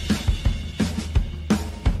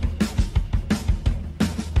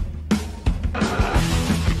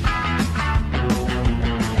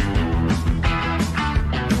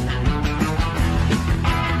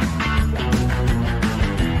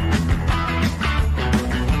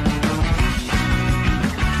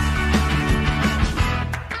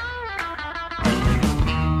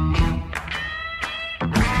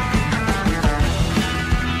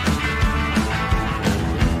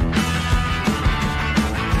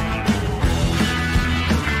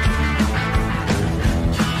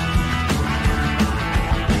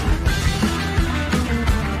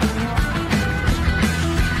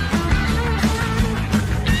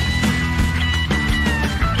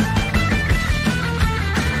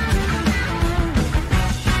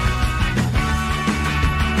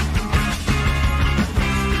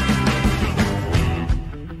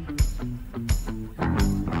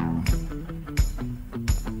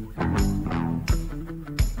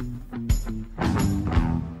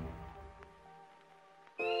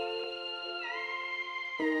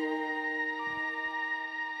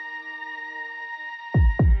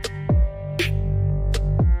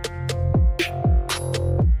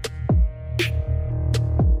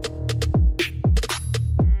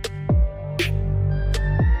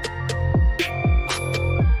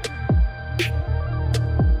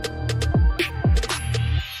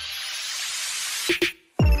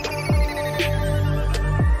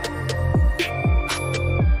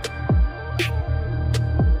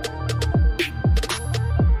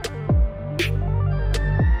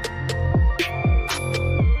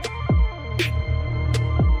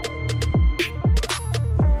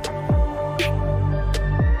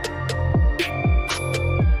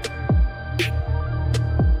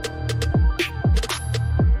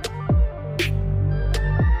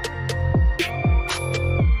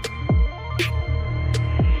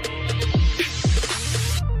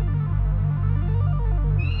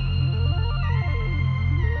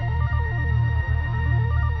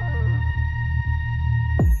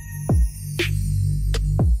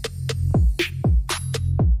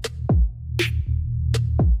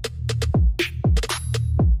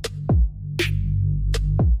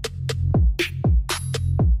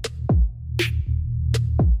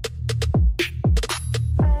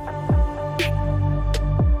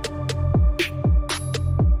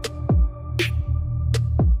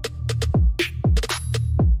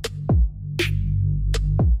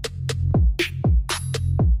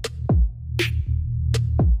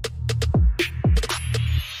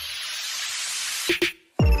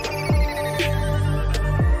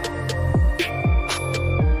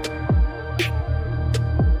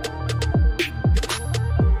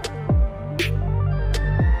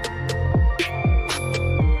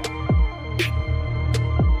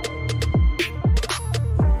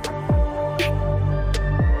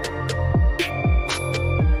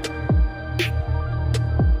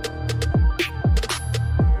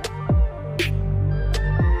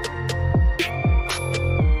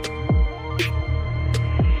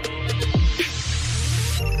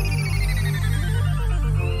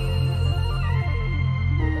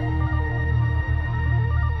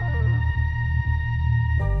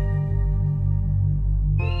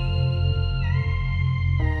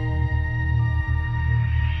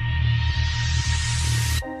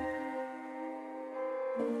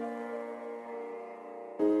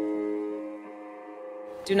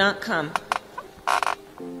 Do not come.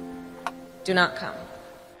 Do not come.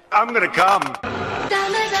 I'm gonna come.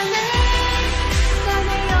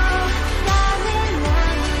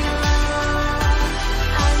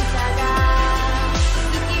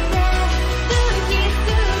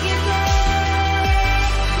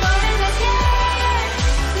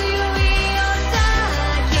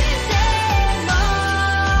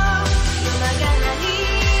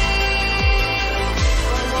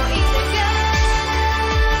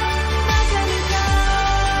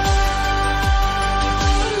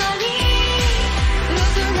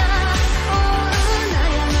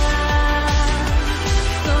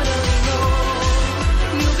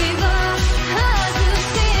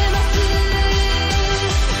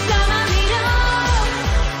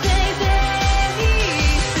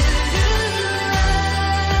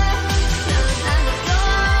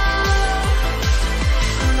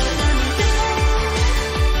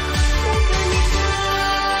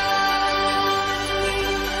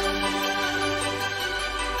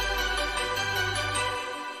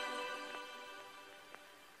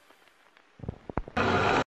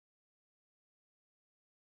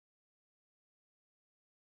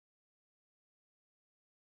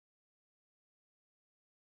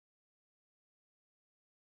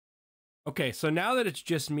 Okay, so now that it's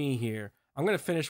just me here, I'm gonna finish